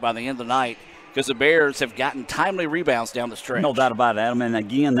big note by the end of the night because the Bears have gotten timely rebounds down the stretch. No doubt about it, Adam. And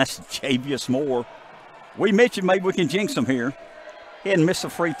again, that's Javius Moore. We mentioned maybe we can jinx him here. He hadn't missed a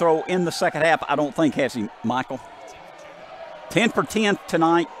free throw in the second half, I don't think, has he, Michael? 10 for 10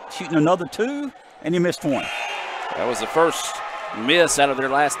 tonight, shooting another 2, and he missed 1. That was the first miss out of their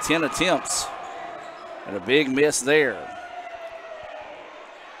last 10 attempts. And a big miss there.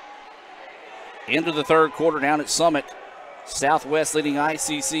 Into the third quarter down at Summit. Southwest leading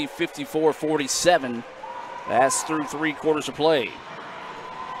ICC 54-47. That's through 3 quarters of play.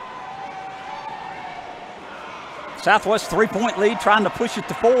 Southwest 3-point lead, trying to push it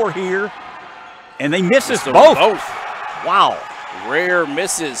to 4 here. And they miss us both. Wow. Rare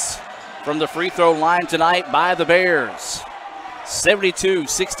misses from the free throw line tonight by the Bears.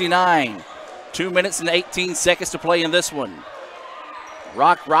 72-69. 2 minutes and 18 seconds to play in this one.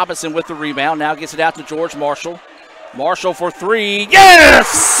 Rock Robinson with the rebound. Now gets it out to George Marshall. Marshall for 3.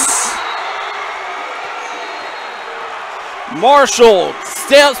 Yes! Marshall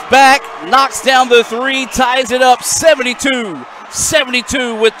steps back, knocks down the 3, ties it up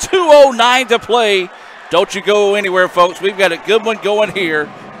 72-72 with 2:09 to play. Don't you go anywhere, folks. We've got a good one going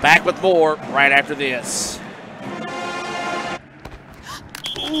here. Back with more right after this.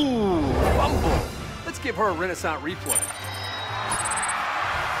 Ooh, fumble. Let's give her a Renaissance replay.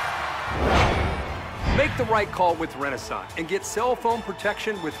 Make the right call with Renaissance and get cell phone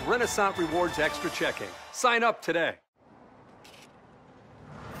protection with Renaissance Rewards Extra Checking. Sign up today.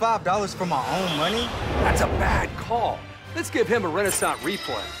 $5 for my own money? That's a bad call. Let's give him a Renaissance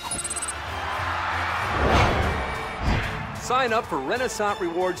replay. Sign up for Renaissance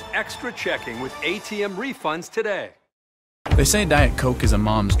Rewards Extra Checking with ATM refunds today. They say Diet Coke is a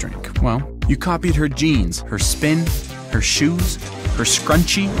mom's drink. Well, you copied her jeans, her spin, her shoes, her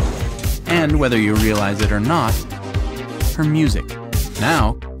scrunchie, and whether you realize it or not, her music.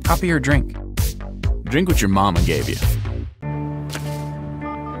 Now, copy her drink. Drink what your mama gave you.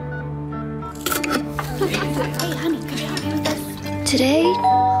 Hey, honey, could you help me with this? Today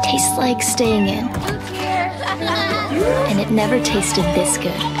tastes like staying in. And it never tasted this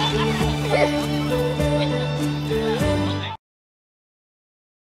good.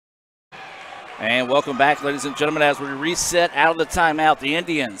 And welcome back, ladies and gentlemen, as we reset out of the timeout. The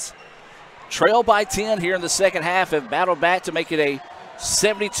Indians trail by 10 here in the second half, have battled back to make it a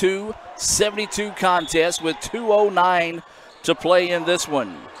 72-72 contest with 2:09 to play in this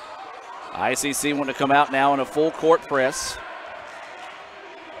one. ICC want to come out now in a full court press.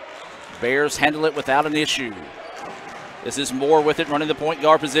 Bears handle it without an issue. This is Moore with it, running the point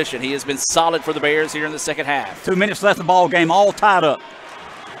guard position. He has been solid for the Bears here in the second half. 2 minutes left in the ball game, all tied up.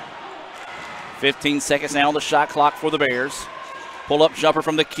 15 seconds now on the shot clock for the Bears. Pull-up jumper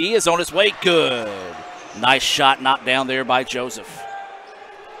from the key is on its way. Good. Nice shot knocked down there by Joseph.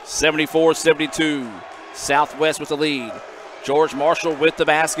 74-72. Southwest with the lead. George Marshall with the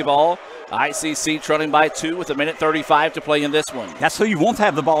basketball. ICC trailing by 2 with 1:35 to play in this one. That's who you want to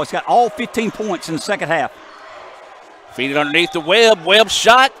have the ball. He's got all 15 points in the second half. Feed it underneath the Webb. Webb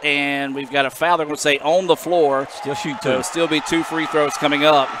shot, and we've got a foul. They're going to say on the floor. Still shoot 2. So it'll still be 2 free throws coming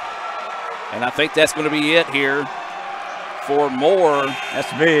up. And I think that's going to be it here for Moore.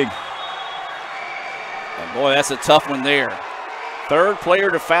 That's big. And boy, that's a tough one there. Third player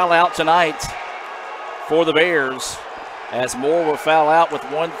to foul out tonight for the Bears, as Moore will foul out with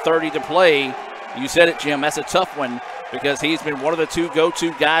 1:30 to play. You said it, Jim. That's a tough one because he's been one of the 2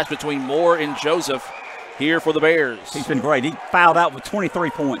 go-to guys between Moore and Joseph here for the Bears. He's been great. He fouled out with 23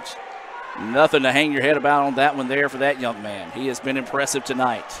 points. Nothing to hang your head about on that one there for that young man. He has been impressive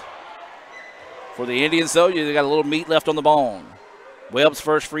tonight. For the Indians, though, you got a little meat left on the bone. Webb's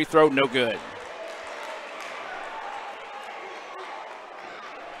first free throw, no good.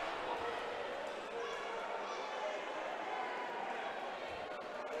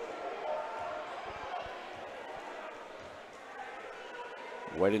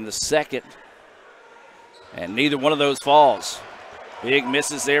 Waiting the second. And neither one of those falls. Big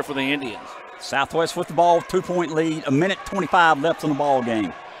misses there for the Indians. Southwest with the ball, 2-point lead, 1:25 left in the ball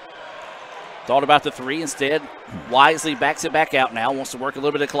game. Thought about the 3 instead. Wisely backs it back out now. Wants to work a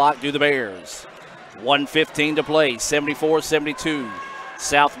little bit of clock. Do the Bears. 1:15 to play. 74-72.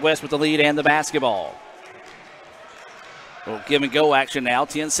 Southwest with the lead and the basketball. Little give and go action now.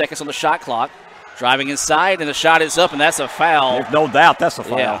 10 seconds on the shot clock. Driving inside, and the shot is up, and that's a foul. There's no doubt that's a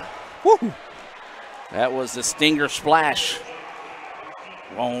foul. Yeah. Woo. That was the stinger splash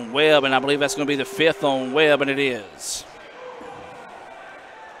on Webb, and I believe that's going to be the 5th on Webb, and it is.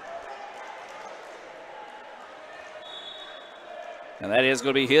 And that is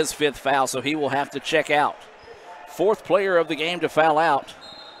going to be his 5th foul, so he will have to check out. 4th player of the game to foul out.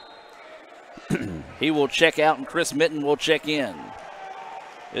 He will check out, and Chris Mitten will check in.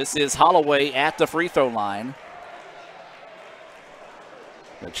 This is Holloway at the free throw line.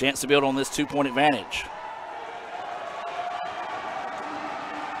 A chance to build on this 2-point advantage.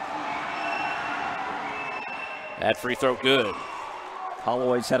 That free throw good.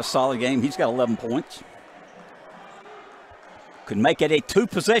 Holloway's had a solid game. He's got 11 points. Could make it a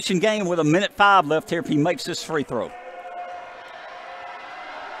 2-possession game with 1:05 left here if he makes this free throw.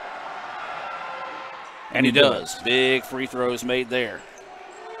 And he does. Big free throws made there.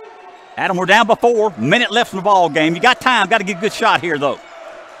 Adam, we're down by 4. Minute left in the ball game. You got time. Got to get a good shot here, though.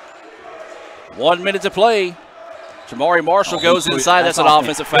 1 minute to play. Jamari Marshall goes inside. That's an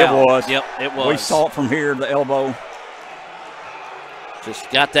offensive foul. It was. Yep, it was. We saw it from here, the elbow. Just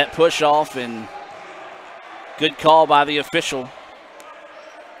got that push off, and good call by the official.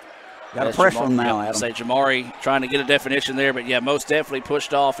 Got a pressure on now, Adam. Say Jamari trying to get a definition there, but yeah, most definitely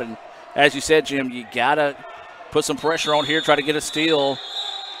pushed off. And as you said, Jim, you got to put some pressure on here, try to get a steal.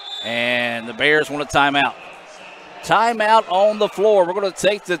 And the Bears want a timeout. Timeout on the floor. We're going to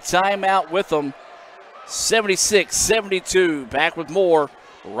take the timeout with them. 76-72. Back with more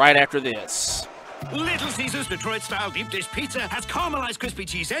right after this. Little Caesars Detroit-style deep dish pizza has caramelized crispy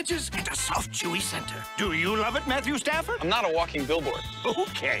cheese edges and a soft, chewy center. Do you love it, Matthew Stafford? I'm not a walking billboard.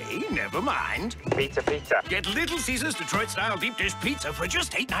 Okay, never mind. Pizza, pizza. Get Little Caesars Detroit-style deep dish pizza for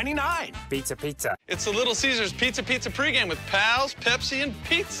just $8.99. Pizza, pizza. It's the Little Caesars Pizza pregame with Pals, Pepsi, and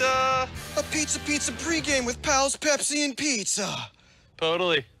pizza. A pizza pregame with Pals, Pepsi, and pizza.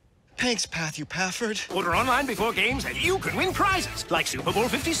 Totally. Thanks, Matthew Pafford. Order online before games and you can win prizes, like Super Bowl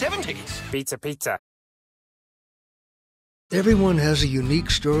 57 tickets. Pizza, pizza. Everyone has a unique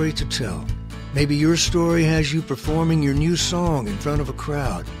story to tell. Maybe your story has you performing your new song in front of a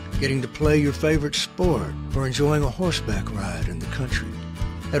crowd, getting to play your favorite sport, or enjoying a horseback ride in the country.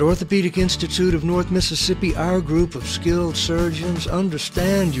 At Orthopedic Institute of North Mississippi, our group of skilled surgeons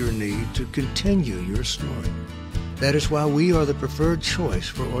understand your need to continue your story. That is why we are the preferred choice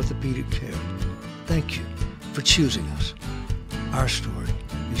for orthopedic care. Thank you for choosing us. Our story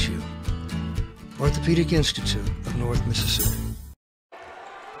is you. Orthopedic Institute of North Mississippi.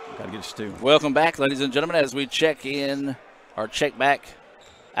 Gotta get a stew. Welcome back, ladies and gentlemen, as we check back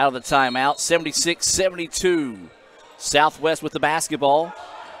out of the timeout. 76-72. Southwest with the basketball.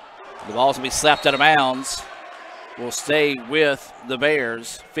 The ball's going to be slapped out of bounds. Will stay with the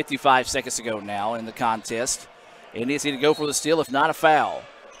Bears. 55 seconds to go now in the contest. Indians need to go for the steal, if not a foul.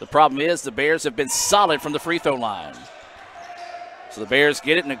 The problem is the Bears have been solid from the free throw line. So the Bears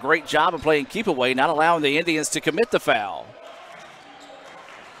get it, and a great job of playing keep away, not allowing the Indians to commit the foul.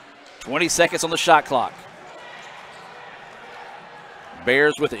 20 seconds on the shot clock.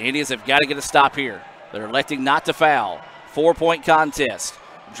 Bears with the Indians have got to get a stop here. They're electing not to foul. 4-point contest.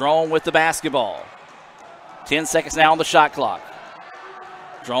 Drone with the basketball. 10 seconds now on the shot clock.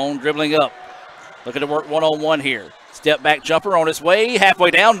 Drone dribbling up. Looking to work one-on-one here. Step back jumper on his way, halfway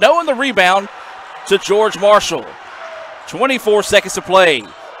down. Knowing the rebound to George Marshall. 24 seconds to play.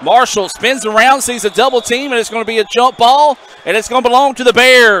 Marshall spins around, sees a double team, and it's going to be a jump ball, and it's going to belong to the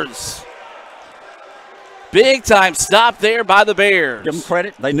Bears. Big time stop there by the Bears. Give them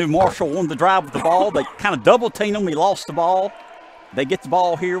credit. They knew Marshall wanted to drive with the ball. They kind of double teamed him. He lost the ball. They get the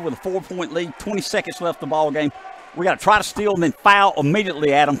ball here with a 4-point lead. 20 seconds left in the ball game. We got to try to steal and then foul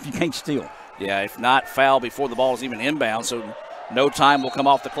immediately at them if you can't steal. Yeah, if not, foul before the ball is even inbound, so no time will come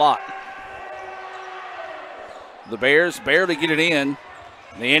off the clock. The Bears barely get it in.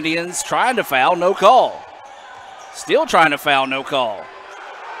 The Indians trying to foul, no call. Still trying to foul, no call.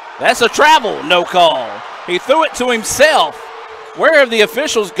 That's a travel, no call. He threw it to himself. Where have the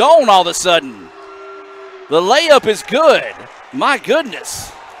officials gone all of a sudden? The layup is good. My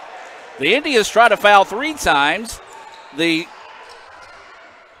goodness. The Indians try to foul 3 times. The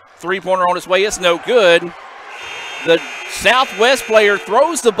three-pointer on his way is no good. The Southwest player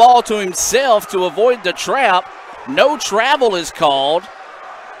throws the ball to himself to avoid the trap. No travel is called.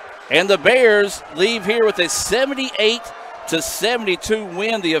 And the Bears leave here with a 78-72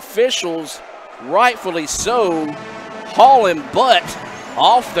 win. The officials, rightfully so, hauling butt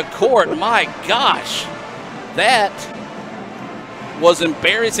off the court. My gosh, that was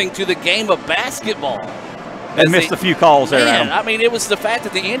embarrassing to the game of basketball. They missed a few calls there, Adam. I mean, it was the fact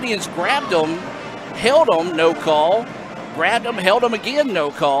that the Indians grabbed them, held them, no call. Grabbed them, held them again, no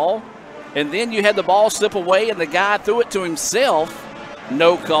call. And then you had the ball slip away, and the guy threw it to himself,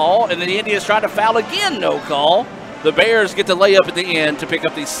 no call. And then the Indians tried to foul again, no call. The Bears get the layup at the end to pick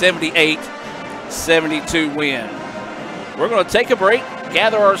up the 78-72 win. We're going to take a break,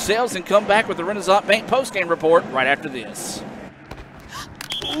 gather ourselves, and come back with the Renaissance Bank postgame report right after this.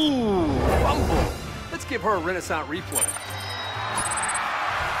 Ooh, fumble. Let's give her a Renaissance replay.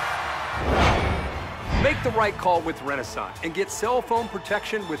 Make the right call with Renaissance and get cell phone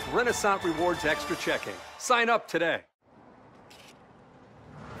protection with Renaissance Rewards Extra Checking. Sign up today.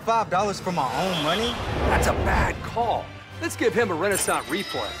 $5 for my own money? That's a bad call. Let's give him a Renaissance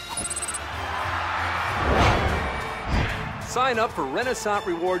replay. Sign up for Renaissance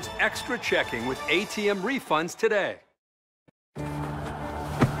Rewards Extra Checking with ATM refunds today.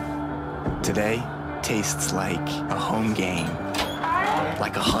 Today tastes like a home game,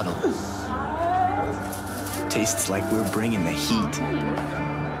 like a huddle. Tastes like we're bringing the heat,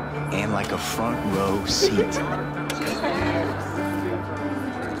 and like a front row seat.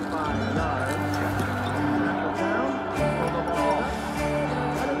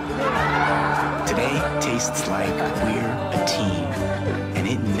 Today tastes like we're a team, and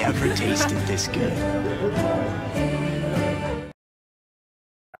it never tasted this good.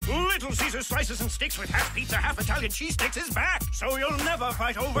 Little Caesars slices and sticks with half pizza, half Italian cheese sticks is back, so you'll never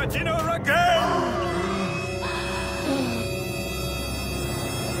fight over dinner again.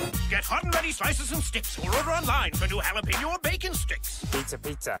 Get hot and ready slices and sticks or order online for new jalapeno or bacon sticks. Pizza,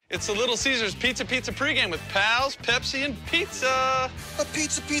 pizza. It's the Little Caesars Pizza pregame with Pals, Pepsi, and pizza. A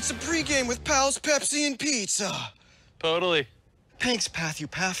pizza pregame with Pals, Pepsi, and pizza. Totally. Thanks, Matthew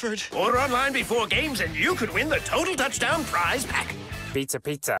Pafford. Order online before games and you could win the total touchdown prize pack. Pizza,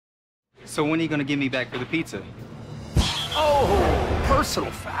 pizza. So when are you going to give me back for the pizza? Oh,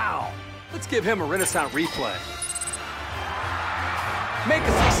 personal foul. Let's give him a Renaissance replay. Make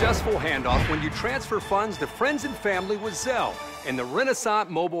a successful handoff when you transfer funds to friends and family with Zelle in the Renaissance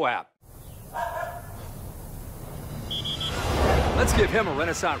mobile app. Let's give him a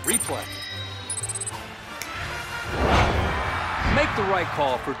Renaissance replay. Make the right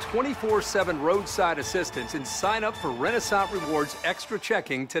call for 24/7 roadside assistance and sign up for Renaissance Rewards Extra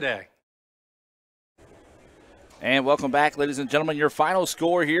Checking today. And welcome back, ladies and gentlemen. Your final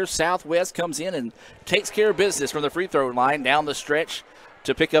score here, Southwest comes in and takes care of business from the free throw line down the stretch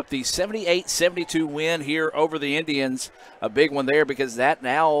to pick up the 78-72 win here over the Indians. A big one there because that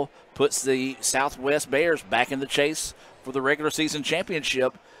now puts the Southwest Bears back in the chase for the regular season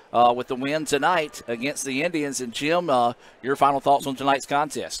championship with the win tonight against the Indians. And Jim, your final thoughts on tonight's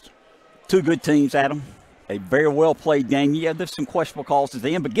contest? Two good teams, Adam. A very well-played game. Yeah, there's some questionable calls at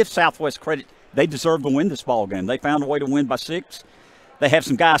the end, but give Southwest credit. They deserve to win this ball game. They found a way to win by 6. They have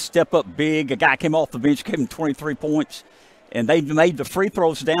some guys step up big. A guy came off the bench, gave him 23 points. And they made the free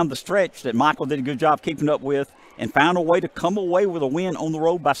throws down the stretch that Michael did a good job keeping up with and found a way to come away with a win on the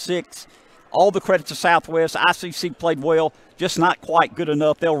road by 6. All the credit to Southwest. ICC played well, just not quite good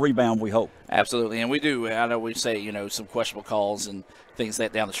enough. They'll rebound, we hope. Absolutely, and we do. I know we say, some questionable calls and things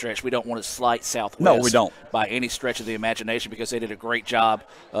that down the stretch. We don't want to slight Southwest. No, we don't. By any stretch of the imagination because they did a great job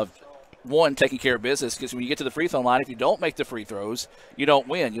of one, taking care of business, because when you get to the free throw line, if you don't make the free throws, you don't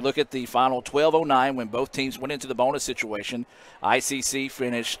win. You look at the final 12:09 when both teams went into the bonus situation. ICC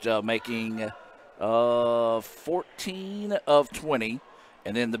finished making 14 of 20,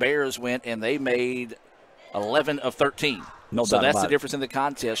 and then the Bears went and they made 11 of 13. So that's the difference in the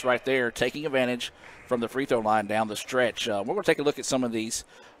contest right there, taking advantage from the free throw line down the stretch. We're going to take a look at some of these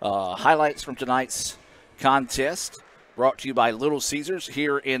highlights from tonight's contest. Brought to you by Little Caesars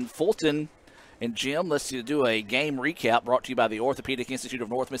here in Fulton. And, Jim, let's do a game recap brought to you by the Orthopedic Institute of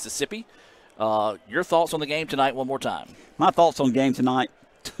North Mississippi. Your thoughts on the game tonight one more time. My thoughts on the game tonight,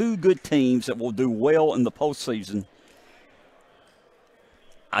 two good teams that will do well in the postseason.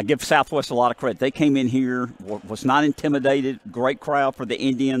 I give Southwest a lot of credit. They came in here, was not intimidated, great crowd for the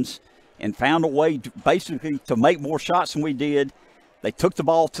Indians, and found a way basically to make more shots than we did. They took the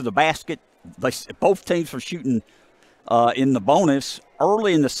ball to the basket. Both teams were shooting in the bonus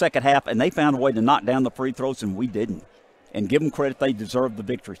early in the second half, and they found a way to knock down the free throws, and we didn't. And give them credit, they deserved the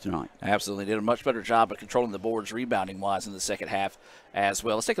victory tonight. Absolutely. Did a much better job of controlling the boards rebounding-wise in the second half as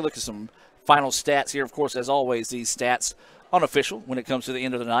well. Let's take a look at some final stats here. Of course, as always, these stats unofficial when it comes to the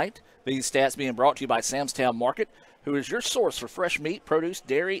end of the night. These stats being brought to you by Sam's Town Market, who is your source for fresh meat, produce,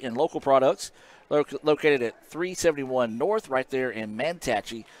 dairy, and local products. Located at 371 North, right there in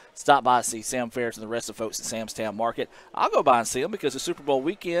Manatee. Stop by and see Sam Ferris and the rest of the folks at Sam's Town Market. I'll go by and see them because it's Super Bowl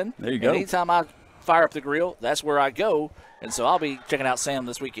weekend. There you go. Anytime I fire up the grill, that's where I go. And so I'll be checking out Sam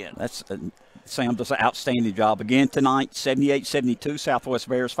this weekend. Sam does an outstanding job. Again tonight, 78-72. Southwest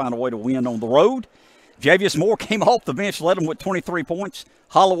Bears find a way to win on the road. Javius Moore came off the bench, led them with 23 points.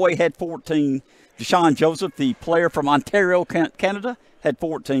 Holloway had 14. Deshaun Joseph, the player from Ontario, Canada, had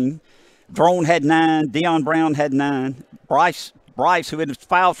 14. Drone had 9. Deion Brown had 9. Bryce, who had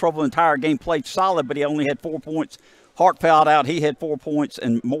foul trouble the entire game, played solid, but he only had 4 points. Hart fouled out. He had 4 points,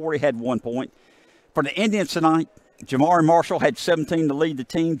 and Morey had 1 point. For the Indians tonight, Jamari Marshall had 17 to lead the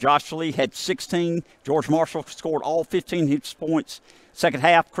team. Josh Lee had 16. George Marshall scored all 15 his points. Second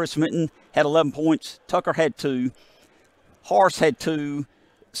half, Chris Minton had 11 points. Tucker had 2. Horse had 2.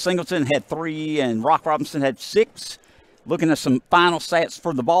 Singleton had 3, and Rock Robinson had 6. Looking at some final stats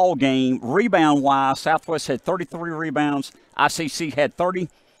for the ball game, rebound-wise, Southwest had 33 rebounds. ICC had 30.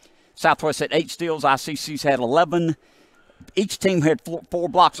 Southwest had 8 steals. ICC's had 11. Each team had 4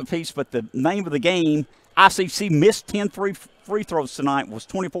 blocks apiece, but the name of the game, ICC missed 10 free throws tonight, was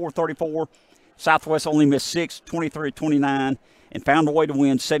 24-34. Southwest only missed 6, 23-29, and found a way to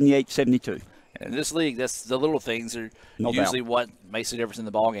win 78-72. In this league, that's the little things are usually what makes the difference in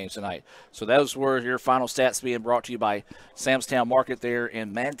the ball games tonight. So those were your final stats being brought to you by Sam's Town Market there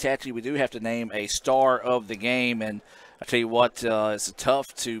in Manatee. We do have to name a star of the game, and I tell you what, it's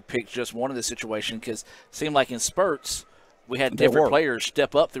tough to pick just one in this situation because it seemed like in spurts we had different players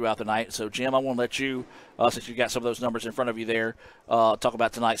step up throughout the night. So, Jim, I want to let you, since you got some of those numbers in front of you there, talk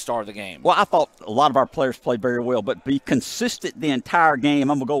about tonight's star of the game. Well, I thought a lot of our players played very well, but be consistent the entire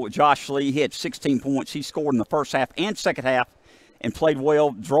game. I'm going to go with Josh Lee. He had 16 points. He scored in the first half and second half. and played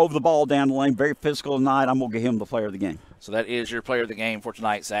well, drove the ball down the lane, very physical tonight. I'm going to give him the player of the game. So that is your player of the game for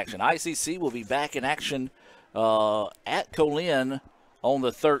tonight's action. ICC will be back in action at Colin on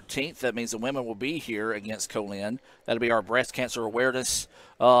the 13th. That means the women will be here against Colin. That'll be our breast cancer awareness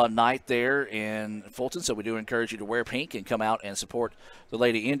night there in Fulton. So we do encourage you to wear pink and come out and support the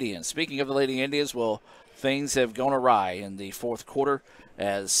Lady Indians. Speaking of the Lady Indians, well, things have gone awry in the fourth quarter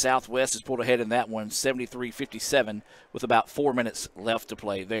as Southwest has pulled ahead in that one 73-57 with about 4 minutes left to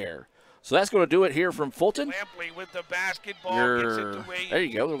play there. So that's going to do it here from Fulton. With the basketball, there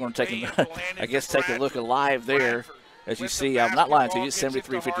you go. We're going to take a look live there. As you see, I'm not lying to you, it's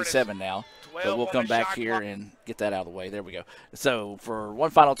 73-57 now. But we'll come back here and get that out of the way. There we go. So for one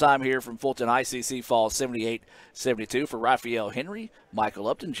final time here from Fulton, ICC falls 78-72 for Raphael Henry, Michael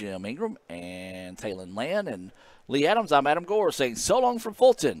Upton, Jim Ingram, and Taylon Land, and Lee Adams. I'm Adam Gore saying so long from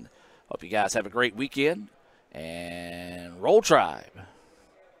Fulton. Hope you guys have a great weekend, and Roll Tribe.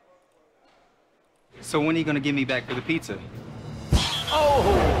 So when are you going to give me back for the pizza?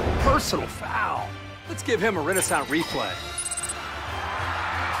 Oh, personal foul. Let's give him a Renaissance replay.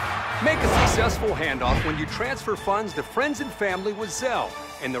 Make a successful handoff when you transfer funds to friends and family with Zelle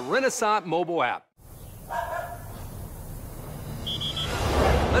and the Renaissance mobile app.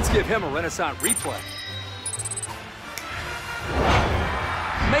 Let's give him a Renaissance replay.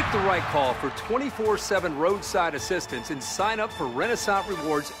 Make the right call for 24/7 roadside assistance and sign up for Renaissance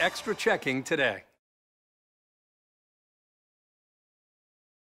Rewards Extra Checking today.